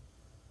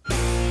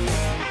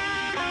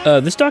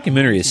 This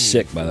documentary is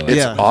sick, by the way.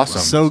 It's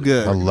awesome. So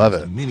good. I love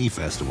it. Mini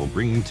festival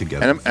bringing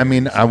together. And I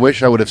mean, I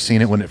wish I would have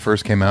seen it when it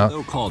first came out,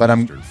 but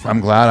I'm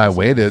glad I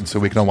waited so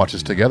we can all watch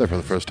this together for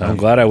the first time. I'm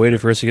glad I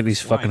waited for us to get these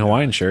fucking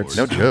Hawaiian shirts.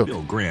 No joke.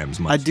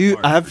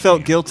 I have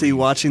felt guilty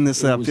watching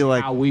this. I feel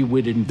like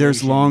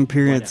there's long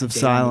periods of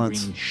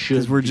silence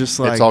because we're just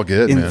like It's all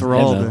good, man.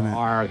 enthralled in it.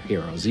 Our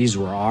heroes. These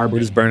were our. We're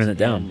just burning it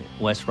down.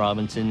 Wes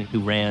Robinson,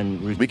 who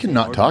ran... We can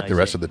not talk the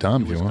rest of the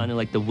time if you It was want. kind of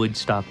like the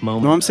Woodstock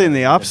moment. No, I'm saying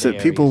the of opposite. Bay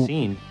Area People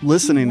scene.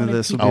 listening to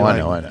this will be Oh,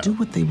 like, I know. Do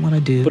what they want to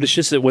do. But it's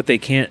just that what they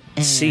can't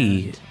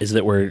see is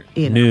that we're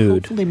You know, nude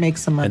hopefully make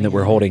some money and that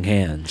we're holding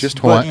hands.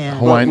 Just But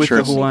Hawaiian with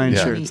shirts. the Hawaiian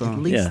yeah. shirts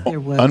on. least Yeah. there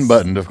was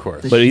Unbuttoned, of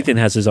course. But Ethan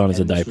has his on as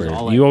a diaper.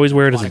 You always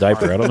wear it as a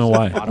diaper. I don't know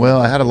why. Well,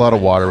 I had a lot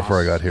of water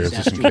before I got here,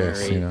 just in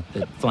case, you know.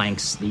 That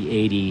flanks the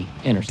 80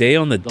 interstate. Day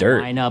on the The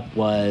Dirt. lineup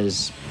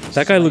was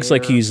That guy looks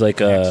like he's like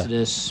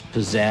Exodus,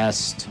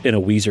 Possessed, in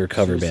a Weezer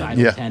cover band.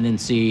 Suicidal Yeah.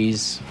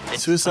 Tendencies.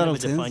 It's Suicidal kind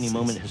of a defining Tendencies.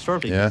 moment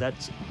historically Yeah. because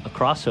that's a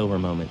crossover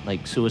moment.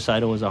 Like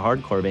Suicidal was a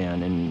hardcore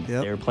band, and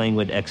Yep. they were playing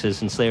with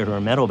Exodus and Slayer, who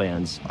are metal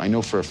bands. I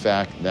know for a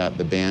fact that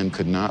the band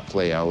could not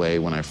play LA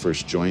when I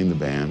first joined the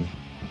band.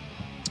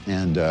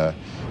 And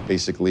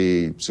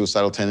basically,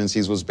 Suicidal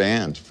Tendencies was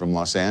banned from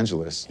Los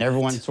Angeles.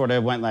 Everyone sort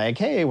of went like,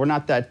 hey, we're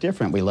not that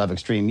different. We love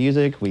extreme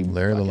music. We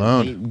Larry fucking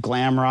Lalonde. hate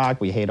glam rock.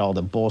 We hate all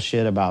the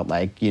bullshit about,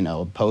 like, you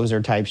know,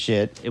 poser type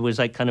shit. It was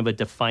like kind of a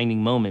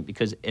defining moment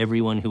because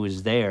everyone who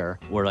was there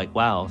were like,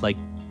 wow, like,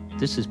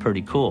 this is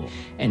pretty cool.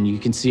 And you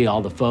can see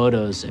all the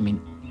photos. I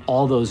mean,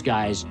 all those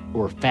guys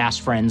were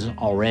fast friends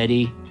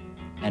already.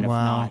 And if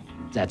Wow. not,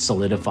 that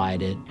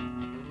solidified it.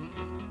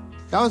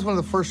 That was one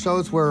of the first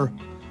shows where.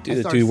 Dude, I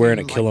that started dude wearing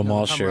a seeing, Kill 'Em the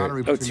All shirt.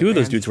 camaraderie Oh, between 2 of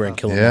the those bands dudes wearing and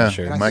Kill 'Em Yeah. All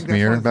shirt. I Mike think that's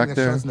Muir one back thing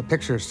that there. shows in the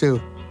pictures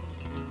too.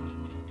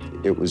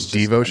 It was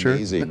just Devo shirt?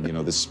 amazing, you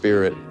know, the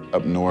spirit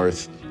up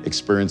north,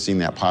 experiencing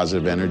that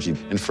positive energy.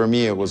 And for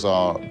me, it was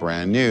all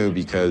brand new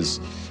because,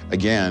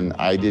 again,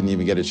 I didn't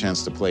even get a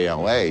chance to play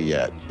LA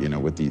yet, you know,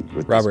 with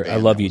Robert, this I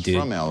band love that you, was dude.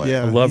 From LA.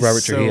 Yeah, I love he's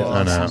Robert so Trujillo.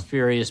 I know.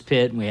 Furious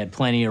Pit, and we had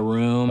plenty of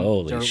room.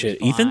 Holy Dirt was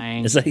shit. Ethan?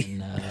 fine, Is that-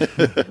 and,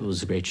 it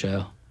was a great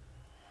show.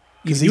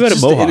 Because You had a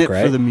just in mohawk, it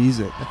right? for the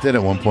music. I did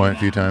at one point a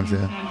few times,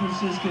 yeah.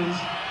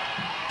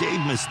 Dave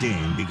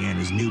Mustaine began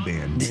his new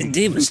band.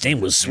 Dave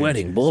Mustaine was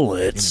sweating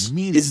bullets.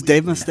 Is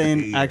Dave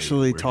Mustaine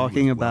actually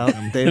talking about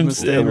Dave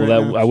Mustaine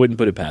Well, right now? I wouldn't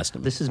put it past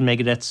him. This is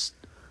Megadeth's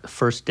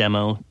first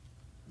demo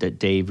that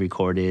Dave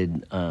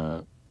recorded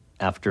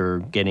after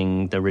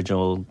getting the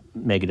original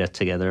Megadeth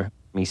together.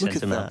 He sent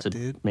at them out that, to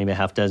dude. maybe a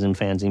half dozen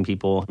fanzine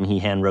people. He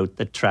hand wrote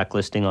the track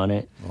listing on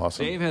it.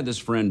 Awesome. Dave had this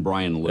friend,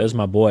 Brian Lip. There's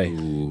my boy.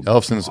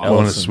 Elfson's one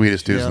of the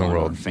sweetest dudes in the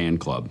world. Fan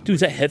club. Dude,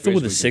 is that Hetfield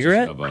with a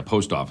cigarette? Of a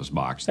post office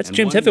box. That's And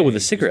James one Hetfield with day, a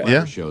cigarette. this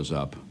letter Yeah. shows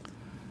up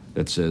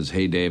that says,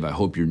 "Hey Dave, I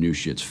hope your new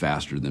shit's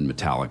faster than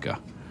Metallica."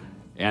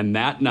 And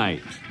that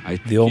night,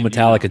 The old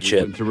Metallica we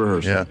chip. went to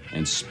rehearsal Yeah.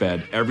 and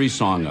sped every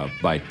song up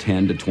by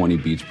 10 to 20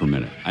 beats per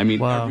minute. I mean,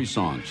 Wow. every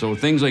song. So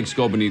things like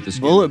 "Skull Beneath the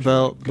Skin." Bullet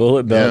Belt.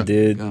 Bullet Belt, Yeah.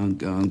 dude. Gun,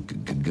 gun,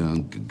 gun,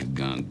 gun, gun,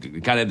 gun.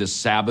 It kind of had this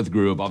Sabbath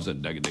groove. All of a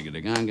sudden, gun, gun, gun,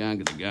 gun, gun,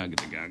 gun, gun,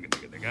 gun,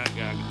 gun,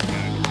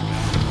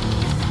 gun,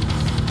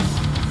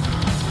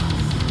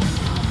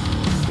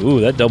 Ooh,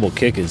 that double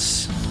kick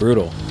is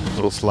brutal. A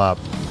little slop.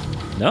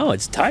 No,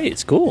 it's tight.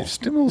 It's cool.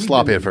 Still a little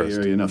sloppy at Bay first.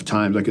 Area enough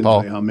times. I couldn't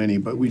Paul. tell you how many,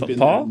 but we've been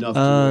Paul? there enough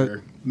to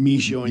where me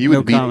showing You would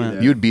no beat.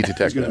 comment You would beat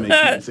Detect is going to that.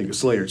 make people think of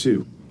Slayer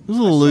too. was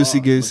a little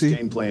loosey-goosey.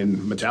 Mustaine playing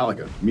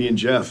Metallica. Me and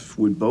Jeff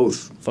would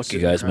both. Fuck you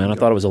guys, man. I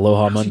thought it was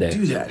Aloha Monday.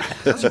 Do that.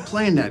 How's he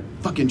playing that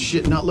fucking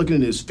shit, not looking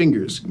at his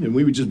fingers? And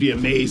we would just be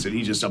amazed that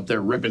he's just up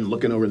there ripping,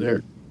 looking over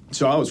there.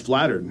 So I was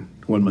flattered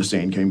when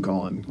Mustaine came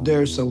calling.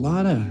 There's a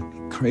lot of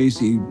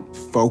crazy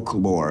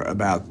folklore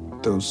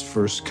about those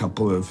first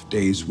couple of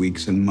days,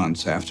 weeks, and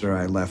months after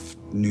I left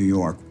New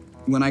York.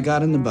 When I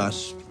got in the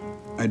bus,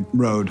 I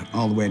rode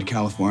all the way to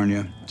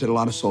California, did a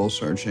lot of soul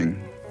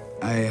searching.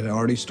 I had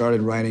already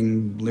started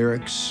writing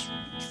lyrics.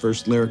 The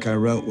first lyric I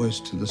wrote was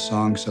to the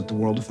song Set the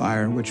World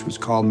Afire, which was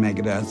called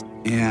Megadeth.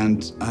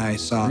 And I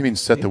saw... You mean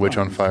Set the Witch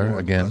on Fire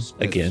again?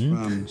 Again?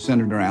 From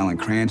Senator Alan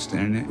Cranston,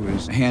 and it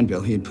was a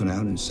handbill he had put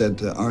out and said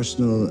the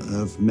arsenal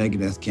of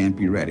Megadeth can't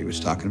be ready. He was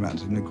talking about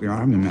the nuclear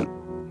armament.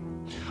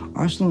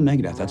 Arsenal of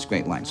Megadeth, that's a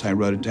great line. So I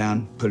wrote it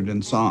down, put it in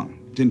the song.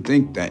 Didn't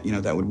think that,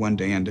 that would one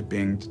day end up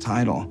being the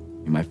title.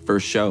 My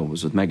first show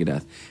was with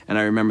Megadeth, and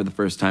I remember the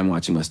first time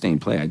watching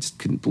Mustaine play, I just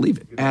couldn't believe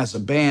it. As a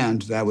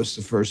band, that was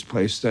the first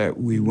place that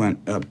we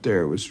went up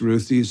there. It was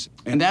Ruthie's.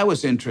 And that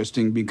was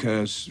interesting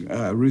because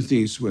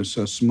Ruthie's was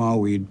so small,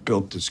 we'd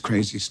built this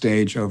crazy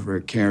stage over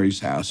at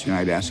Carrie's house.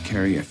 I'd asked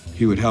Carrie if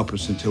he would help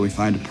us until we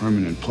find a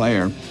permanent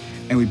player.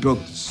 And we built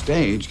the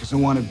stage because I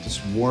wanted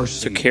this war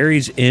scene. So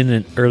Carrie's in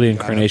an early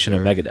incarnation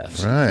of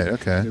Megadeth. Right,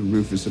 okay. The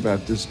roof is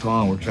about this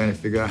tall, and we're trying to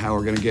figure out how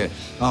we're going to get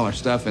all our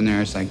stuff in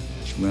there. It's like,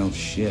 well,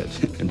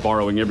 shit. And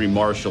borrowing every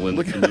Marshall in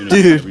the community.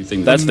 Dude,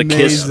 everything That's the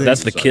kiss. Amazing.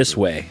 That's the kiss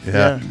way.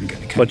 Yeah.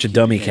 Bunch of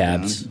dummy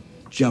cabs.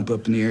 Jump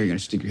up in the air, you're going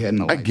to stick your head in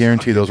the I lights.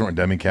 guarantee those weren't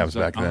dummy cabs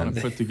back then.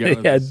 Put together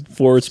They had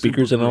 4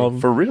 speakers and all of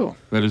them. For real.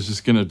 that is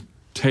just gonna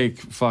take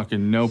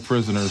fucking no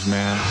prisoners,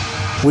 man.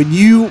 When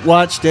you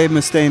watch Dave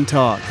Mustaine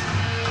talk,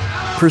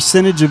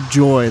 percentage of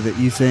joy that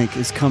you think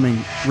is coming,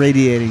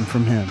 radiating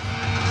from him.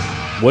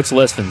 What's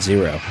less than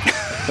 0?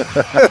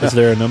 Is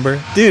there a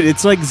number? Dude,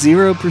 it's like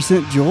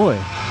 0% joy.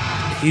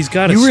 He's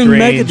got a You were in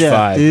strange Megadeth,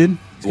 vibe. dude.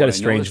 He's got a What I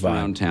strange noticed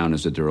around vibe. town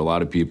is that there are a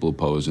lot of people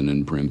posing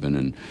and primping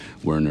and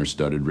wearing their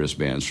studded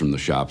wristbands from the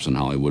shops on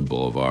Hollywood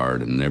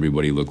Boulevard, and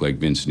everybody looked like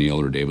Vince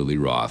Neil or David Lee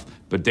Roth.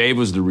 But Dave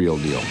was the real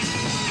deal.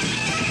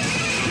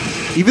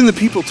 Even the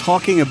people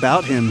talking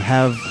about him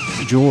have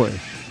joy.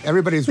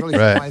 Everybody's really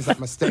Right. surprised that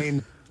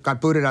Mustaine got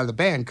booted out of the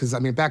band because,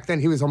 back then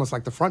he was almost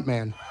like the front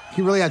man.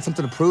 He really had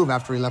something to prove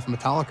after he left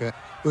Metallica.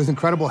 It was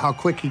incredible how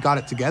quick he got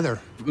it together.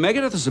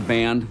 Megadeth is a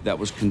band that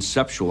was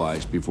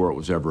conceptualized before it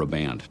was ever a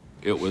band.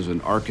 It was an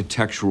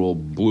architectural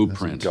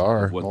blueprint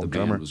of what the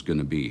band was going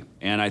to be.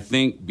 And I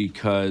think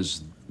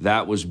because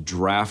that was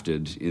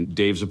drafted in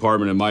Dave's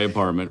apartment and my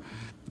apartment,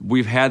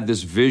 we've had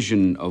this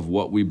vision of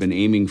what we've been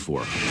aiming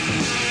for.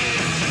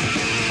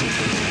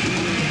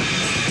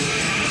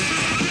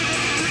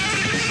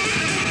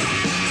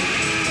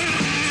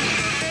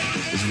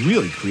 It's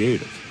really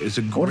creative. It's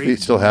a I wonder great. if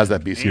he still has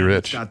that BC band. Rich.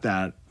 It's got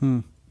that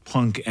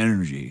punk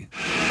energy.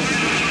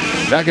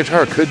 That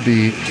guitar could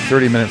be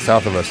 30 minutes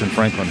south of us in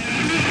Franklin.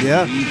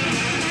 Yeah. We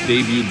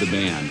debuted the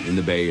band in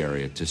the Bay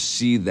Area to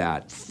see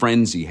that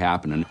frenzy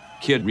happen. And a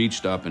kid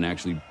reached up and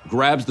actually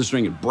grabs the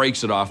string and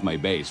breaks it off my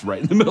bass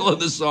right in the middle of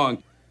the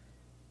song.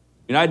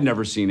 And I'd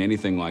never seen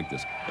anything like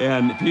this.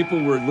 And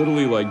people were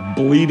literally like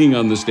bleeding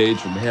on the stage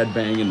from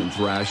headbanging and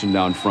thrashing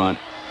down front.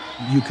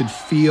 You could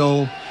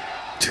feel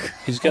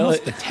He's got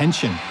almost the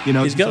tension.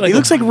 He's got He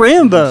looks like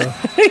Rambo.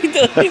 He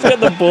does. He's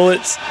got the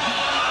bullets.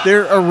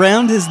 They're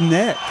around his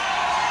neck.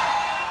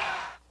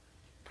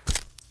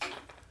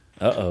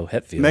 Uh-oh,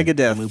 Hetfield.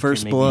 Megadeth,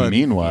 First Blood.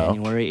 Meanwhile,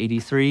 January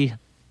 '83,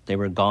 they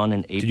were gone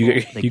in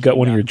April. You got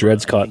one of your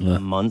dreads caught in the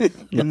month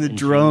in the June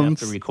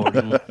drums. after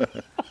recording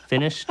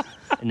finished,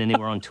 and then they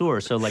were on tour.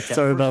 So like that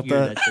Sorry first about year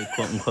that. that they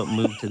quote unquote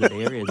moved to the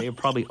Bay Area, they were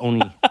probably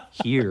only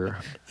here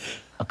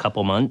a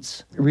couple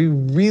months. We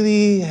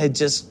really had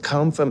just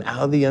come from out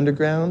of the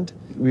underground.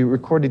 We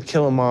recorded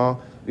Kill 'Em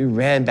All. We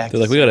ran back.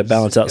 They're like, we got to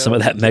balance out some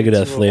of that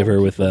Megadeth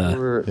flavor with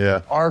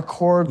our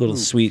core little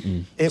sweet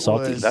and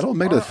salty. that old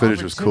Megadeth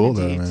footage was cool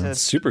though, man. It's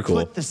super cool.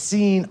 Put the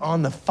scene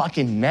on the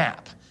fucking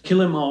map.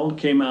 Kill 'Em All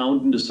came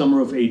out in the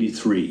summer of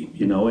 '83,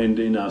 and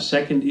in our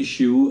second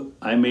issue,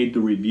 I made the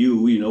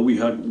review. We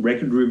had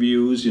record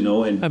reviews, and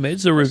I made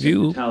the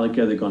review.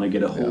 Metallica, they're gonna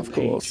get a whole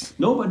page.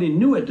 Nobody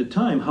knew at the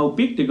time how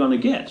big they're gonna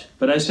get,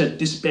 but I said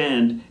this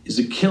band is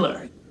a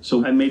killer.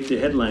 So I made the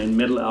headline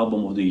Metal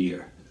Album of the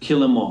Year,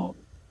 Kill 'Em All.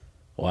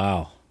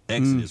 Wow.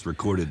 Exodus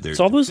recorded their It's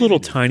all those little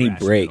tiny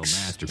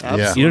breaks.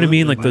 Yeah. You know what I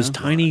mean? Like man. those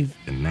tiny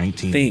in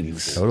 19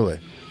 things. Totally.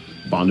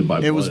 Bonded by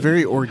blood. It was very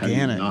How do you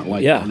organic. not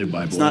like Yeah. Bonded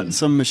by It's blood? not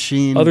some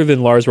machine. Other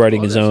than Lars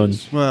writing his own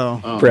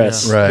well,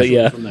 press. yeah. Right. But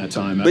yeah. From that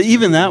time. But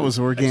even that was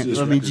organic.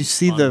 I mean, did you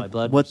see Bond by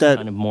Blood what was that?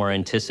 kind of more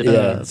anticipated.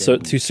 Yeah, so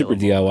than too super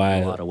Kill 'Em All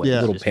in DIY, a lot of ways, yeah.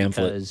 little just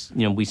pamphlet. Because,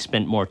 we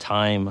spent more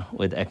time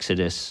with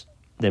Exodus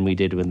than we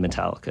did with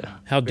Metallica.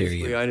 How dare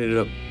Basically, you? I ended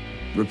up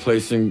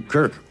replacing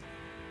Kirk.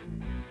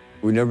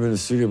 We'd never been in the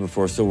studio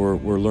before, so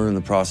we're learning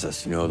the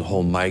process, the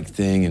whole mic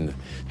thing and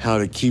how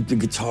to keep the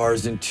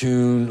guitars in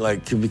tune,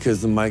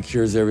 because the mic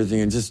hears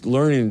everything, and just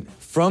learning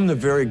from the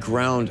very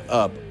ground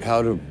up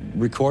how to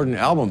record an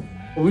album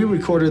We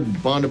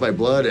recorded Bonded by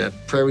Blood at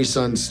Prairie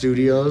Sun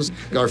Studios.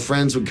 Our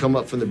friends would come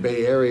up from the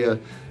Bay Area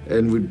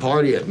and we'd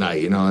party at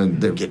night,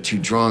 and they'd get too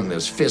drunk.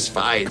 There's fist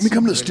fights. Can we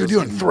come to the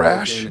studio and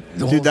thrash?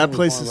 Dude, that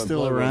place is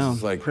still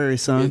around. Like Prairie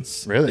Sun.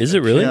 Really? Is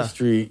it really? Yeah.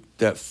 Street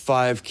that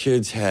 5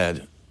 kids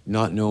had,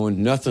 not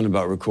knowing nothing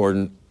about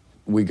recording.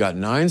 We got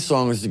 9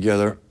 songs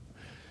together,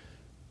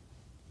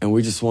 and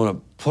we just want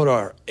to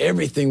put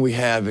everything we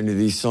have into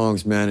these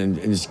songs, man, and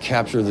just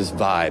capture this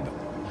vibe.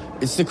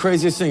 It's the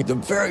craziest thing. The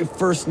very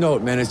first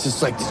note, man, it's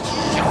just like this.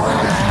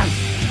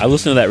 I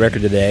listened to that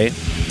record today.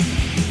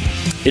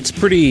 It's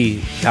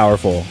pretty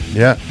powerful.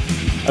 Yeah.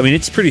 I mean,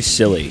 it's pretty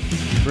silly.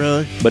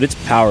 Really? But it's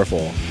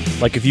powerful.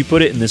 Like, if you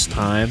put it in this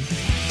time,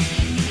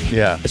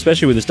 yeah,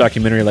 especially with this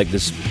documentary, like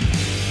this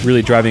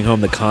really driving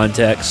home the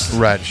context.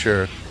 Right,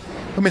 sure.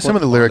 I mean, some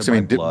of the lyrics,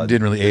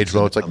 didn't really age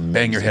well. It's like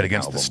bang your head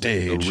against the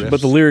stage.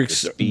 But the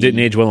lyrics didn't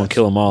age well on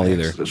Kill 'Em All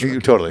either.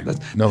 Totally.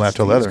 No Laugh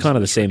Till Leather. It's kind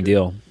of the same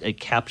deal. It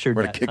captured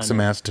We're going to kick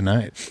some ass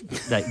tonight.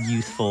 That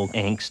youthful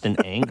angst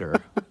and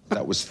anger.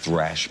 That was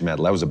thrash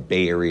metal. That was a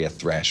Bay Area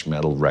thrash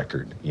metal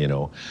record,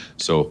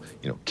 So,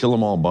 Kill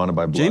 'Em All, Bonded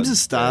by Blood. James's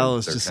style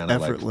is just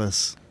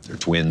effortless. They're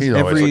twins. He's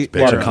always looks bigger.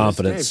 A lot of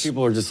confidence. Hey,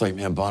 people are just like,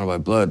 man, Bonded by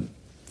Blood,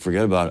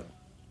 forget about it.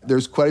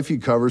 There's quite a few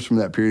covers from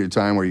that period of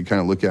time where you kind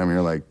of look at them and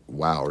you're like,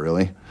 wow,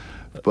 really?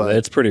 But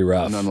it's pretty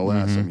rough.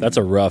 Nonetheless, that's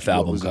a rough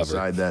album was cover.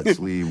 Inside that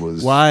sleeve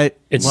was Why?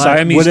 It's why,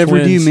 Siamese whatever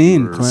twins. do you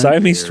mean, Clint?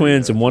 Siamese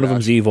twins, and one of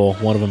them's evil,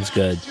 one of them's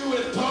good.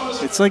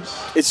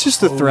 It's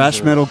just a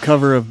thrash metal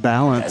cover of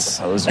Balance.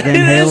 Van It is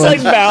Halen.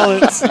 like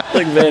Balance,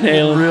 like Van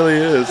Halen. It really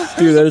is.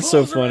 Dude, that is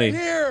so funny.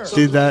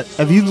 Dude,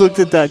 have you looked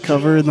at that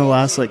cover in the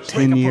last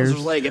 10 years?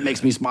 Leg, it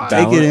makes me smile.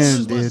 Take it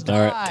in, dude. All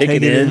right, take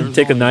it in.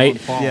 Take a night,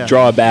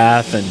 draw a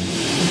bath, and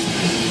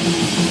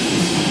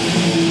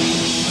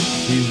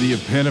He's the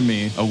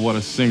epitome of what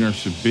a singer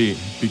should be.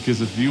 Because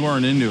if you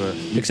weren't into it,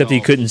 except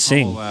he couldn't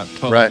sing.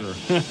 Right.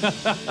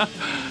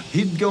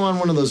 He'd go on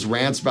one of those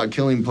rants about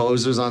killing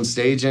posers on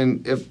stage,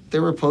 and if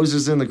there were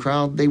posers in the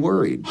crowd, they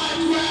worried.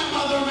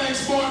 Grandmother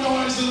makes more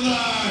noise than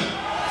that.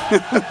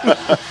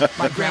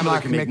 My grandma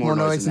can make more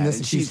noise than this,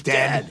 and she's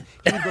dead.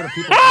 He would go to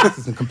people's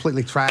houses and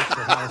completely trash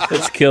their house.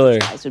 That's killer.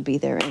 Guys would be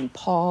there, and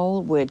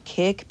Paul would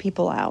kick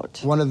people out.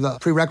 One of the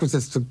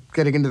prerequisites to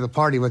getting into the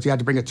party was you had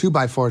to bring a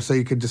 2x4 so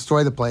you could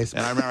destroy the place.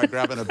 And I remember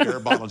grabbing a beer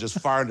bottle and just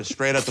firing it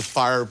straight at the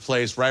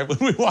fireplace right when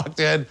we walked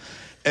in.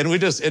 And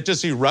it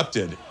just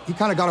erupted. He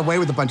kind of got away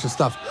with a bunch of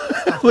stuff.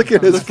 Look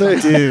at his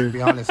face. Dude. To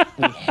be honest.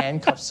 We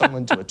handcuffed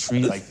someone to a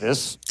tree like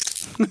this.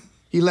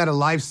 He let a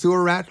live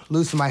sewer rat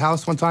loose in my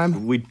house one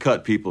time. We'd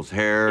cut people's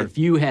hair. If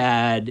you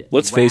had...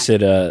 let's face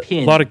it, a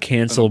lot of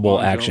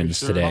cancelable actions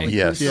today.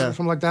 Yes. Yeah,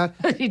 something like that.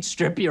 He'd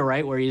strip you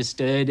right where you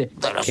stood.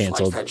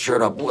 Canceled. That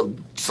shirt up, we'll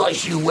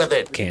slice you with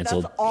it.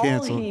 Canceled. That's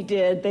all he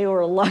did. They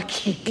were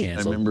lucky. I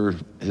Canceled. remember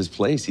his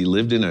place. He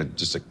lived in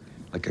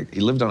he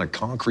lived on a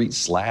concrete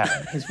slab.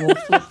 His wolf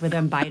flip with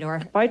them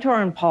Bytor.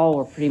 Bytor and Paul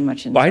were pretty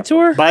much in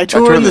Bytor?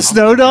 Bytor and the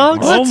Snow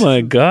Dogs? Oh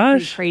my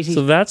gosh. Crazy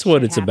So that's what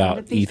shit it's happened about,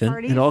 at these Ethan.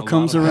 parties. It all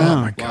comes around.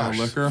 Oh my gosh.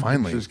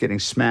 Finally. Just getting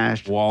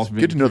smashed. Walls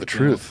being Good to know the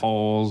kicked in, truth.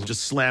 Holes.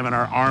 Just slamming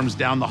our arms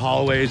down the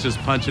hallways, just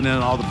punching in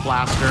all the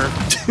plaster.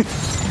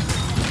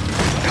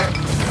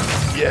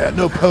 Yeah,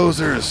 no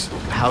posers.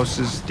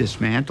 Houses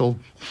dismantled,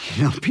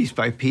 piece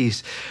by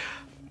piece.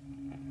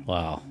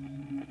 Wow.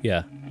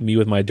 Yeah. Me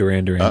with my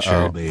Duran Duran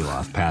shirt.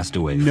 Bailoff passed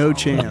away. No following a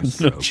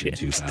chance. No stroke in chance.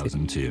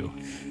 2002.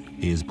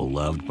 He is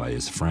beloved by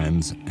his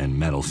friends and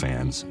metal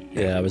fans.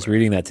 Yeah, I was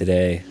reading that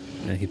today,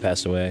 and he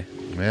passed away.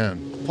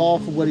 Man. Paul,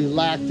 for what he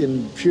lacked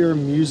in pure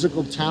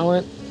musical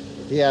talent,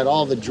 he had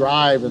all the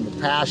drive and the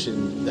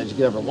passion that you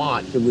could ever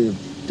want. Could we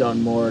have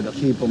done more to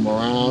keep him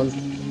around?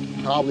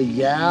 Probably,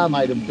 yeah.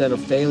 Might have been a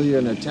failure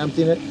in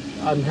attempting it.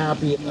 I'm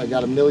happy I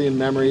got 1 million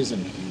memories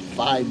and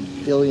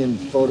 5 billion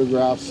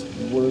photographs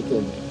worth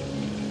of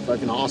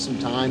fucking awesome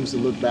times to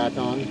look back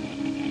on.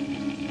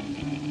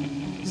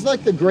 He's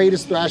like the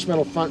greatest thrash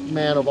metal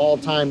frontman of all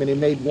time, and he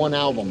made one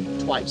album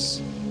twice.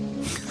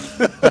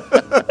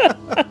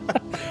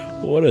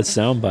 What a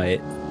soundbite.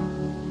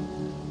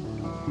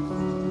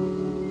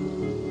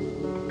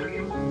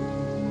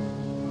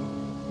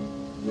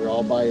 We were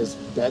all by his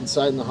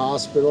bedside in the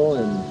hospital,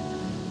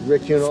 and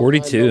Rick,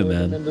 42,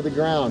 man. into the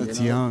ground. That's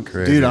you know? young.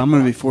 Crazy. Dude, I'm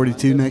going to be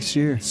 42 next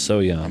year. So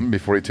young. I'm going to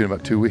be 42 in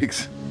about 2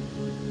 weeks.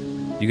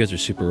 You guys are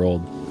super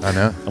old. I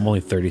know. I'm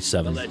only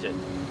 37. I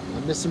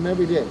miss him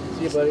every day.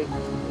 See you, buddy.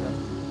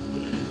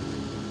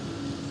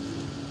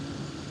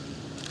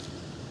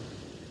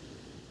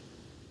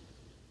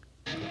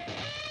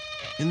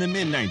 In the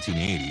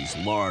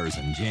mid-1980s, Lars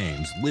and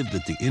James lived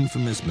at the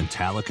infamous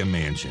Metallica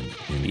mansion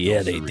in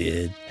Yeah, they Costa Rica.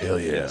 did. Hell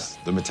yeah. Yes,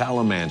 the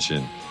Metallica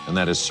Mansion, and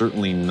that is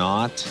certainly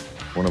not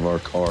one of our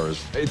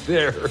cars right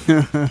there.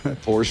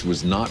 Porsche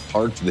was not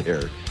parked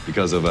there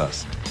because of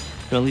us.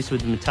 At least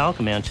with the Metallica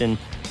mansion,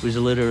 it was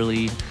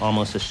literally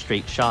almost a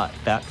straight shot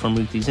back from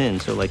Ruthie's Inn.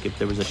 So like if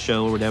there was a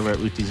show or whatever at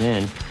Ruthie's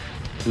Inn,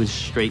 it was a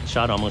straight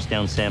shot almost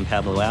down San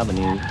Pablo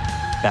Avenue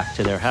back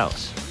to their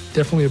house.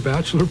 Definitely a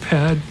bachelor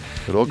pad.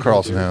 Good old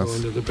Carlson Didn't house. Go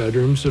into the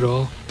bedrooms at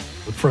all.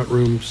 The front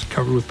room's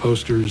covered with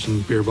posters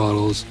and beer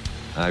bottles.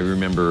 I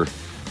remember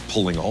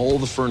pulling all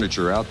the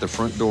furniture out the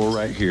front door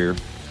right here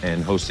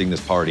and hosting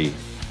this party.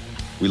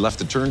 We left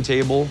the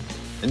turntable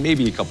and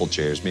maybe a couple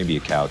chairs, maybe a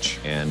couch,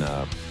 and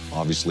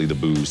obviously the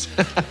booze.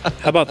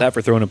 How about that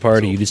for throwing a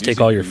party? You just take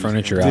all your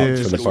furniture out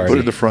for the party. Put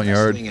it in the front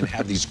yard. And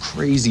have these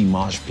crazy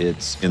mosh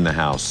pits in the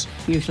house.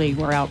 Usually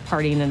we're out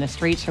partying in the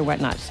streets or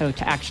whatnot, so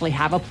to actually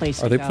have a place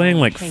Are to they go playing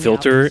and like hang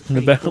Filter out in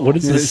the back? What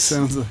is Yeah, it this?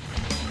 sounds like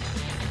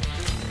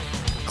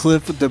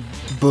Cliff with the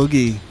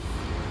boogie,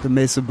 the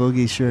Mesa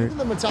Boogie shirt.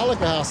 The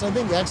Metallica house, I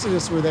think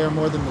Exodus were there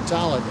more than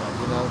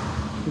Metallica, you know,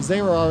 because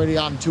they were already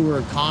on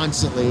tour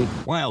constantly.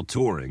 While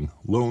touring,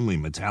 lonely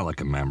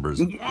Metallica members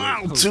keep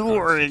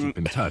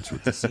in touch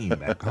with the scene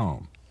back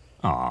home.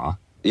 Aw.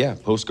 Yeah,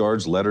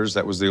 postcards, letters,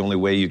 that was the only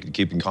way you could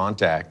keep in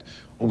contact.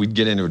 Well, we'd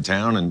get into a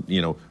town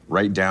and,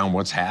 write down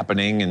what's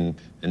happening and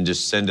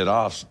just send it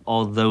off.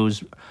 All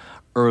those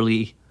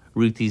early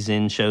Ruthie's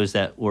In shows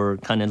that were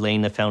kind of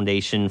laying the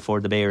foundation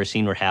for the Bay Area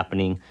scene were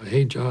happening.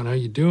 Hey, John, how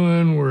you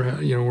doing?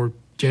 We're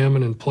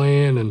jamming and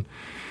playing, and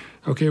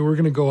okay, we're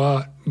gonna go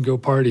out and go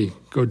party,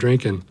 go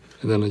drinking,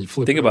 and then you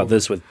flip. Think it about over.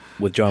 this with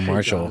John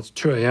Marshall. John, it's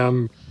true, I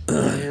am.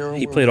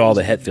 He played all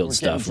the Hetfield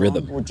stuff,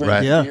 rhythm,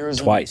 Right. Yeah.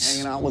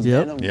 twice.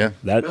 Yep. Yeah.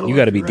 That you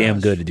got to be damn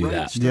good to do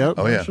that. Yep.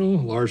 Oh, yeah. Marshall,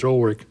 Lars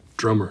Ulrich,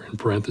 drummer, in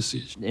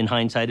parentheses. In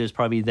hindsight, it was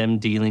probably them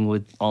dealing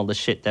with all the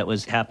shit that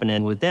was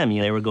happening with them.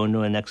 They were going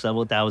to a next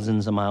level,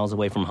 thousands of miles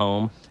away from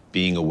home.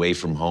 Being away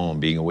from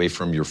home, being away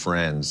from your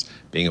friends,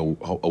 being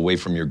away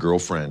from your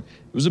girlfriend.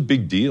 It was a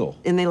big deal.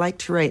 And they like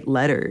to write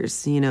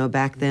letters.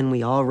 Back then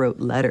we all wrote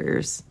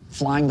letters.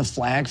 Flying the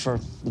flag for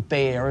the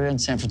Bay Area and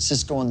San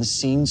Francisco on the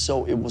scene,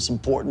 so it was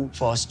important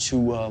for us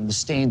to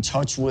stay in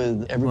touch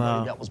with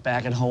everybody that was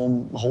back at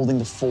home, holding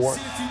the fort.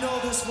 See if you know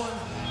this one.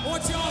 I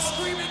want you all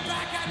screaming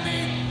back at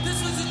me.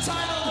 This was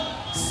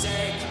entitled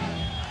Seek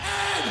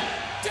and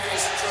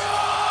Destroy!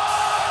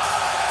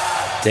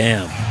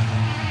 Damn.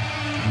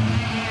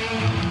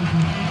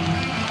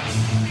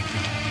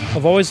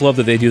 I've always loved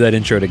that they do that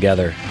intro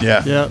together.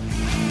 Yeah. Yep.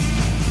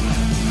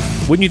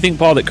 Wouldn't you think,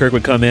 Paul, that Kirk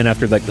would come in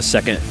after like the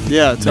second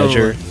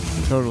measure?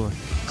 Totally.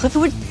 Cliff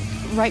would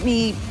write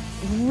me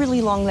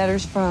really long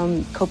letters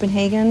from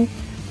Copenhagen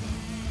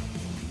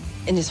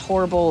in his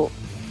horrible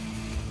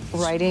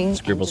writing.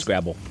 Scribble,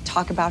 scrabble.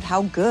 Talk about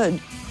how good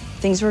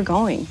things were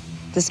going.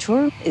 This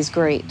tour is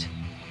great.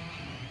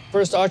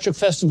 First Arctic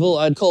Festival,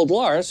 I'd called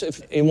Lars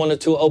if he wanted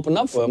to open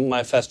up for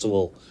my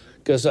festival,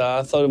 because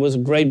I thought it was a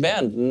great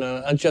band. And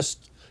I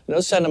just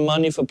sent him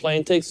money for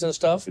plane tickets and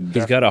stuff.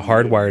 He's got a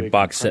hardwired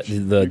box set,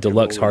 the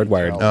deluxe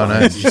hardwired. Oh,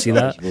 nice. Did you see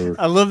that?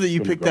 I love that you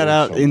picked that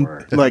out in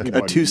like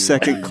a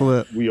 2-second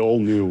clip. We all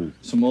knew.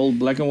 Some old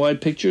black and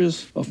white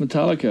pictures of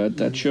Metallica at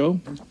that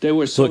show. They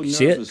were so Look, you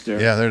see it? nervous there.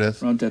 Yeah, there it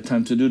is. Around that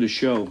time to do the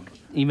show.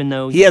 Even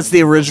though He has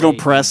the original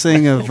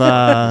pressing of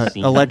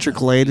Electric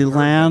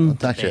Ladyland.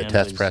 It's actually a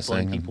test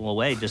pressing. People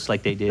away just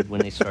like they did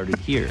when they started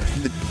here.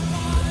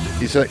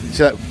 You see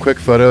that quick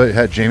photo? It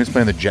had James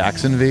playing the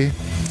Jackson V.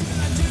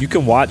 You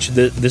can watch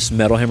this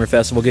Metal Hammer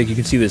Festival gig. You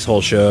can see this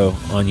whole show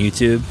on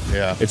YouTube.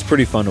 Yeah. It's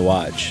pretty fun to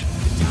watch.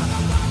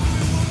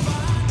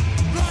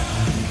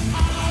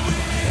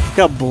 Look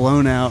how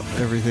blown out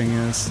everything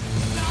is.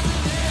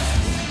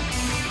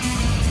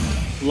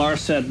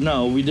 Lars said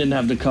no, we didn't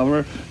have the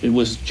cover. It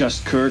was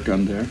just Kirk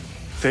on there.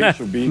 Tapes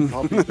were being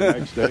copied the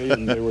next day,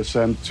 and they were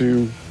sent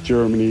to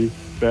Germany,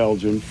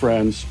 Belgium,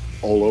 France,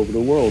 all over the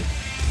world.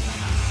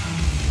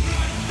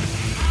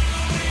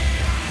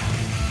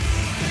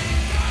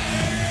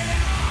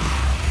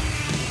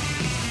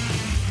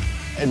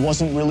 It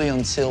wasn't really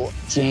until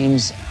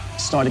James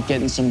started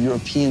getting some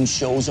European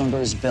shows under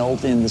his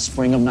belt in the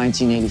spring of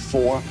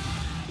 1984,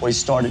 where he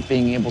started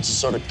being able to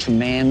sort of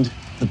command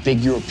the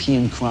big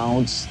European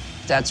crowds.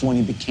 That's when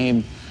he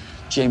became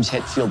James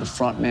Hetfield, the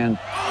frontman.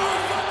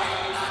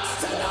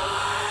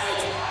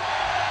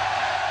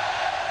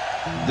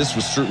 This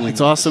was certainly.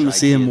 It's awesome to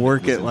see him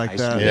work it like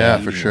that. Yeah,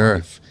 for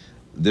sure.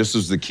 This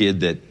was the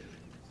kid that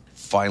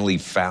finally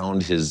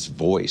found his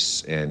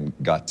voice and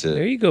got to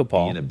There you go,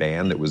 Paul. be in a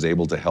band that was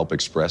able to help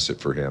express it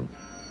for him.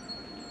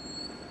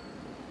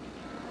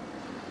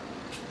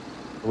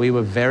 We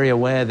were very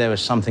aware there was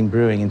something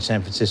brewing in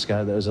San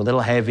Francisco that was a little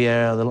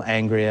heavier, a little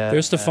angrier.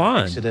 There's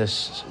Stefan.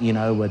 Exodus,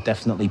 were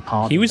definitely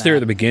part He of was that. there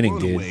at the beginning,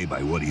 Blown dude. away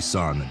by what he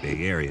saw in the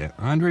Bay Area,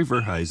 Andre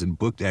Verheyen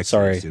booked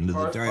Exodus into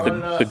the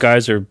dynamo. The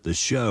guys are The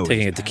show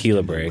taking a is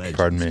tequila packed into break. legend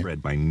Pardon me.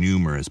 Spread by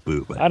numerous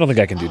bootlegs. I don't think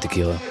I can do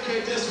tequila.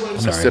 I'm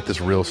gonna sip this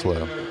real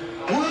slow.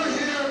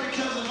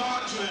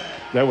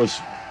 That was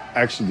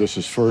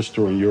Exodus's first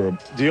tour in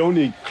Europe. The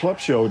only club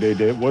show they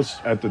did was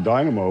at the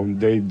Dynamo.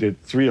 They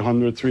did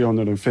 300,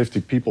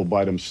 350 people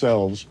by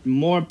themselves.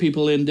 More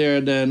people in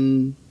there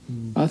than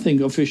I think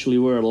officially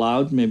were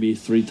allowed, maybe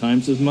 3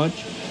 times as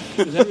much.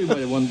 Because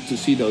everybody wanted to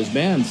see those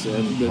bands.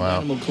 And the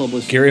Animal Club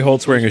was... Gary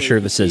Holt's wearing a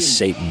shirt that says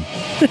Satan.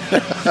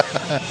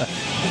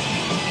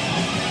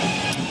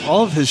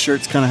 All of his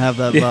shirts kind of have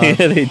that vibe.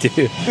 Yeah, they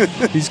do.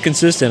 He's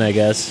consistent, I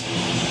guess.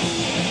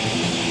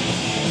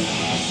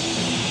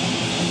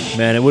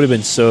 Man, it would have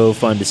been so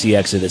fun to see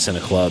Exodus in a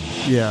club.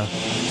 Yeah.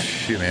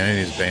 Shoot, man,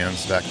 any of these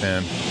bands back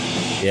then.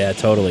 Yeah,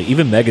 totally.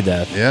 Even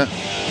Megadeth. Yeah.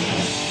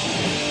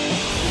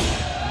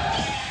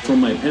 From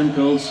my pen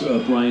pals,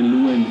 Brian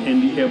Lew and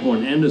Andy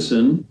Airborne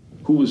Anderson,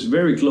 who was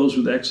very close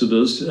with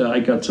Exodus, I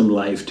got some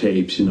live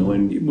tapes, and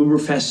we were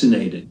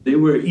fascinated. They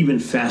were even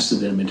faster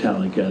than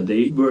Metallica.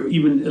 They were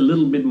even a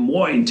little bit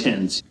more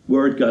intense.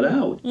 Word got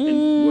out,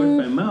 and word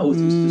by mouth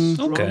is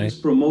the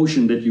strongest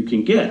promotion that you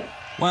can get.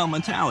 While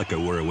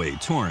Metallica were away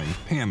touring,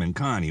 Pam and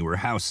Connie were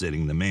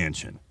house-sitting the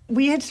mansion.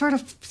 We had sort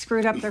of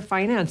screwed up their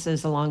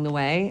finances along the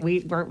way.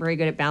 We weren't very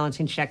good at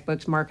balancing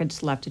checkbooks. Mark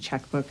had left a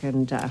checkbook,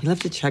 and he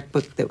left a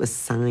checkbook that was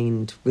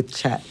signed with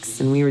checks,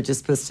 and we were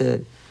just supposed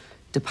to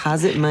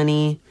deposit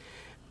money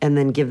and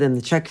then give them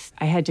the checks.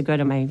 I had to go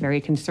to my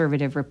very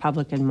conservative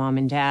Republican mom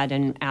and dad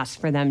and ask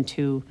for them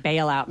to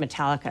bail out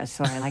Metallica.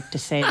 So I like to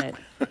say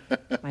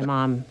that my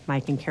mom,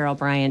 Mike and Carol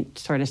Bryant,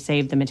 sort of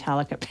saved the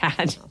Metallica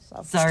pad.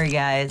 Sorry,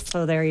 guys.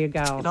 So there you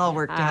go. It all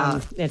worked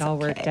out. It all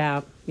worked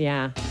out,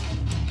 yeah.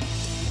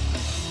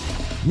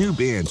 New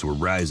bands were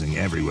rising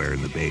everywhere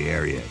in the Bay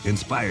Area,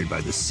 inspired by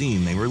the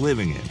scene they were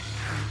living in.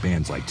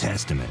 Bands like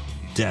Testament,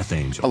 Death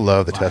Angel. I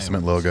love the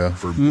Testament logo.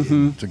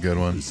 Forbidden, It's a good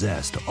one.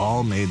 Possessed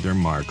all made their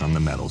mark on the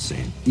metal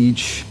scene.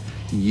 Each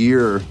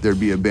year, there'd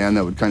be a band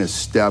that would kind of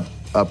step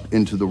up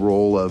into the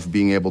role of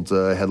being able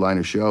to headline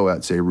a show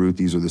at, say,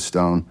 Ruthie's or The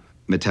Stone.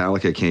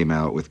 Metallica came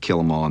out with Kill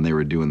 'Em All, and they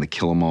were doing the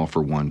Kill 'Em All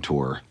for One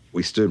tour.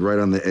 We stood right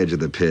on the edge of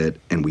the pit,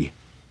 and we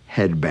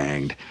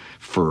headbanged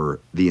for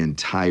the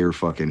entire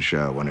fucking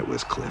show. And it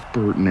was Cliff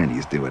Burton, and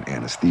he's doing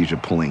Anesthesia,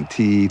 pulling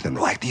teeth, and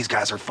they're like, these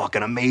guys are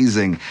fucking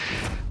amazing.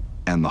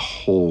 And the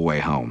whole way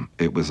home,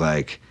 it was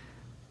like,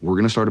 we're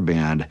gonna start a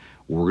band,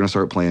 we're gonna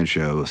start playing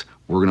shows,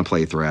 we're gonna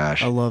play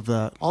thrash. I love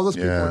that. All those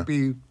people would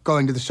be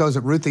going to the shows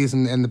at Ruthie's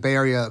and the Bay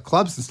Area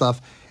clubs and stuff,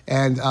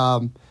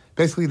 and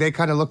basically they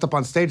kind of looked up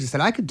on stage and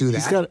said, I could do that.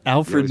 He's got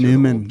Alfred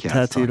Newman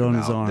tattooed on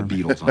his arm.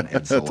 The Beatles on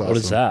Ed Sullivan. What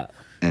is that?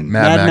 And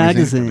Mad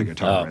Magazine. The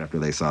guitar right after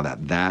they saw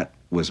that. That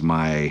was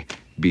my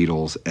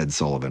Beatles Ed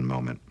Sullivan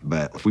moment.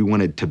 But if we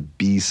wanted to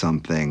be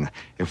something,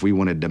 if we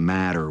wanted to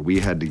matter, we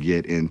had to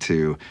get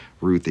into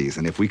Ruthie's.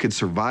 And if we could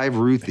survive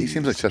Ruthie's, He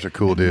seems like such a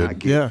cool dude. not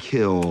get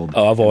killed.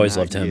 Oh, I've always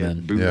not loved him, get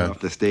man. booted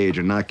off the stage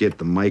and not get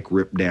the mic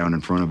ripped down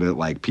in front of it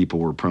like people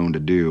were prone to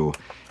do,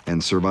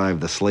 and survive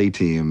the Slay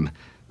team,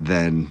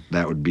 then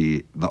that would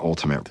be the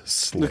ultimate.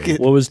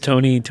 What was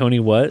Tony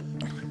what?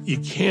 You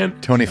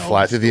can't. Tony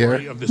Fly Through the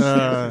Air? Of the San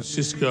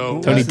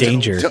Francisco. Tony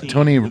Danger.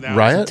 Tony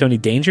Riot? Tony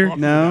Danger?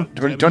 No.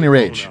 Tony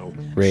Rage.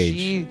 Rage.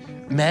 He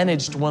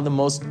managed one of the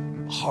most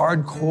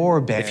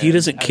hardcore bands. If he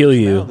doesn't kill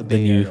you,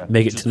 then you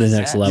make it to the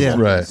next level. Yeah.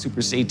 Right.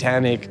 Super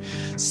satanic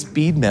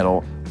speed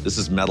metal. This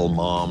is Metal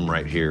Mom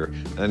right here.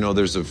 I know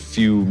there's a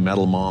few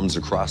metal moms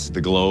across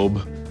the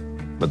globe,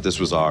 but this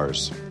was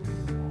ours.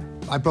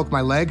 I broke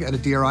my leg at a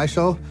DRI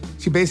show.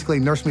 She basically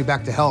nursed me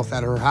back to health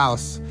at her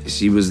house.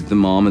 She was the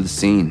mom of the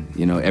scene.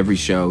 You know, every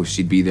show,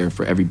 she'd be there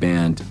for every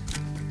band.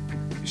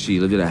 She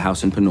lived at a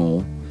house in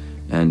Pinole,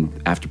 and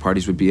after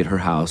parties would be at her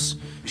house.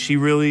 She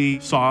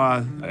really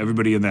saw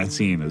everybody in that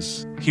scene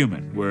as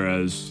human,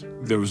 whereas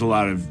there was a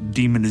lot of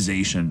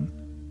demonization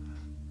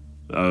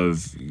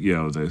of,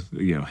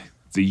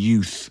 the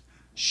youth.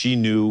 She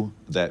knew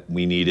that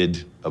we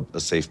needed a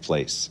safe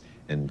place.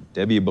 And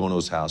Debbie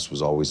Bono's house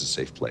was always a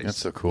safe place. That's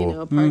so cool. You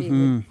know, a party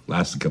would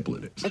Last a couple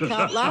of days.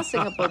 last a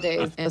couple of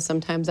days. And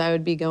sometimes I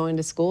would be going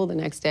to school the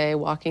next day,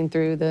 walking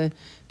through the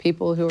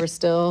people who were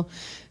still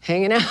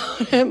hanging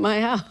out at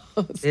my house.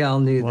 They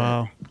all knew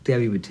that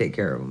Debbie would take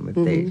care of them if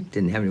they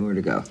didn't have anywhere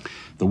to go.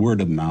 The word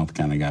of mouth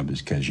kind of got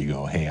because you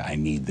go, hey, I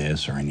need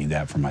this or I need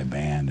that for my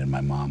band, and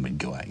my mom would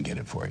go out and get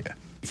it for you.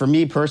 For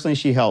me personally,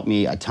 she helped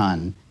me a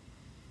ton.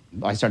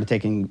 I started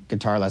taking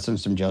guitar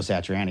lessons from Joe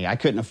Satriani. I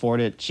couldn't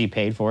afford it. She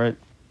paid for it.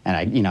 And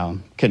I,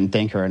 couldn't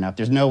thank her enough.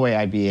 There's no way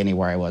I'd be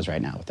anywhere I was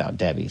right now without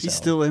Debbie. He's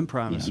still in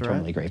Promise, I'm right?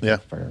 totally grateful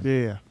for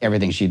Yeah.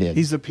 everything she did.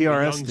 He's a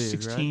PRS young dude,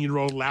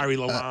 16-year-old Larry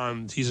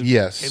Lalonde. He's in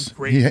Yes. 10th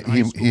grade in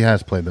high school. He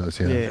has played those,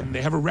 yeah. And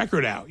they have a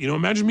record out.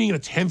 Imagine being a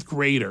 10th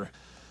grader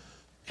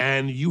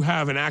and you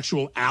have an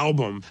actual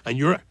album and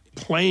you're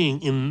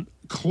playing in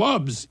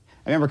clubs.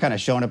 I remember kind of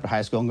showing up at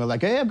high school and going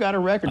like, hey, I've got a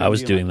record. I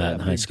was doing like, that in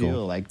high school.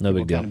 Deal. Like, no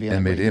big deal. Kind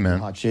of like, MBD, man.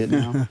 Hot shit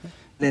now.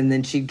 And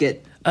then she'd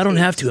get I don't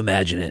have to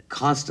imagine it.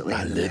 constantly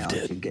I in the lived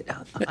mail. it. She'd get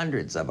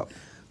hundreds of them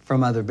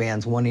from other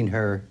bands wanting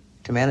her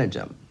to manage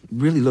them.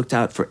 Really looked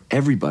out for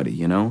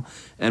everybody, And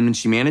when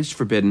she managed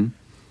Forbidden,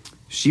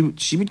 she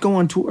would go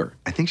on tour.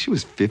 I think she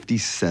was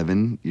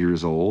 57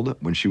 years old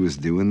when she was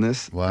doing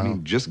this. Wow. I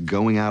mean, just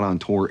going out on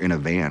tour in a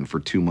van for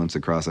 2 months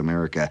across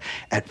America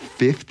at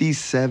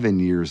 57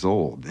 years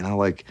old.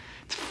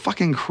 It's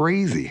fucking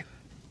crazy.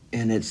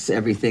 And it's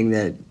everything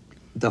that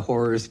the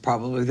horrors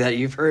probably that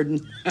you've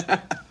heard.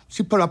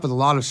 She put up with a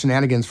lot of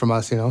shenanigans from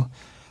us,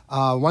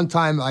 One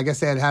time, I guess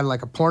they had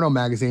like a porno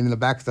magazine in the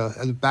back of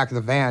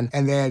the van,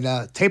 and they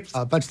had taped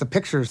a bunch of the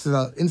pictures to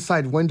the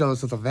inside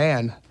windows of the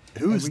van.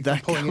 Who is that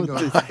guy? Pulling into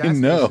a I gas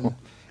know. station.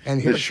 And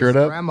His here's shirt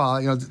this up?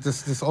 grandma,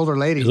 this older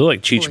lady. It looked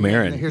like Cheech pulling in,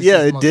 Marin. and here's Yeah,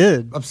 these it most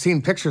did.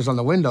 Obscene pictures on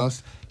the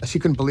windows. She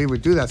couldn't believe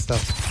we'd do that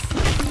stuff.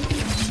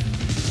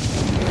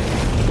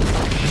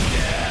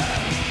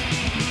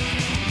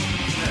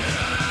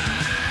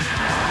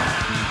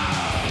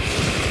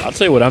 I'll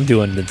tell you what I'm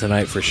doing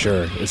tonight for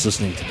sure is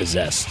listening to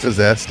Possessed.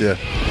 Possessed, yeah.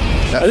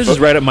 This is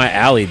right up my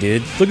alley,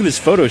 dude. Look at this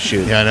photo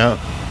shoot. Yeah, I know.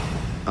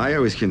 I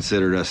always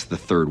considered us the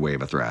third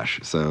wave of thrash.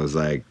 So it was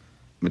like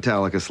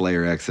Metallica,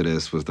 Slayer,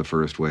 Exodus was the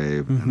first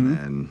wave, and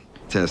then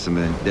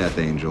Testament, Death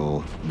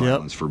Angel,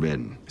 Violence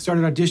Forbidden. I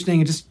started auditioning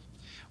and just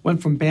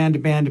went from band to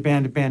band to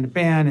band to band to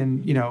band,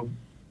 and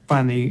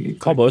finally.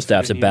 Call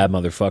Bostaff's a bad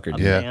motherfucker. A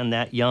band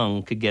that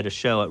young could get a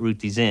show at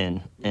Ruthie's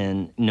Inn,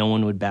 and no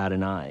one would bat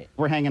an eye.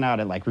 We're hanging out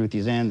at like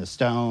Ruthie's Inn, the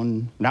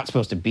Stone. We're not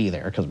supposed to be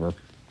there because we're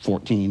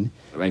 14.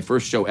 My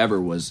first show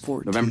ever was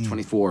November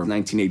 24,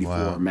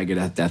 1984,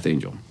 Megadeth, Death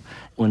Angel.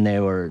 When they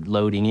were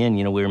loading in,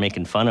 we were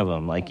making fun of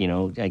them, like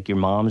your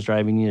mom's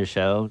driving you to the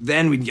show.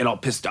 Then we'd get all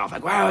pissed off,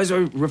 like, wow, they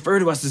refer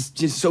to us as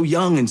just so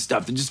young and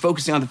stuff. They're just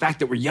focusing on the fact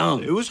that we're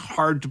young. It was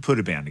hard to put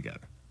a band together,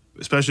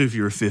 especially if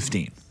you were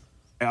 15.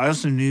 I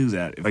also knew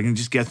that if I can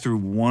just get through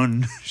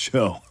one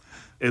show,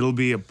 it'll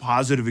be a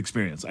positive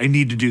experience. I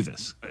need to do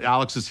this.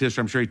 Alex's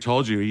history, I'm sure he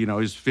told you, he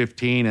was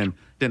 15 and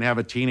didn't have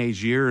a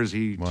teenage years.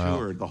 He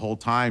toured the whole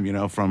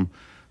time, from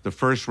the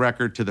first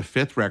record to the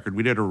fifth record.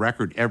 We did a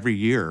record every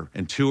year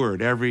and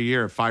toured every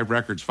year, 5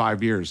 records,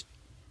 5 years.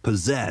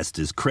 Possessed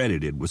is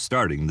credited with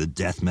starting the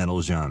death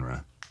metal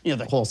genre.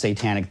 The whole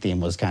satanic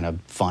theme was kind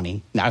of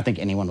funny. I don't think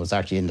anyone was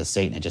actually into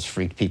Satan. It just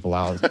freaked people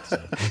out.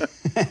 So.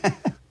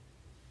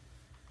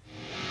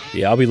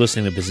 Yeah, I'll be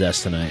listening to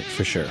Possessed tonight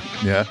for sure.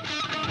 Yeah?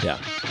 Yeah.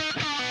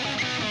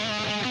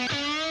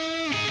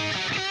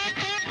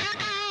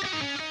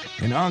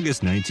 In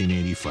August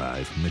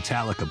 1985,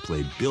 Metallica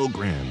played Bill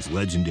Graham's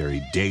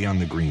legendary Day on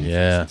the Green.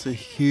 Yeah. It's a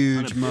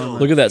huge moment.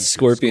 Look at that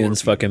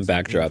Scorpions fucking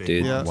backdrop,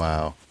 dude. Yeah.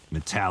 Wow.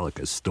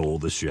 Metallica stole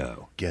the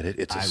show. Get it?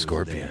 It's a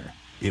scorpion.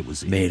 It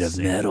was made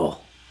insane. of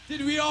metal.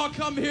 Did we all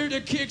come here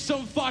to kick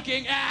some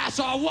fucking ass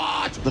or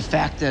what? The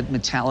fact that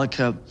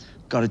Metallica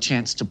got a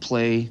chance to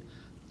play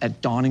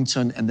at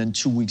Donington and then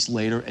 2 weeks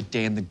later at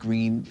Day on the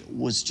Green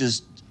was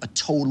just a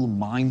total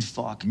mind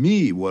fuck.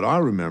 Me, what I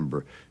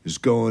remember is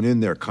going in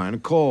there kind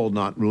of cold,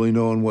 not really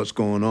knowing what's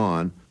going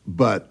on,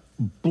 but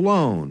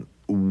blown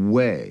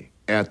away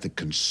at the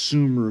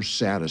consumer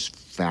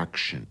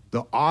satisfaction.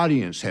 The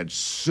audience had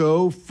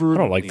so I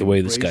don't like the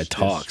way this guy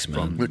talks,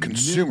 man. The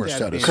consumer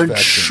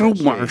satisfaction.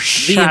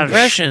 The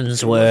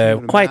impressions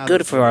were quite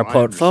good for our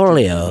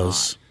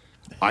portfolios.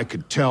 I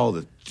could tell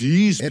that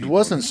these It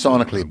wasn't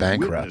sonically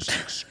bankrupt.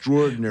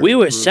 We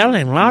were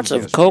selling lots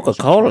of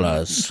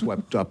Coca-Colas.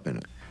 Swept up in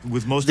it.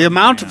 With most The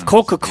amount of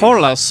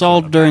Coca-Cola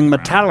sold during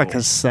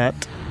Metallica's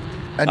set.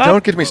 And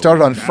don't get me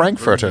started on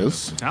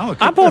Frankfurters.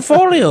 Our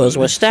portfolios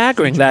were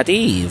staggering that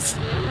eve.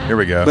 Here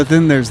we go. But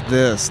then there's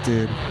this,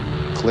 dude.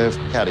 Cliff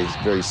had a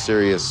very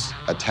serious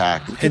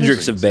attack.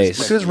 Hendrix of bass.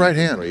 Look at his right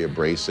hand. Very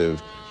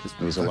abrasive.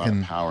 There was a lot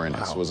of power in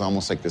it. So it was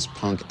almost like this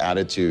punk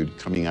attitude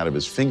coming out of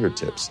his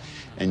fingertips.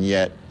 And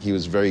yet he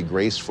was very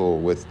graceful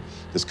with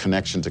this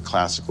connection to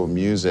classical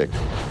music.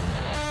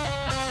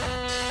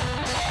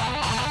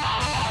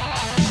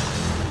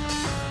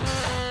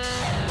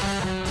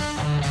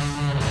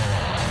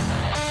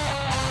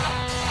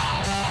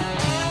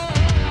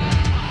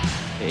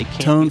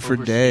 Tone for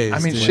days. I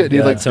mean, dude. shit, dude.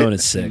 Yeah, Like, that tone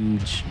is sick.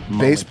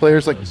 bass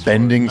players like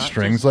bending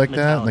strings like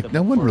that. Like,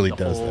 no one really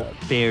does that.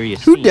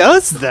 Who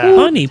does that?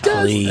 Honey,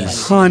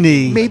 please.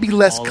 Honey. Maybe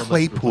Les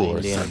Claypool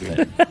or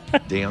something.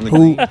 Day on the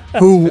Who Green.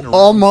 who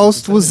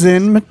almost was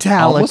in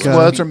Metallica. Almost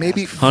was, or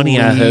maybe Honey,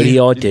 I heard he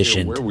Where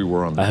auditioned. we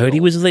were on the I heard he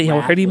was late.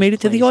 I heard he made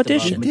it to the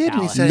audition. He did.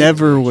 He said,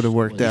 Never would have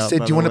worked he out. said,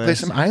 by do you the want to way. play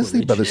some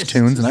Isley Brothers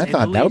tunes? And I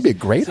thought that would be a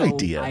great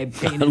idea. I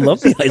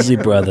love the Isley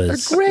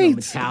Brothers. They're great.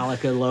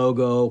 Metallica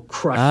logo.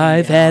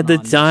 I've had the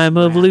time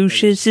of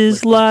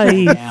Lucius's life.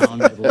 Down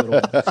with a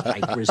little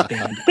like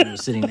wristband,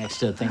 sitting next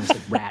to things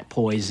like Rat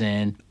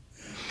Poison,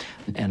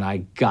 and I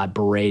got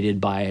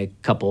berated by a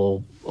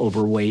couple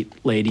overweight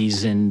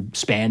ladies in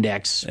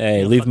spandex.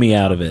 Hey, leave me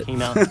out of it.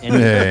 Came out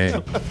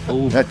Hey,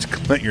 that's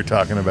Clint you're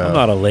talking about. I'm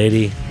not a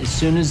lady. As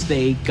soon as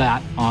they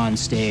got on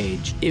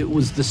stage, it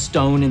was the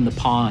stone in the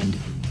pond.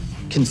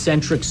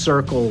 Concentric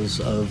circles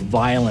of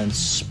violence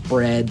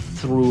spread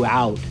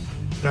throughout.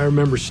 I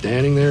remember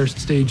standing there,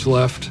 stage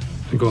left,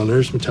 and going,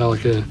 there's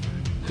Metallica,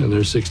 and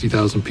there's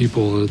 60,000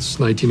 people, and it's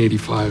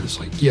 1985. It's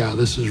like, yeah,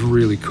 this is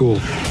really cool.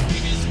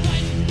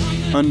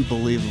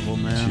 Unbelievable,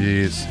 man.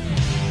 Jeez.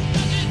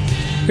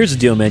 Here's the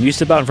deal, man. You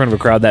step out in front of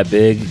a crowd that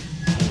big,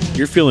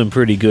 you're feeling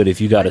pretty good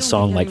if you got a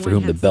song like For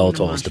Whom the Bell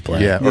Tolls to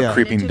play. Yeah, or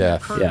Creeping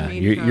Death. Yeah,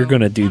 you're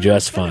going to do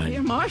just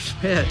fine. Mosh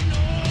pit.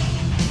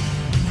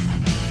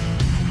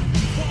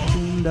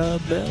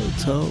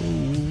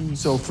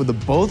 So for the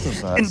both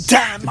of us, And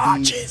time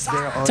marches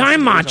on.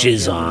 Time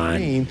marches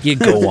on. You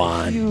go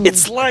on.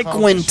 It's like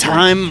when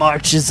time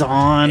marches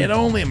on. It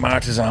only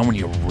marches on when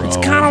you roam. It's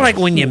kind of like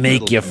when you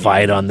make your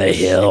fight on the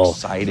hill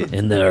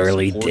in the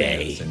early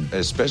day. And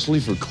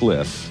especially for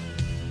Cliff,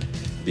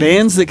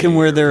 Bands that can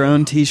wear their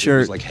own T-shirt It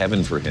was like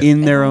heaven for him.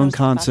 in their own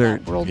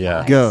concert.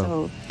 Yeah.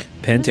 Go.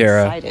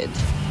 Pantera,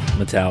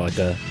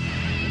 Metallica.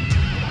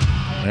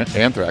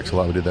 Anthrax, a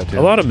lot would do that too.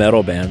 A lot of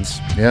metal bands.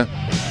 Yeah.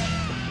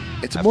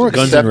 It's more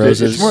Guns accepted. N'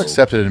 Roses. It's more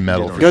accepted in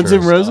metal. For Guns sure.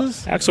 N'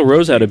 Roses? Axl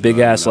Rose had a big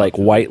ass like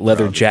white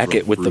leather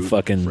jacket with the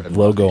fucking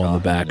logo on the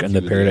back in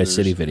the Paradise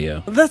City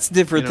video. That's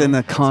different than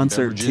a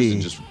concert tee.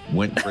 Just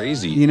went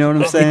crazy. You know what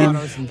I'm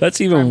saying? That's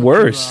even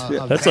worse.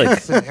 That's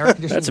like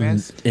that's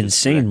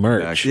insane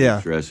merch. Yeah.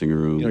 Dressing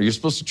room. You know, you're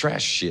supposed to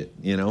trash shit,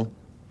 you know?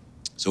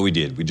 So we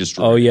did. We just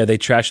Oh yeah, they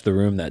trashed the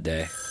room that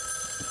day.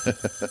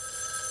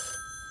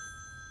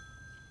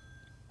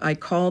 I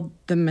called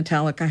the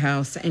Metallica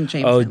house and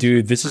James. Oh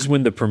dude, this is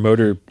when the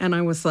promoter And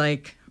I was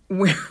like,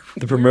 where?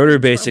 the promoter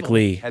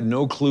basically had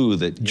no clue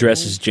that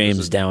dresses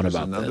James down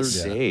about another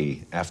this.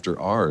 day after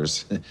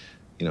ours.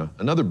 You know,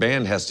 another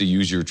band has to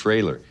use your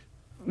trailer.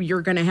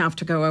 You're going to have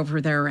to go over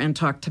there and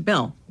talk to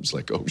Bill. It's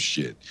like, oh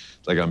shit.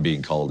 It's like I'm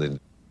being called in.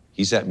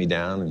 He sat me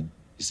down and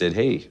he said,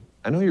 hey,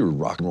 I know you're a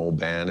rock and roll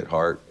band at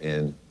heart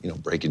and, you know,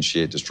 breaking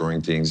shit,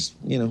 destroying things,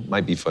 you know,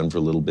 might be fun for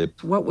a little bit.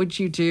 What would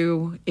you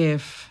do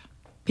if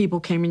people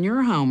came in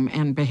your home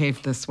and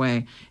behaved this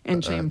way?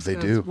 And James they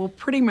goes, do. well,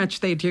 pretty much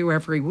they do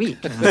every week.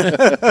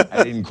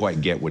 I didn't quite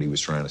get what he was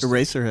trying to say.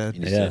 Eraserhead.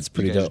 And he Yeah, said, it's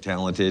pretty you guys dope. are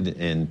talented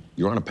and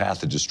you're on a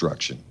path of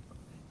destruction.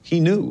 He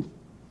knew.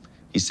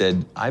 He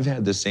said, I've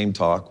had the same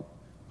talk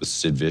with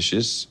Sid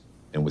Vicious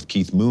and with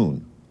Keith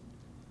Moon,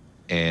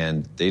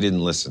 and they didn't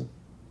listen.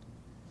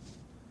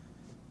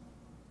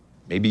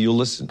 Maybe you'll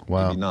listen,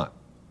 maybe not.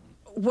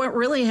 What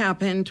really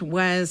happened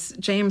was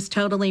James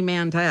totally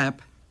manned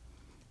up,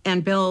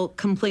 and Bill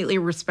completely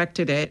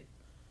respected it.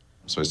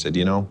 So I said,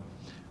 you know,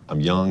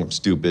 I'm young, I'm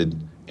stupid,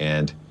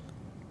 and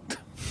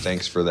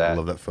thanks for that. I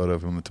love that photo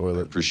of him in the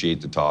toilet. Appreciate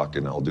the talk,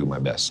 and I'll do my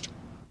best.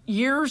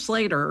 Years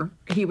later,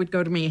 he would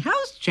go to me,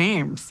 how's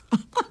James?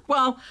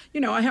 Well, you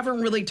know, I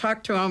haven't really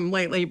talked to him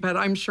lately, but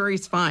I'm sure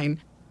he's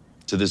fine.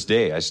 To this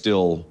day, I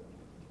still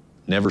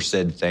never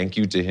said thank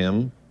you to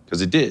him,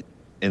 because it did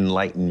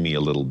enlighten me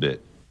a little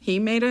bit. He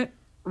made it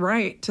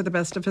right to the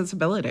best of his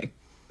ability.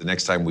 The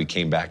next time we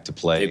came back to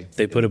play,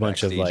 They put a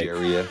bunch of backstage like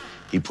area,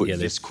 he put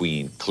this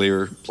queen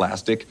clear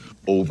plastic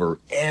over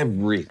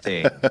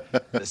everything,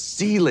 the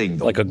ceiling,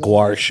 the like a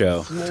Guar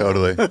show.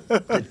 Totally.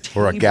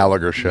 Or a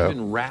Gallagher show.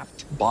 even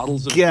wrapped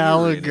bottles of beer in it,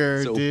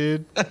 Gallagher, so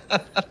dude.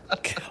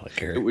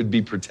 Gallagher. it would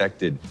be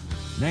protected.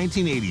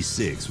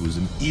 1986 was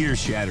an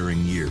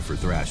ear-shattering year for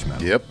thrash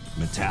metal. Yep.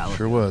 Metallica,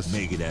 Sure was.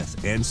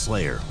 Megadeth, and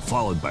Slayer,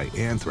 followed by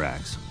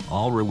Anthrax,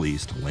 all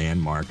released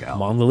landmark albums.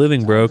 Among the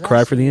living, bro.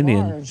 Cry for the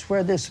Indian. Large,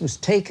 where this was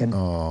taken.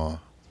 Oh.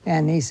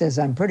 And he says,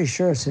 I'm pretty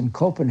sure it's in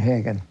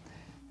Copenhagen.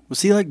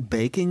 Was he like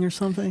baking or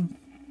something?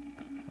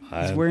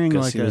 He's wearing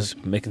guess like he was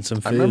making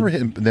some food. I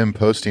remember them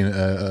posting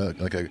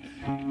like a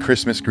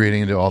Christmas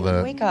greeting to all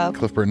the Wake up.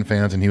 Cliff Burton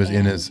fans, and he was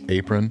in his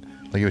apron,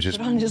 like he was just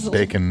Put on his little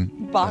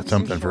baking boxer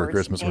something for shorts,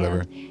 Christmas, and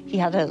whatever. He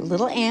had a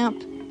little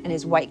amp and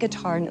his white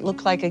guitar, and it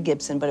looked like a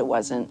Gibson, but it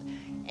wasn't.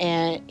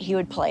 And he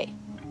would play.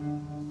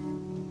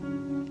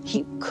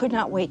 He could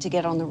not wait to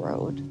get on the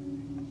road.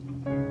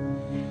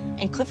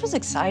 And Cliff was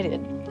excited.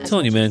 I'm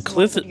telling you, man,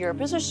 Cliff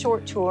Europe is a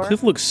short tour.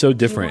 Cliff looks so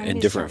different in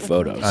different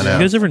photos. You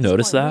guys ever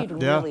notice that?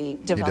 Really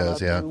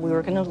develop, and we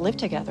were going to live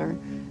together.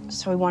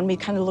 So he wanted me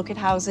to kind of look at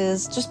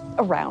houses just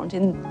around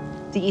in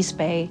the East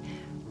Bay.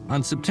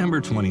 On September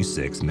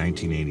 26,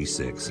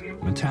 1986,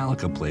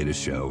 Metallica played a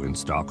show in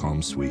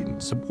Stockholm, Sweden,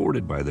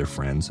 supported by their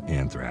friends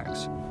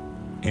Anthrax.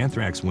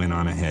 Anthrax went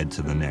on ahead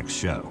to the next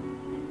show.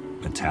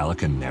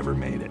 Metallica never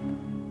made it.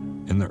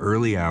 In the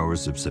early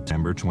hours of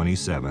September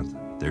 27th,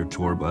 their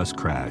tour bus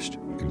crashed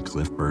and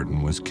Cliff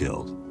Burton was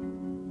killed.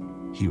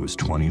 He was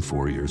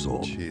 24 years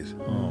old. Jeez.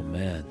 Oh,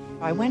 man.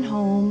 I went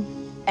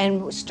home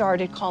and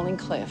started calling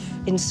Cliff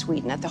in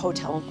Sweden at the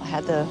hotel. I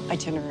had the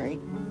itinerary.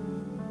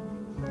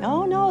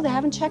 Oh, no, they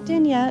haven't checked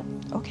in yet.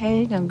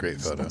 Okay,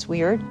 Great photo. That's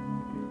weird.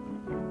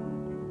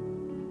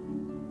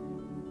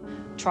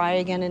 Try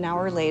again an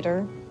hour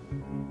later.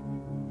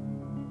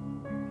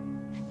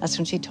 That's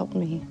when she told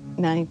me.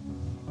 And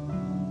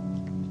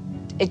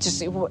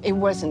it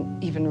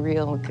wasn't even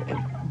real.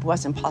 It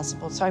wasn't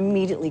possible. So I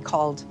immediately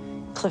called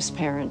Cliff's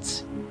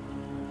parents.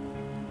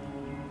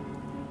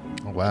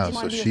 Oh, wow,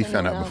 so she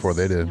found out before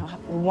they did.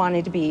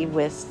 Wanted to be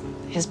with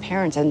his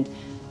parents and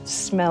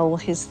smell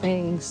his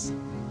things.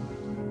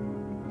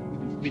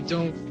 We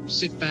don't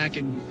sit back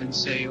and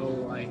say,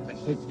 oh, I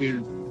hope we're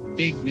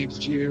big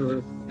next year,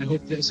 or I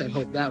hope this, I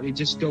hope that. We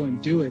just go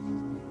and do it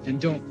and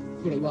don't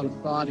put a lot of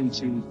thought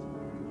into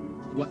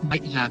what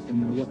might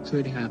happen or what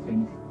could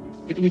happen.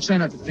 We try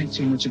not to think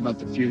too much about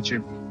the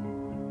future.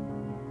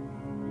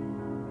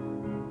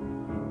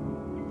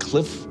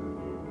 Cliff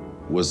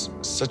was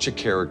such a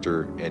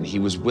character, and he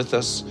was with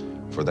us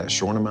for that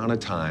short amount of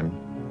time.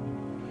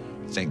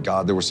 Thank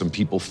God there were some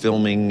people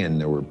filming, and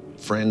there were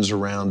friends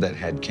around that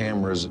had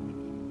cameras.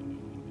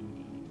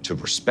 To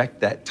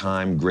respect that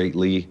time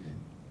greatly,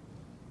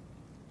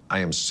 I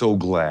am so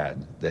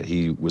glad that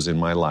he was in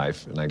my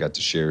life, and I got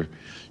to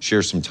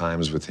share some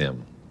times with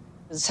him.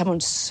 Someone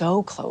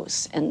so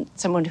close and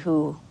someone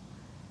who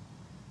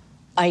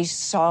I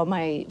saw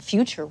my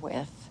future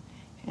with,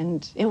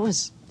 and it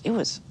was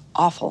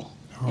awful.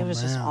 It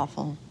was just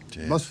awful.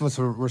 Jeez. Most of us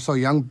were so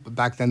young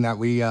back then that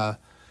we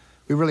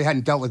really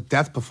hadn't dealt with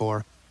death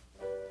before.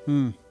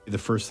 The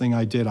first thing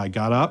I did, I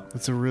got up.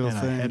 It's a real and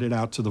thing. I headed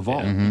out to the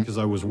vault because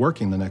I was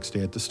working the next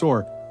day at the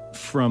store.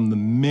 From the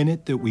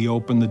minute that we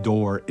opened the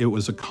door, it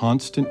was a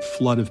constant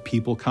flood of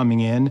people coming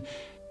in.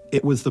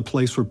 It was the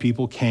place where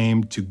people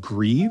came to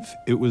grieve.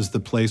 It was the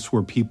place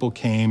where people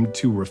came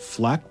to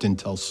reflect and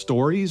tell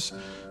stories.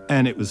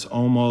 And it was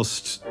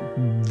almost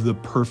the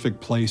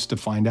perfect place to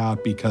find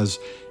out because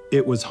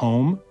it was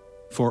home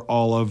for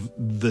all of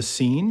the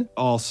scene,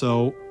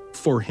 also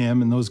for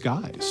him and those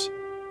guys.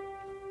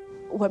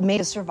 What made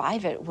us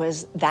survive it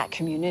was that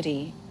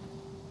community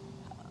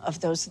of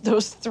those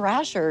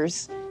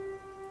thrashers.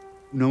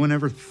 No one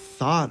ever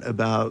thought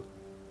about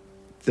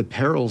the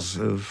perils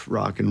of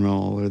rock and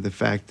roll or the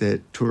fact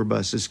that tour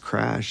buses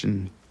crash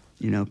and,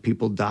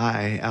 people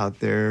die out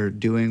there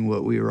doing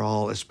what we were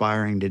all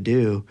aspiring to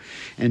do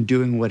and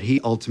doing what he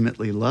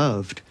ultimately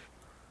loved.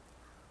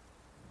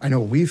 I know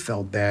we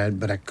felt bad,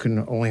 but I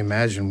couldn't only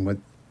imagine what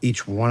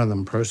each one of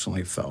them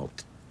personally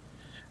felt.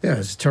 Yeah,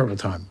 it's a terrible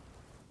time.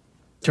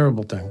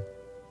 Terrible thing.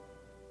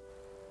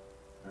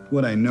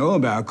 What I know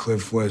about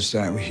Cliff was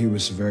that he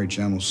was a very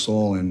gentle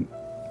soul, and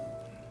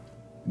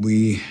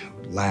we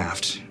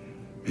laughed,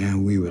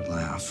 and we would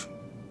laugh.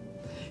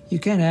 You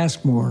can't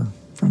ask more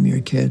from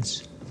your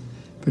kids,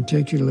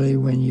 particularly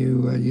when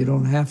you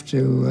don't have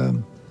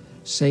to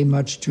say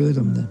much to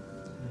them.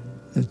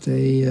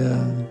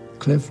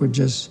 Cliff would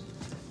just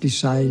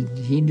decide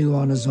he knew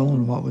on his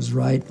own what was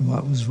right and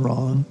what was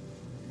wrong,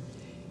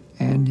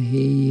 and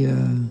he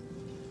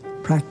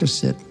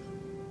practiced it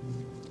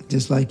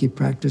just like he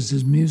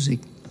practices music.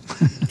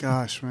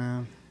 Gosh,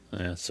 man.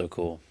 Yeah, it's so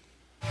cool.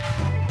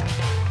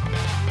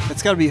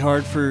 It's got to be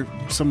hard for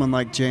someone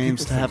like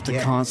James to have to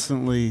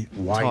constantly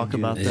talk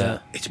about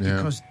that. It's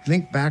because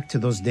think back to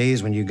those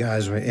days when you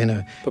guys were in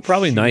a but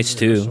probably nice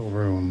too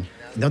room.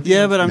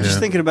 Yeah, but I'm just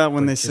thinking about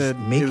when they said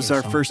it was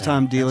our first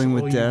time dealing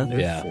with death.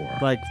 Yeah.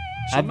 Like,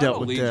 I've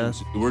dealt with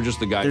death. We're just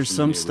the guys. There's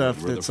some stuff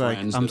that's like,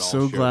 I'm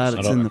so glad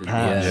it's in the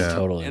past. Yeah,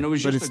 totally. And it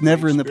was But just it's a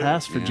never great in the spirit,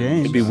 past for man. James.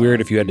 It'd be weird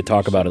if you had to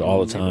talk about it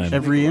all the time.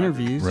 Every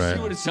interview. See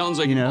what it sounds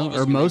like. You know, all of us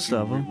or can most make-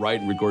 of them. Write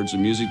and record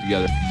some music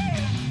together.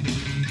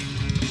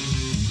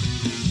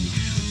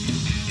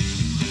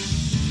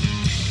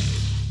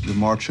 The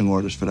marching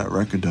orders for that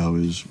record, though,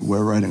 is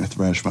we're writing a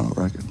thrash metal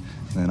record.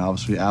 And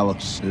obviously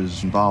Alex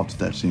is involved with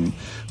that scene.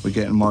 We're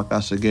getting Mark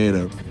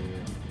Asagata,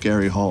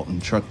 Gary Holt,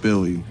 and Chuck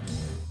Billy.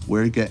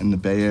 We're getting the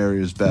Bay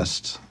Area's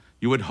best.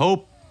 You would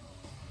hope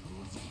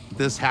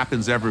this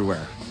happens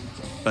everywhere.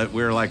 But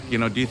we're like, do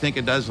you think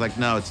it does? Like,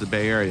 no, it's the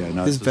Bay Area.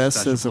 No, His it's a vest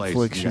special says place.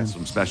 affliction. You got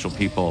some special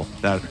people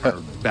that are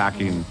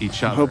backing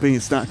each other. I'm hoping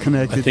it's not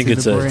connected I think to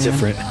it's the a brand.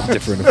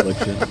 different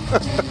affliction.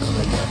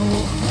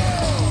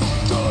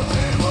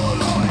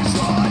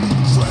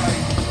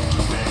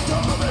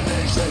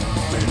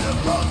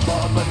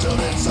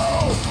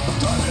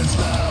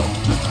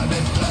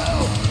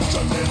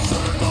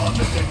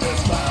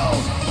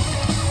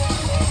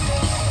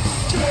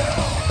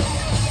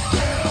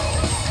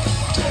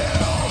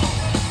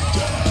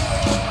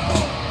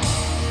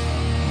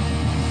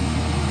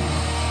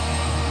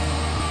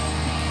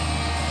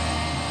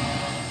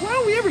 Why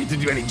don't we ever get to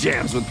do any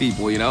jams with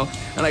people, And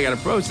I got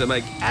approached. I'm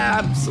like,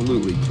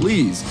 absolutely,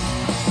 please.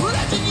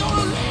 Pledging your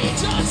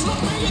allegiance,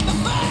 look me in the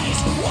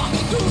face.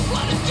 Walking through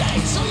flooded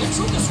gates, show your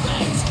true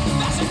disgrace.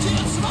 That's a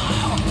tear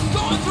smile,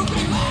 going through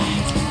big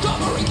lanes.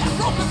 Covering that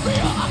broken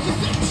fear, I can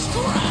think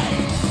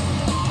straight.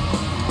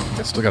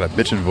 I still got a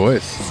bitchin'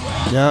 voice.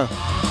 Yeah.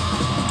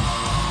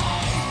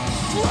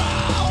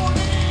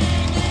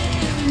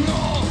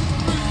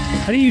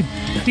 How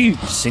do you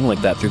sing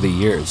like that through the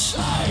years?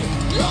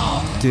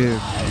 Dude.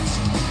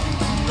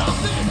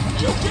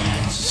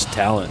 It's just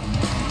talent.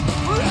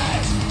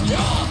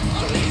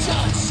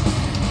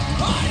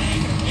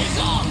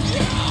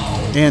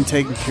 And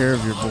taking care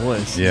of your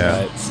voice.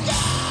 Yeah.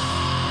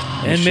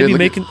 And Shit, maybe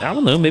look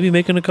at-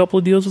 making a couple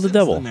of deals with the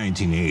devil.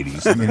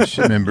 1980s. I mean,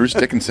 shit, man, Bruce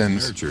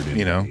Dickinson's,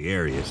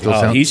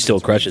 He still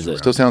crushes it.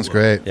 Still sounds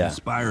great. Yeah.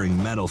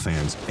 Inspiring metal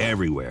fans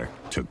everywhere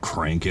to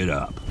crank it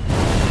up.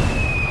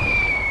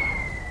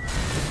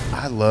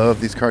 I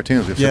love these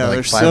cartoons. We've Yeah, said it they're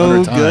like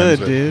so 500 times, good,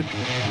 but- dude.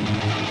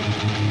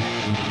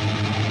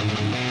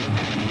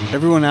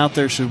 Everyone out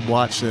there should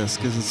watch this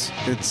because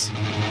it's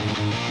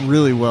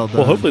really well done.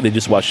 Well, hopefully they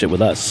just watched it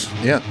with us.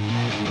 Yeah.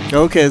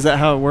 Okay, is that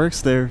how it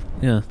works? They're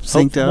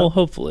synced up. Well,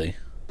 hopefully.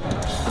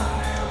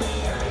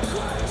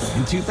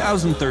 In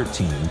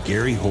 2013,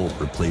 Gary Holt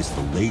replaced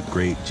the late,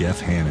 great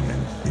Jeff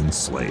Hanneman in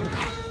Slave.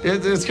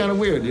 It's kind of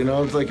weird,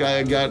 It's like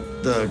I got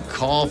the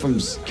call from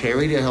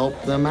Carrie to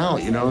help them out,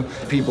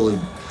 People who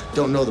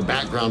don't know the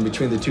background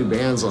between the two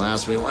bands will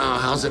ask me, wow,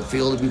 how's it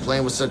feel to be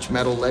playing with such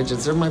metal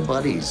legends? They're my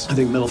buddies. I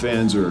think metal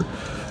fans are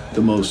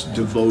the most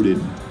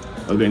devoted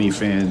of any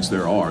fans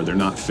there are. They're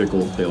not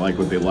fickle. They like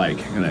what they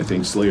like. And I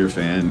think Slayer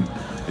fan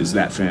is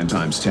that fan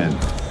times 10.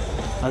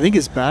 I think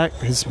his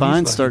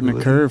spine's starting to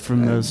curve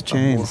from those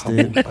chains,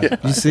 dude.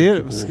 You see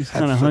it? He's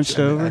kind of hunched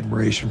over.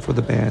 Admiration for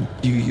the band.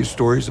 You hear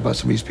stories about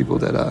some of these people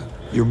that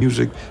your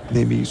music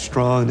made me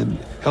strong and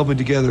held me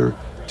together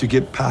to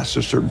get past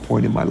a certain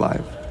point in my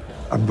life.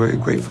 I'm very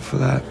grateful for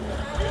that.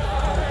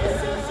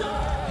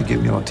 You get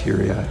me all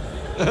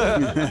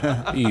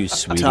teary-eyed. You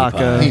sweetie Taco.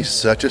 pie. He's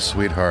such a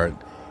sweetheart.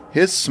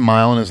 His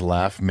smile and his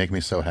laugh make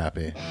me so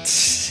happy.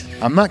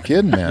 I'm not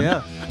kidding, man.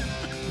 Yeah.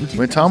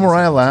 When Tom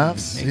Araya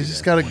laughs, he's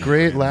just got a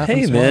great laugh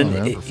Hey, and smile,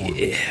 man.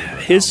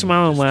 His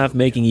smile and laugh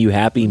making you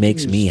happy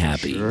makes me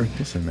happy.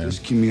 Listen, man. This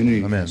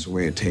community has a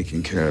way of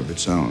taking care of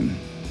its own.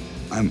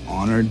 I'm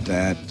honored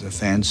that the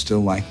fans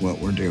still like what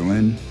we're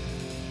doing.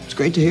 It's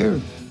great to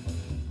hear.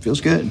 Feels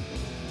good.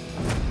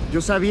 Yo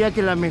sabía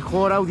que la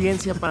mejor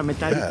audiencia para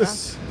Metallica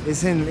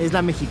es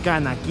la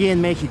mexicana, aquí en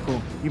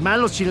México. Y más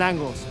los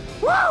chilangos.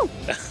 Woo!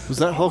 Was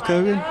that Hulk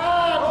Hogan?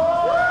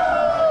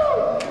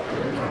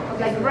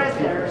 Like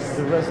wrestlers.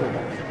 The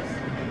wrestlers.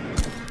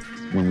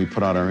 When we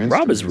put out our Rob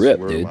instruments, is ripped,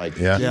 we're dude. like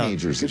Yeah.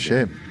 teenagers. Good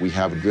again. shape. We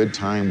have a good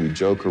time. We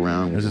joke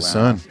around. There's we his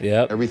laugh. son.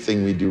 Yep.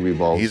 Everything we do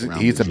revolves He's around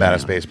a the badass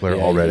jam. bass player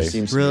Yeah, already. There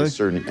seems to be Really? a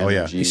certain Oh, yeah.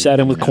 energy He sat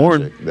in with and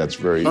Korn. magic that's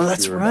very Oh,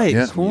 that's pure right,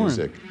 about Korn.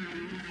 music.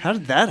 How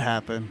did that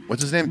happen?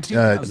 What's his name?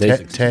 They-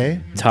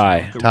 Tay?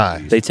 Ty.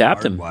 They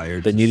tapped him.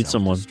 They needed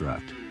someone.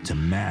 To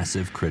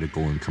massive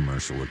critical and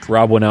commercial acclaim.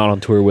 Rob went out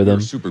on tour with him.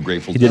 We're super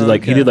grateful He did to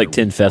like them.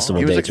 10 festival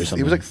He was dates like, or something.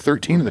 he was like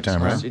 13 at the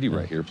time, right? City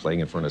right here playing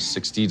in front of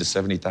 60 to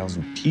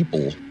 70,000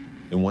 people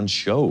in one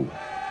show.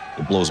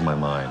 It blows my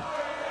mind.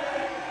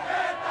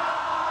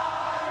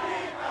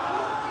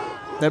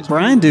 That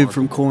Brian dude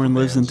from Korn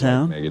lives in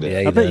town.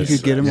 Megadeth. I bet you does.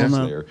 could get him on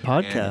Slayer. the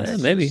podcast. Yeah,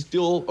 maybe.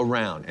 Still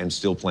around and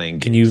still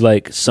playing. Can you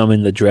like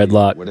summon the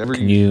dreadlock? Whatever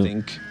Can you you?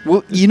 think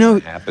Well, you know,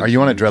 Are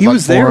you on a dreadlock he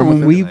was there forum when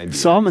with we him?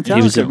 saw Metallica.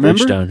 He was at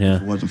remember? Bridgestone, yeah.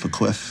 If it wasn't for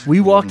Cliff, We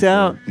if it walked wasn't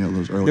out. for,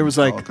 those early There was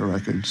like Metallica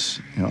records.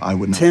 I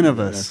wouldn't 10 have of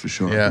done us. that for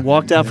sure. Yeah.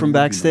 Walked out from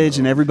backstage,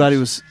 and everybody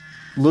was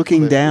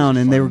looking down,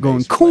 and they were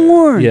going,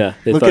 Korn! Yeah,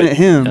 they looking thought- at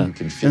him. yeah.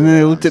 And then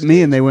they looked at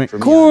me, and they went,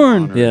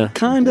 Korn! Yeah.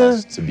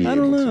 Kinda. To be I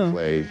don't able to know.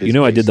 play his You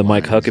know, I did the bass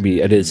Mike lines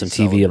Huckabee. I did some and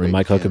TV on the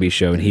Mike celebrate Huckabee him.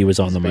 show, and he was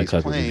on the His Mike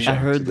bass Huckabee playing show. I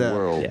heard to the that.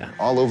 world, Yeah.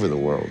 all over the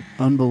world.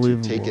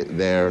 Unbelievable. Take it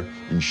there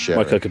and share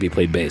Mike it. Huckabee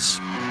played bass.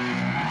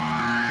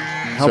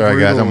 How Sorry,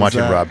 guys, brutal I'm was watching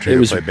that? Rob It Trujillo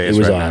was play bass it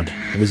was right odd.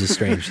 now. It was a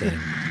strange thing.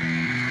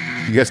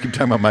 You guys keep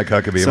talking about Mike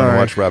Huckabee. I'm Sorry. going to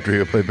watch Rob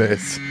Trujillo play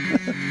bass.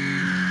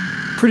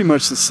 Pretty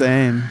much the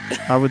same,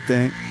 I would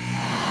think.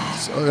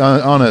 So,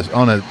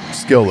 on a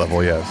skill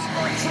level, yes.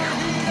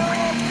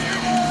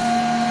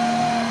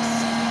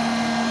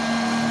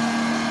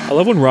 I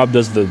love when Rob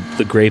does the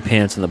gray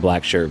pants and the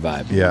black shirt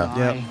vibe. Yeah.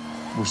 Yep.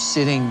 We're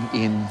sitting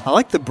in I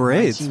like the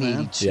braids, man.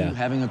 1982 Yeah.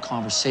 having a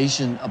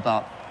conversation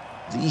about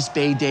the East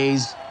Bay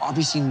days.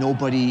 Obviously,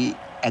 nobody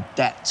at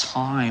that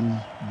time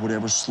would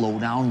ever slow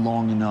down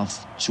long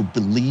enough to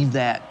believe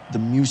that the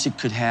music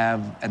could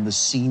have and the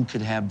scene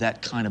could have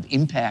that kind of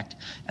impact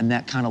and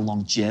that kind of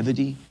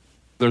longevity.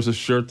 There's a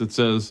shirt that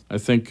says, I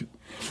think,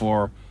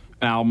 for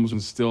albums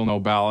and still no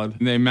ballad.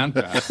 And they meant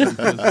that because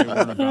they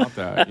weren't about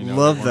that. You know,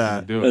 Love they weren't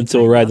that. gonna do it.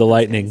 Until Ride the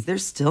Lightning. They're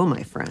still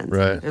my friends.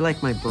 Right. They're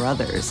like my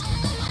brothers.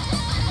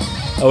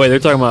 Oh wait, they're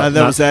talking about That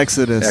not- was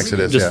Exodus.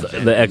 Exodus, just yeah.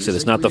 the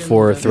Exodus, not the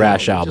 4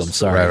 Thrash albums.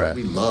 Sorry. Right.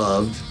 We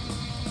loved,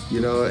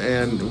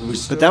 and we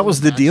still But that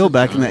was the deal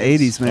back in the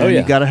 80s, man. Oh, yeah.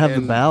 You got to have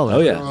the ballad. Oh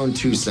yeah. our own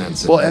 2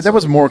 cents. Well, that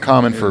was more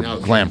common for Now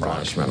glam came rock.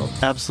 thrash metal.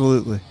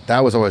 Absolutely.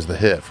 That was always the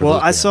hit. For Well,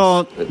 those I bands.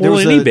 saw there Well,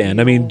 was any a, band.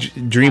 I mean,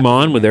 Dream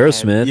On with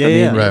Aerosmith. Yeah, I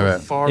mean, yeah.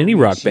 Right. Any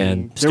rock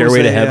band. There was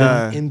Stairway to a,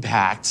 Heaven.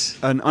 Impact.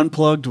 an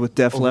Unplugged with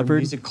Def Over Leppard,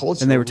 music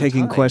culture and they were over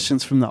taking time.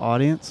 questions from the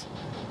audience.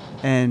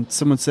 And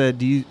someone said,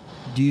 "Do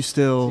you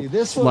still See,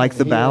 this one like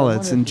the here, I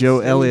ballads?" wonder And if Joe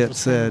the stage Elliott was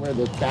said, where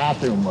the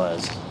bathroom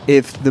was.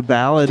 "If the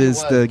ballad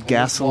is the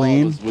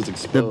gasoline, was the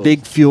exposed.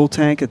 big fuel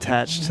tank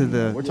attached to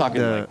the We're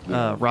talking the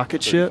like,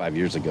 rocket ship, 5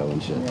 years ago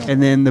and shit.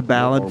 and then the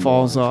ballad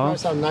falls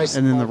off, How nice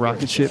and then the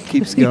rocket ship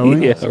keeps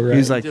going." Yeah, right.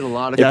 He's like, Did a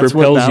lot of- It "That's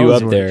what propels you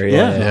ballads up were." there.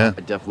 Yeah.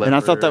 Def And I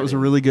thought that Leppard was a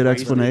really good and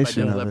Crazy by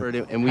explanation Def of it.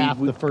 Leppard, and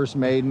we the first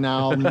Maiden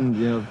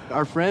album.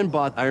 Our friend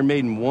bought Iron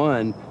Maiden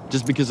 1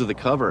 just because of the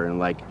cover, and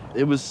like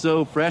it was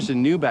so fresh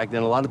and new back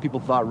then. A lot of people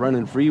thought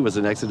Runnin' Free was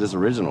an Exodus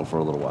original for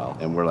a little while,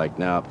 and we're like,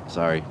 no,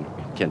 sorry,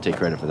 can't take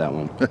credit for that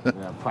one.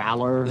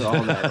 Prowler,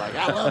 all that. Like,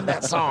 I love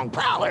that song,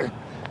 Prowler.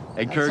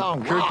 And That Kirk song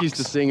used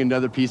to rocks. sing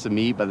Another Piece of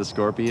Meat by the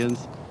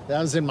Scorpions. That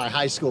was in my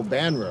high school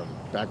band room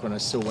back when I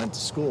still went to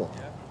school.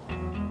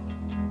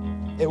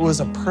 It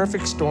was a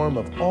perfect storm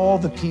of all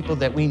the people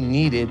that we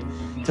needed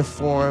to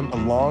form a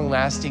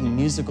long-lasting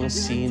musical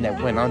scene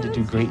that went on to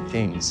do great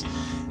things.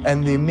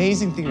 And the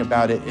amazing thing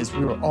about it is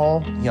we were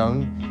all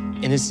young,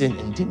 innocent,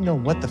 and didn't know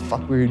what the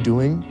fuck we were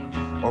doing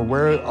or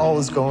where it all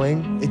was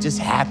going. It just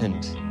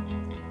happened.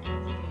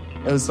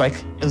 It was like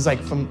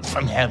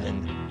from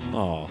heaven.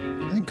 Oh,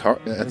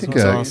 I think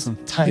was awesome.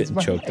 Getting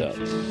choked up.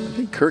 I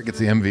think Kurt gets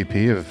the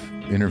MVP of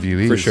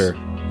interviewees For sure.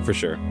 For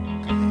sure.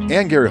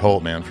 And Gary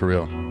Holt, man, for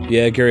real.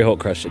 Yeah, Gary Holt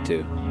crushed it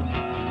too.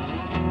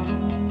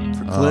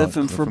 Cliff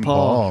and for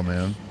Paul.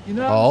 man. You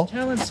know, I Paul? was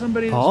telling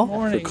somebody Paul? this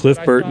morning. For Cliff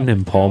that I Burton thought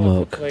and Paul Metallica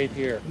Moak. played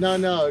here.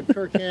 No,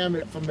 Kirk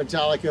Hammett from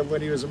Metallica,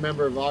 when he was a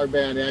member of our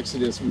band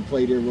Exodus, we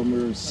played here when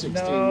we were 16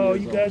 No,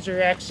 years you old. guys are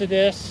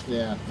Exodus.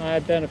 Yeah.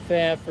 I've been a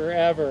fan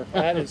forever.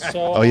 That is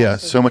so. Oh yeah,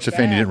 so much a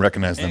fan you didn't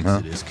recognize them, huh?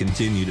 Exodus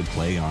continue to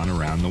play on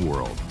around the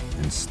world,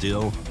 and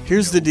still,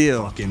 Here's the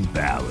deal. fucking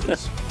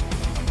ballads.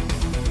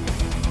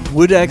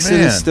 Would Exodus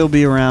Man. still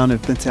be around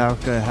if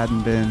Metallica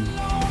hadn't been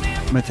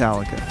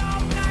Metallica?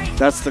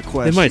 That's the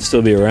question. They might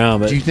still be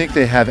around, but Do you think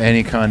they have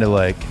any kind of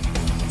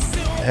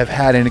have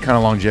had any kind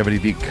of longevity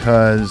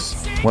because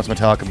once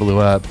Metallica blew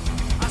up,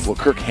 well,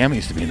 Kirk Hammett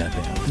used to be in that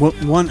band.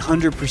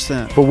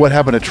 100%. But what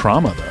happened to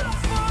Trauma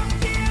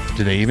though?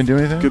 Did they even do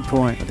anything? Good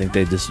point. I think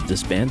they just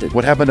disbanded.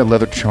 What happened to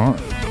Leather Charm?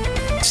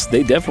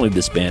 They definitely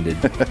disbanded.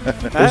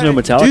 There's no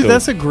Metallica. Dude,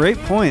 that's a great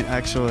point,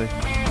 actually.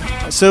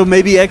 So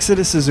maybe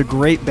Exodus is a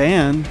great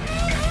band,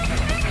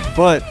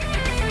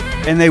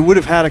 and they would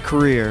have had a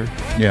career.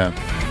 Yeah.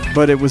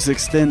 But it was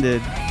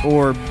extended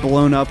or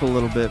blown up a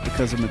little bit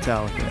because of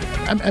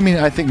Metallica. I mean,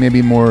 I think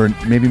maybe more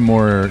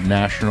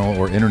national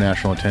or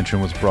international attention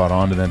was brought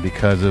onto them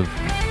because of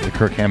the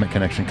Kirk Hammett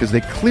connection. Because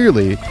they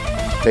clearly,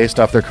 based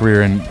off their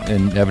career and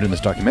evident in this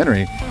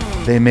documentary,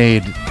 they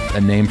made a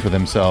name for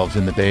themselves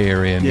in the Bay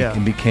Area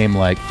and became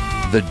like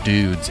the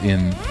dudes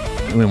in.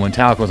 When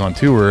Metallica was on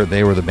tour,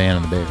 they were the band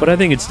in the Bay Area. But I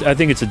think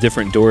it's a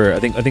different door. I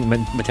think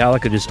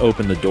Metallica just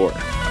opened the door.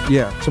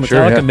 Yeah. So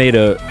Metallica made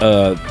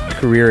a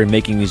career in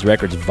making these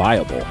records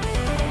viable.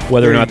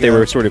 Whether or not they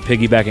were sort of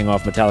piggybacking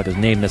off Metallica's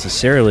name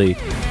necessarily,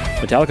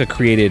 Metallica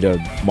created a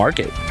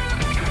market.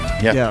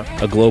 Yeah.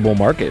 A global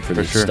market for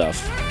this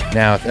stuff.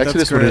 Now, if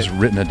Exodus would have just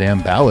written a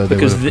damn ballad, they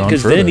would have gone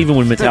because further. then even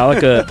when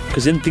Metallica,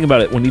 because then think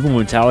about it, when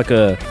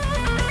Metallica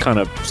kind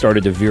of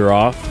started to veer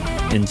off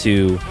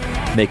into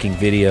making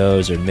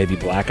videos or maybe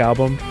Black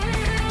Album,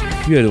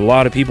 you had a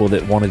lot of people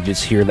that wanted to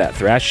just hear that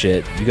thrash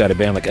shit. You got a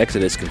band like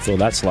Exodus can fill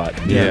that slot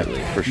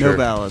immediately. For sure. No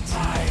ballads.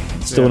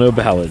 Still no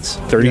ballads.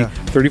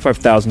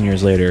 35,000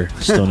 years later,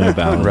 still no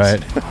ballads.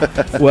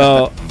 Right.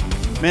 Well,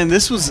 man,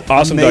 this was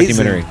awesome amazing.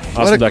 documentary.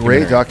 What a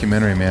great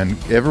documentary, man.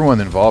 Everyone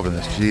involved in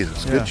this,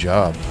 Jesus, good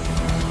job.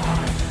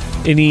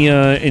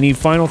 Any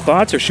final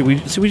thoughts, or should we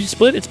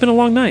split? It's been a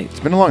long night. It's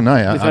been a long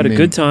night. We've had a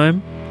good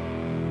time.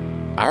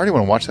 I already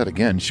want to watch that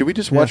again. Should we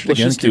just watch it let's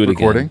again? just Keep do it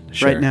recording again.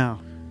 Sure. Right now.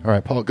 All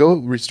right, Paul, go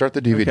restart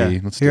the DVD.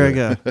 Okay. Let's do Here it.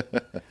 I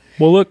go.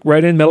 Well, look,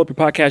 write in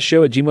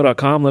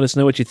metalupyourpodcastshow@gmail.com. Let us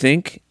know what you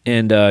think,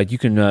 and you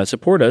can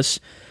support us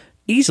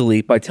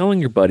easily by telling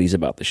your buddies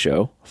about the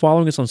show,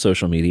 following us on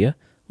social media,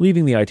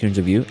 leaving the iTunes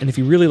review, and if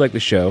you really like the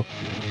show,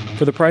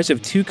 for the price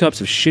of 2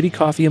 cups of shitty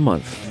coffee a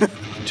month.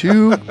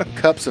 2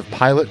 cups of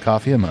Pilot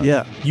coffee a month.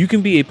 Yeah. You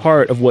can be a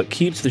part of what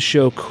keeps the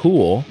show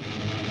cool.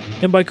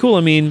 And by cool,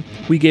 I mean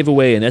we gave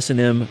away an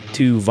S&M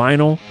 2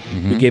 vinyl.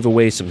 We gave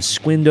away some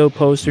Squindo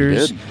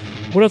posters. We did.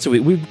 What else have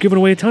we've given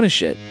away a ton of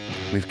shit.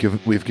 We've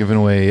given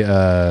away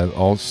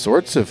all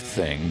sorts of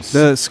things.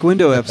 The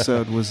Squindo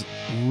episode was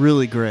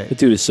really great. The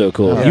dude is so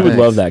cool. Oh, You would thanks.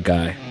 love that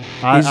guy.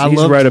 I He's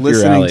loved right up your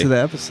listening alley. to the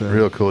episode.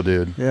 Real cool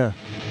dude. Yeah.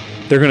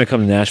 They're going to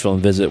come to Nashville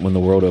and visit when the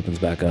world opens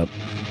back up.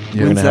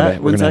 Yeah. When's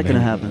that going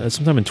to happen?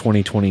 Sometime in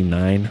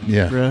 2029.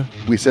 Yeah. Bruh.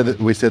 We said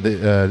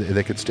that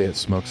they could stay at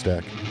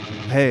Smokestack.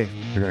 Hey,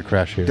 They're going to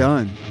crash here.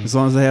 done. As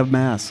long as they have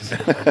masks.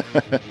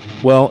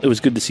 Well, it was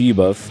good to see you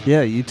both.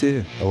 Yeah, you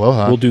too.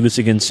 Aloha. We'll do this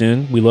again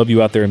soon. We love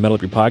you out there in Metal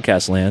Up Your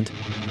Podcast land.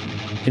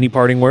 Any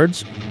parting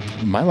words?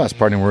 My last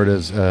parting word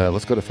is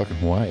let's go to fucking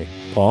Hawaii.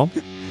 Paul?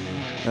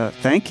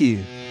 Thank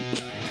you.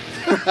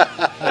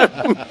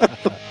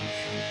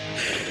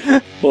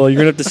 Well,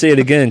 you're going to have to say it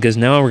again because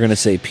now we're going to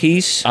say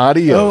peace.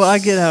 Adios. Oh, I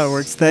get how it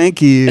works.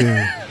 Thank you. If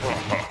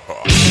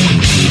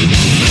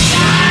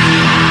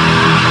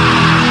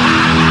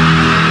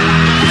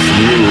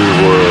you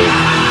were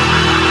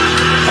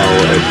our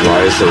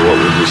advisor, what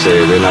would you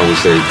say? Then I would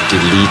say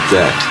delete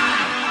that.